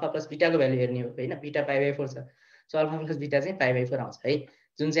 हामीले त अल्फा प्लस बीटाको भ्यालु हेर्ने हो हैन, बीटा पाई/4 छ। सो अल्फा प्लस बीटा चाहिँ पाई/4 आउँछ है,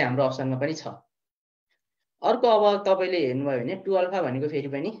 जुन चाहिँ हाम्रो अप्सनमा पनि छ। अर्को अब तपाईले हेर्नुभयो भने 2 अल्फा भनेको फेरि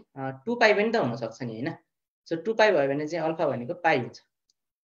पनि 2 पाई पनि त हुन सक्छ नि हैन। सो 2 पाई भयो भने चाहिँ अल्फा भनेको पाई हुन्छ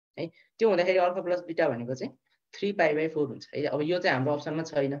है। त्यो हुँदाखेरि अल्फा प्लस बीटा भनेको चाहिँ 3 पाई/4 हुन्छ है। अब यो चाहिँ हाम्रो अप्सनमा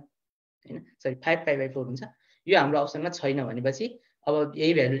छैन, हैन सरी 5π/4 हुन्छ यो हाम्रो अप्सनमा छैन भनेपछि अब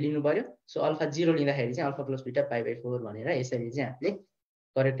यही भ्यालु लिनु पर्यो सो अल्फा 0 लिँदाखेरि चाहिँ अल्फा प्लस बीटा π/4 भनेर यसरी चाहिँ हामीले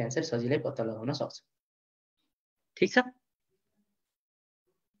करेक्ट आन्सर सजिलै पत्ता लगाउन सक्छौं ठीक छ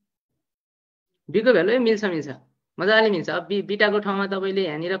b को भ्यालु मिल्छ मजाले मिल्छ अब बीटाको ठाउँमा तपाईले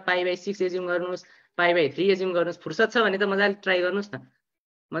यहाँनिर π/6 एज्युम गर्नुस् π/3 एज्युम गर्नुस् फुर्सद छ भने त मजाले ट्राई गर्नुस् न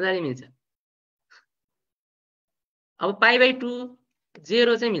मजाले मिल्छ अब π/2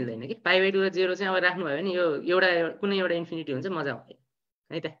 0 चाहिँ मिल्दैन कि π/2 र 0 चाहिँ अब राख्नु भयो भने यो एउटा कुनै एउटा इन्फिनिटी हुन्छ मजा आउँदैन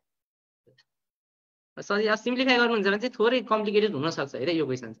है त सजिलो सिम्प्लिफाई गर्नुहुन्छ भने चाहिँ थोरै कम्प्लिकेटेड हुन सक्छ है यो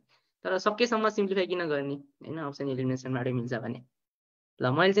क्वेशन तर सकेसम्म सिम्प्लिफाई किन गर्ने हैन अप्सन एलिमिनेसनबाटै मिल्छ भने ल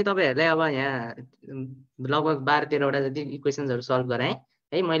मैले चाहिँ तपाईहरुलाई अब यहाँ लगभग 12-13 वटा जति इक्वेशन्सहरु सल्भ गराएँ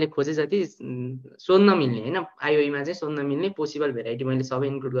है मैले खोजे जति सोध्न मिल्ने हैन आईओई मा चाहिँ सोध्न मिल्ने पोसिबल भेराइटी मैले सबै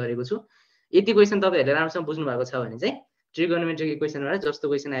इन्क्लुड गरेको छु यति क्वेशन तपाईहरुले राम्रोसँग बुझ्नु भएको छ भने चाहिँ ट्रिगोनोमेट्रिक इक्वेशनबाट जस्तो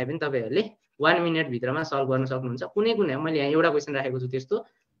क्वेशन आए पनि तपाईहरुले 1 मिनेट भित्रमा सल्भ गर्न सक्नुहुन्छ कुनै कुनै मैले यहाँ एउटा क्वेशन राखेको छु त्यस्तो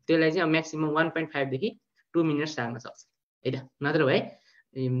त्यसलाई चाहिँ म्याक्सिमम 1.5 देखि 2 मिनेट्स लाग्न सक्छ है त नत्र भए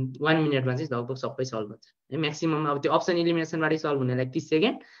 1 मिनेटमा चाहिँ लगभग सबै सल्भ हुन्छ है म्याक्सिमम अब त्यो अप्सन एलिमिनेसनबाटै सल्भ हुनेलाई 30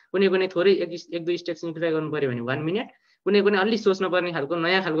 सेकेन्ड कुनै थोरै एक दुई स्टेप सिम्प्लिफाई गर्नु पर्यो भने 1 मिनेट कुनै अलि सोच्न पर्ने खालको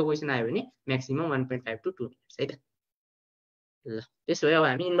नयाँ खालको क्वेशन आयो भने म्याक्सिमम 1.5 to 2 मिनेट्स है त ल त्यसो भए अब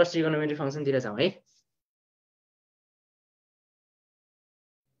हामी इन्भर्स ट्रिगोनोमेट्रिक फंक्सनतिर जाउँ है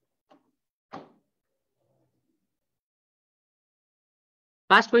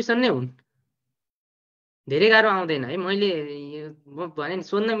पास्ट क्वेशन नै हुन् धेरै गाह्रो आउँदैन है मैले भने नि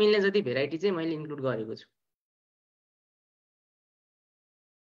सोध्न मिल्ने जति भेराइटी चाहिँ मैले इन्क्लुड गरेको छु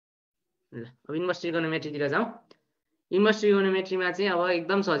ल अब इन्भर्स ट्रिगोनोमेट्रीतिर जाउँ इन्भर्स ट्रिगोनोमेट्रीमा चाहिँ अब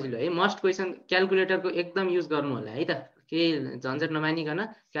एकदम सजिलो है मस्ट क्वेशन क्याल्कुलेटरको एकदम युज गर्नु होला है त केही झन्झट नमानिकन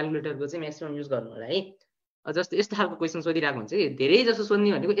क्याल्कुलेटरको चाहिँ म्याक्सिमम युज गर्नु होला है जस्तो यस्तो खालको क्वेशन सोधिरहेको हुन्छ कि धेरै जसो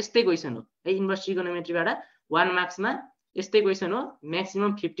सोध्ने भनेको यस्तै क्वेशन हो है इन्भर्स ट्रिगोनोमेट्रीबाट 1 मार्क्समा यस्तै क्वेशन हो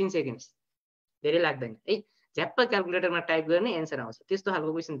म्याक्सिमम 15 सेकेन्ड्स धेरै लाग्दैन है झ्याप्प क्याल्कुलेटरमा टाइप गर्ने एन्सर आउँछ त्यस्तो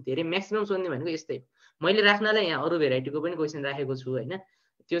खालको क्वेशन धेरै म्याक्सिमम सोध्ने भनेको यस्तै हो मैले राख्नलाई यहाँ अरु भेराइटीको पनि क्वेशन राखेको छु हैन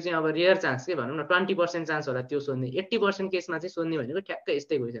त्यो चाहिँ अब रेयर चान्स के भनौं न 20% चान्स होला त्यो सोध्ने 80% केसमा चाहिँ सोध्ने भनेको ठ्याक्कै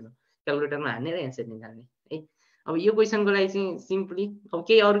यस्तै क्वेशन हो क्याल्कुलेटरमा हानेर एन्सर निकाल्ने है अब यो क्वेशनको लागि चाहिँ सिम्पली अब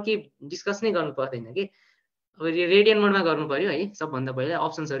केही अरु के डिस्कस नै गर्नु पर्दैन के अब रेडियन मोडमा गर्नु पर्यो है सबभन्दा पहिला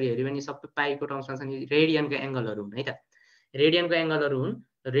अप्सन्सहरु हेर्यो भने सबै पाइको टर्म्समा छ रेडियनको एंगलहरु हुन् है त रेडियनको एंगलहरु हुन्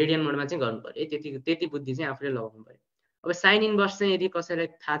रेडियन मोडमा चाहिँ गर्नु पर्यो त्यति बुद्धि चाहिँ आफूले लगाउनु पर्यो अब साइन इन्भर्स चाहिँ यदि कसैलाई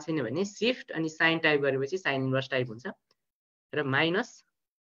थाहा छैन भने शिफ्ट अनि साइन टाइप गरेपछि साइन इन्भर्स टाइप हुन्छ र माइनस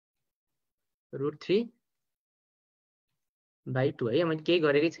 √3/2 है मैले केही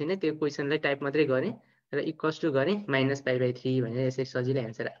गरेकै छैन त्यो क्वेशनलाई टाइप मात्रै गरेँ र इक्वल्स टु गरेँ -π/3 भनेर यसरी सजिलै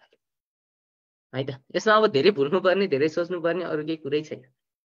आन्सर आयो है त यसमा अब धेरै भुल्नु पर्ने धेरै सोच्नु पर्ने अरु केही कुरै छैन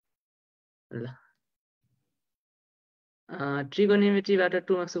ल ट्रिगोनोमेट्रीबाट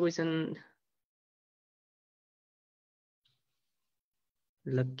 2 मार्क्सको क्वेशन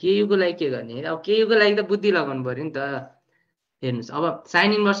ल केयुको लागि के गर्ने अब केयुको लागि त बुद्धि लगाउनु पर्यो नि त हेर्नुस् अब साइन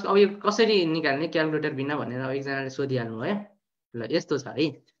इन्भर्स अब यो कसरी निकाल्ने क्याल्कुलेटर बिना भनेर एकजनाले सोधिहाल्नु भयो ल यस्तो छ है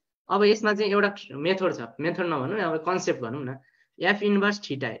अब यसमा चाहिँ एउटा मेथड छ मेथड नभनौँ न अब कन्सेप्ट भनौँ न f इन्भर्स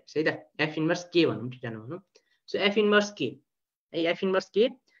थीटा है त f इन्भर्स k भनौँ थीटा नभनौँ सो f इन्भर्स k है f इन्भर्स k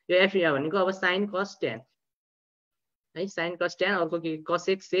यो f भनेको अब sin cos tan है sin cos tan अर्को के cos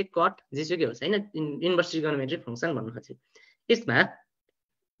x sec cot जेसुकै होस् हैन इन्भर्स ट्रिगोनोमेट्रिक फंक्सन भन्नु खोजेँ यसमा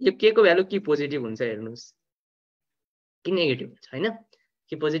यो k को भ्यालु के पोजिटिभ हुन्छ हेर्नुस् कि नेगेटिभ हुन्छ हैन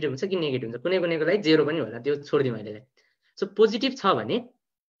कि पोजिटिभ हुन्छ कि नेगेटिभ हुन्छ कुनैको लागि 0 पनि होला त्यो छोड्दिए मैले सो पोजिटिभ छ भने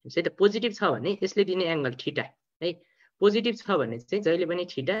है त पोजिटिभ छ भने यसले दिने एंगल थीटा है पोजिटिभ छ भने चाहिँ जहिले पनि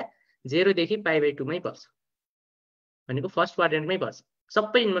थीटा 0 देखि π/2 मै पर्छ भनेको फर्स्ट क्वाड्रेन्टमै पर्छ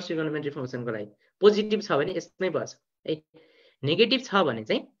सबै इन्भर्स ट्रिगोनोमेट्रिक फंक्सनको लागि पोजिटिभ छ भने यसमै पर्छ है नेगेटिभ छ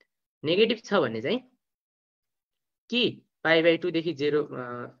भने चाहिँ कि π/2 देखि 0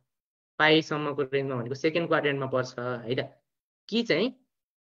 पाइ सम्मको रेन्जमा भनेको सेकेन्ड क्वाड्रेन्टमा पर्छ है त कि चाहिँ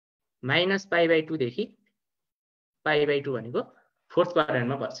 -π/2 देखि π/2 भनेको फोर्थ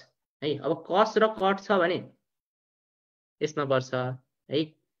क्वाड्रेन्टमा पर्छ है अब cos र cot छ भने यसमा पर्छ है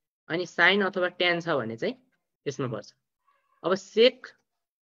अनि sin अथवा tan छ भने चाहिँ यसमा पर्छ अब sec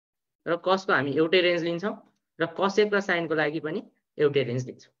र cos को हामी एउटै रेन्ज लिन्छौं र cosec र sin को लागि पनि एउटै रेन्ज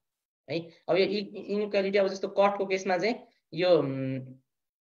लिन्छौं है अब यो इनइक्वालिटी अब जस्तो cot को केसमा चाहिँ यो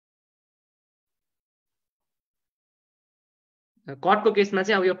cot को केसमा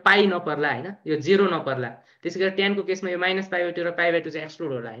चाहिँ अब यो पाइ नपर्ला हैन यो 0 नपर्ला त्यसैगरी tan को केसमा यो -π/2 र π/2 चाहिँ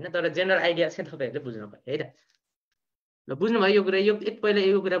एक्सक्लुड होला हैन तर जनरल आइडिया चाहिँ तपाईहरुले बुझ्नु पर्यो है त ल बुझ्नु भयो यो कुरा यो पहिला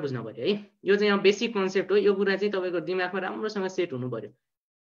यो कुरा बुझ्नु पर्यो है यो चाहिँ अब बेसिक कन्सेप्ट हो यो कुरा चाहिँ तपाईको दिमागमा राम्रोसँग सेट हुनु पर्यो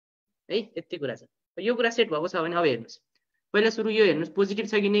है यति कुरा छ यो कुरा सेट भएको छ भने अब हेर्नुस् पहिला सुरु यो हेर्नुस् पोजिटिभ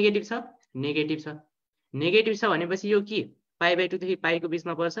छ कि नेगेटिभ छ नेगेटिभ छ भनेपछि यो के π/2 देखि पाईको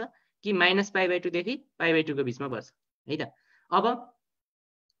बीचमा पर्छ कि -π/2 देखि π/2 को बीचमा पर्छ है त अब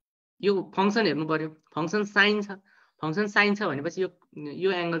यो फंक्सन हेर्नु पर्यो फंक्सन साइन छ भनेपछि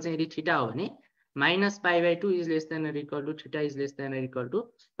यो एंगल चाहिँ यदि थीटा हो भने -π/2 is less than equal to theta is less than equal to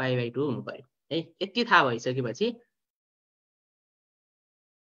π/2 हुनु पर्यो है यति थाहा भइसकेपछि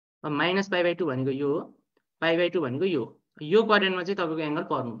अब -π/2 भनेको यो हो π/2 भनेको यो क्वाड्रेन्टमा चाहिँ तपाईको एंगल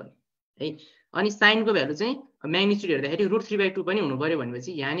पर्नु पर्यो है अनि साइन को भ्यालु चाहिँ म्याग्निट्युड हेर्दाखेरि √3/2 पनि हुनु पर्यो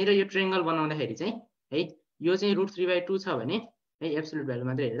भनेपछि यहाँनिर यो ट्रायंगल बनाउँदाखेरि चाहिँ है यो चाहिँ √3/2 छ भने है एब्सोल्युट भ्यालु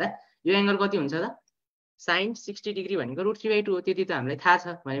मात्र हेर्दा यो एंगल कति हुन्छ त sin 60 डिग्री भनेको √3/2 हो त्यति त हामीलाई थाहा छ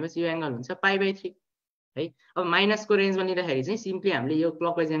भनेपछि यो एंगल हुन्छ π/3 है अब माइनस को रेन्जमा लिँदाखेरि चाहिँ सिम्पली हामीले यो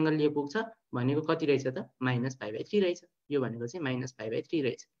क्लकवाइज एंगल लिए पुग्छ भनेको कति रहेछ त -π/3 रहेछ यो भनेको चाहिँ -π/3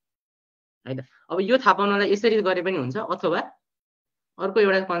 रहेछ है त अब यो थाहा पाउनलाई यसरी गरे पनि हुन्छ अथवा अर्को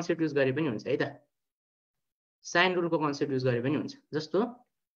एउटा कन्सेप्ट युज गरे पनि हुन्छ है त साइन रुलको कन्सेप्ट युज गरे पनि हुन्छ जस्तो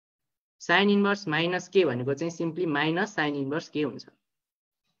साइन इन्भर्स -k भनेको चाहिँ simply minus sign inverse k हुन्छ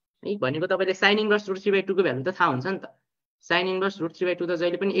है भनेको तपाईले साइन इन्भर्स √3/2 को भ्यालु त थाहा हुन्छ नि त साइन इन्भर्स √3/2 त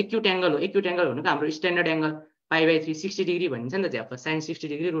जहिले पनि एक्युट एंगल हो एक्युट एंगल भनेको हाम्रो स्ट्यान्डर्ड एंगल π/3 60 डिग्री भनिन्छ नि त झ्याप साइन 60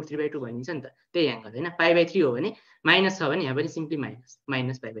 डिग्री √3/2 भनिन्छ नि त त्यही एंगल हैन π/3 हो भने माइनस छ भने यहाँ पनि सिम्पली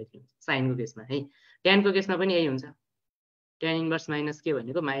माइनस π/3 साइन को केसमा है tan को केसमा पनि यही हुन्छ tan इन्भर्स -k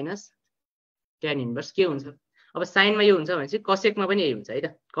भनेको माइनस tan इन्भर्स k हुन्छ अब साइनमा यो हुन्छ भने चाहिँ कसेकमा पनि यही हुन्छ है त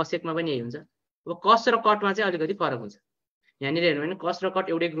कसेकमा पनि यही हुन्छ अब कस र कटमा चाहिँ अलिकति फरक हुन्छ यहाँनिर हेर्नु भने कस र कट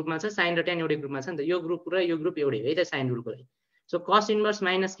एउटै ग्रुपमा छ साइन र tan एउटै ग्रुपमा छ नि त यो ग्रुप र यो ग्रुप एउटै है त साइन रुलको लागि सो कस इन्भर्स -k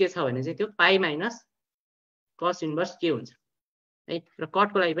छ भने चाहिँ त्यो pi minus cos inverse k हुन्छ है र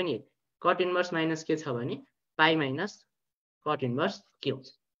कटको लागि पनि कट इन्भर्स -k छ भने pi minus cut inverse k हुन्छ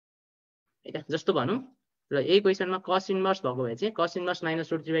है त जस्तो भनौं ल यही क्वेशनमा कस इन्भर्स भएको भए चाहिँ कस इन्भर्स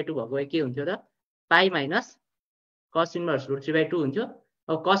 -√3/2 भएको भए के हुन्थ्यो त पाई माइनस कस इन्भर्स √3/2 हुन्थ्यो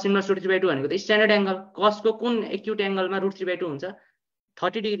अब कस इन्भर्स √3/2 भनेको त स्ट्यान्डर्ड एंगल कस को कुन एक्युट एंगलमा √3/2 हुन्छ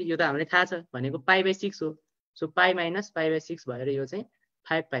 30 डिग्री यो त हामीलाई थाहा छ भनेको π/6 हो सो पाई माइनस π/6 भएर यो चाहिँ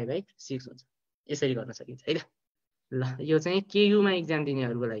 5π/6 हुन्छ यसरी गर्न सकिन्छ है त ल यो चाहिँ केयु मा एक्जाम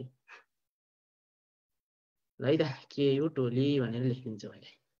दिनेहरुको लागि ल है त केयु टोली भनेर लेखिदिन्छु मैले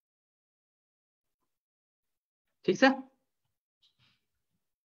ठीक छ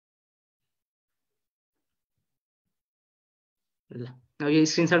ल अब यो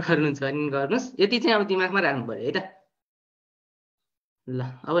स्क्रिनशट गर्नुहुन्छ भने गर्नुस् यति चाहिँ अब दिमागमा राख्नु पर्यो है त ल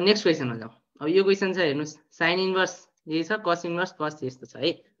अब नेक्स्ट क्वेशनमा जाउँ अब यो क्वेशन छ हेर्नुस् साइन इन्भर्स यही छ कस इन्भर्स कस यस्तो छ है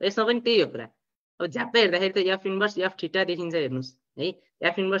यसमा पनि त्यही हो कुरा अब झ्याप्पै हेर्दाखेरि त f इन्भर्स f थीटा देखिन्छ हेर्नुस् है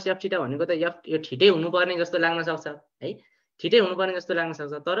f इन्भर्स f थीटा भनेको त f यो ठिटै हुनुपर्ने जस्तो लाग्न सक्छ है ठिटै हुनुपर्ने जस्तो लाग्न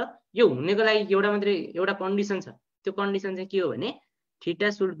सक्छ तर यो हुनेको लागि एउटा कन्डिसन छ त्यो कन्डिसन चाहिँ के हो भने theta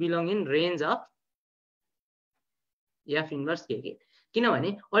should belong in range of f inverse के किनभने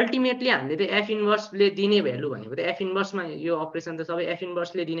अल्टिमेटली हामीले त f इन्भर्सले दिने भ्यालु भनेको त f इन्भर्समा यो अपरेसन त सबै f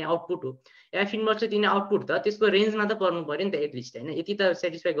इन्भर्सले दिने आउटपुट हो f इन्भर्सले दिने आउटपुट त त्यसको रेन्जमा त पर्नु पर्यो नि त एटलिस्ट हैन यति त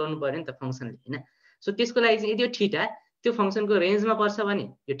सेटिस्फाई गर्नु पर्यो नि त फंक्सनले हैन सो त्यसको लागि चाहिँ यदि यो थीटा त्यो फंक्सनको रेन्जमा पर्छ भने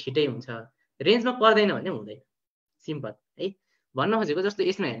यो ठिटै हुन्छ रेन्जमा पर्दैन भने हुँदैन सिम्पल है भन्न खोजेको जस्तो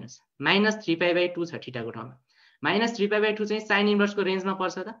यसमा हेर्नुस् -3π/2 छ थीटाको ठाउँमा -3π/2 चाहिँ साइन इन्भर्सको रेन्जमा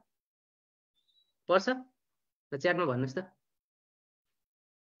पर्छ त पर्छ र च्याटमा भन्नुस् त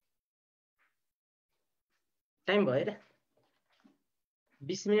टाइम भयो र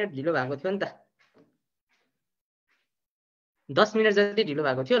 20 मिनेट ढिलो भएको थियो नि त 10 मिनेट जति ढिलो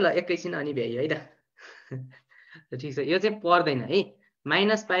भएको थियो ल एकैछिन अनि भ्याइयो है त ठीक छ यो चाहिँ पर्दैन है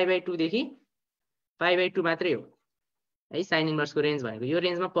 -π/2 देखि π/2 मात्रै हो है साइन इन्भर्सको रेन्ज भनेको यो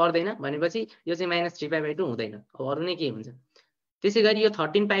रेन्जमा पर्दैन भनेपछि यो चाहिँ -3π/2 हुँदैन अब अरु नै के हुन्छ त्यसैगरी यो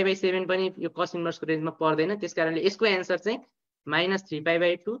 13π/7 पनि यो कस इन्भर्सको रेन्जमा पर्दैन त्यसकारणले यसको एन्सर चाहिँ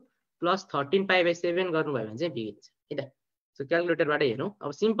 -3π/2 प्लस 13π/7 गर्नुभयो भने चाहिँ बिगिन्छ है त सो क्याल्कुलेटरबाट हेरौँ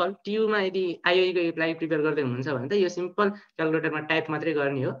अब सिम्पल टियु मा यदि आईओई को लागि प्रिपेयर गर्दै हुनुहुन्छ भने त यो सिम्पल क्याल्कुलेटरमा टाइप मात्रै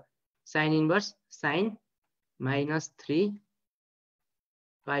गर्ने हो sign inverse sign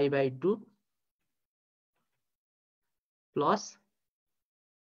 -3π/2 plus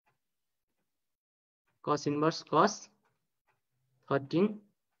cos inverse cos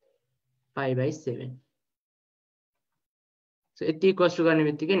 13π/7 so यति इक्वल्स टु गर्ने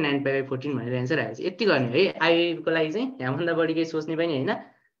बित्तिकै 9π/14 भनेर एन्सर आएछ यति गर्ने है आईओई को लागि चाहिँ यहाँभन्दा बढी केही सोच्ने पनि हैन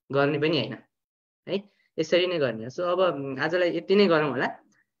गर्ने पनि हैन है यसरी नै गर्ने सो अब आजलाई यति नै गरौँ होला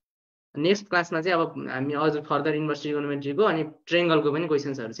नेक्स्ट क्लासमा चाहिँ अब हामी अझ फर्दर इन्भर्स ट्रिगोनोमेट्रीको अनि ट्रायंगलको पनि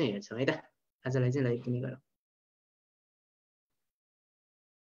क्वेशन्सहरु चाहिँ हेर्छौं है त आजलाई चाहिँ ल यति नै गरौँ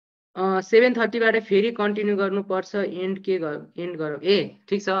 7:30बाट फेरि कन्टिन्यू गर्नुपर्छ एन्ड एन्ड गरौँ ए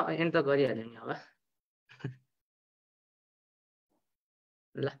ठिक छ एन्ड त गरिहाल्यो नि अब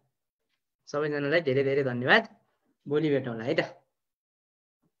ल सबैजनालाई धेरै धेरै धन्यवाद भोलि भेटौँला है त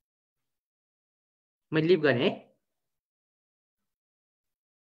मैले लिभ गरेँ है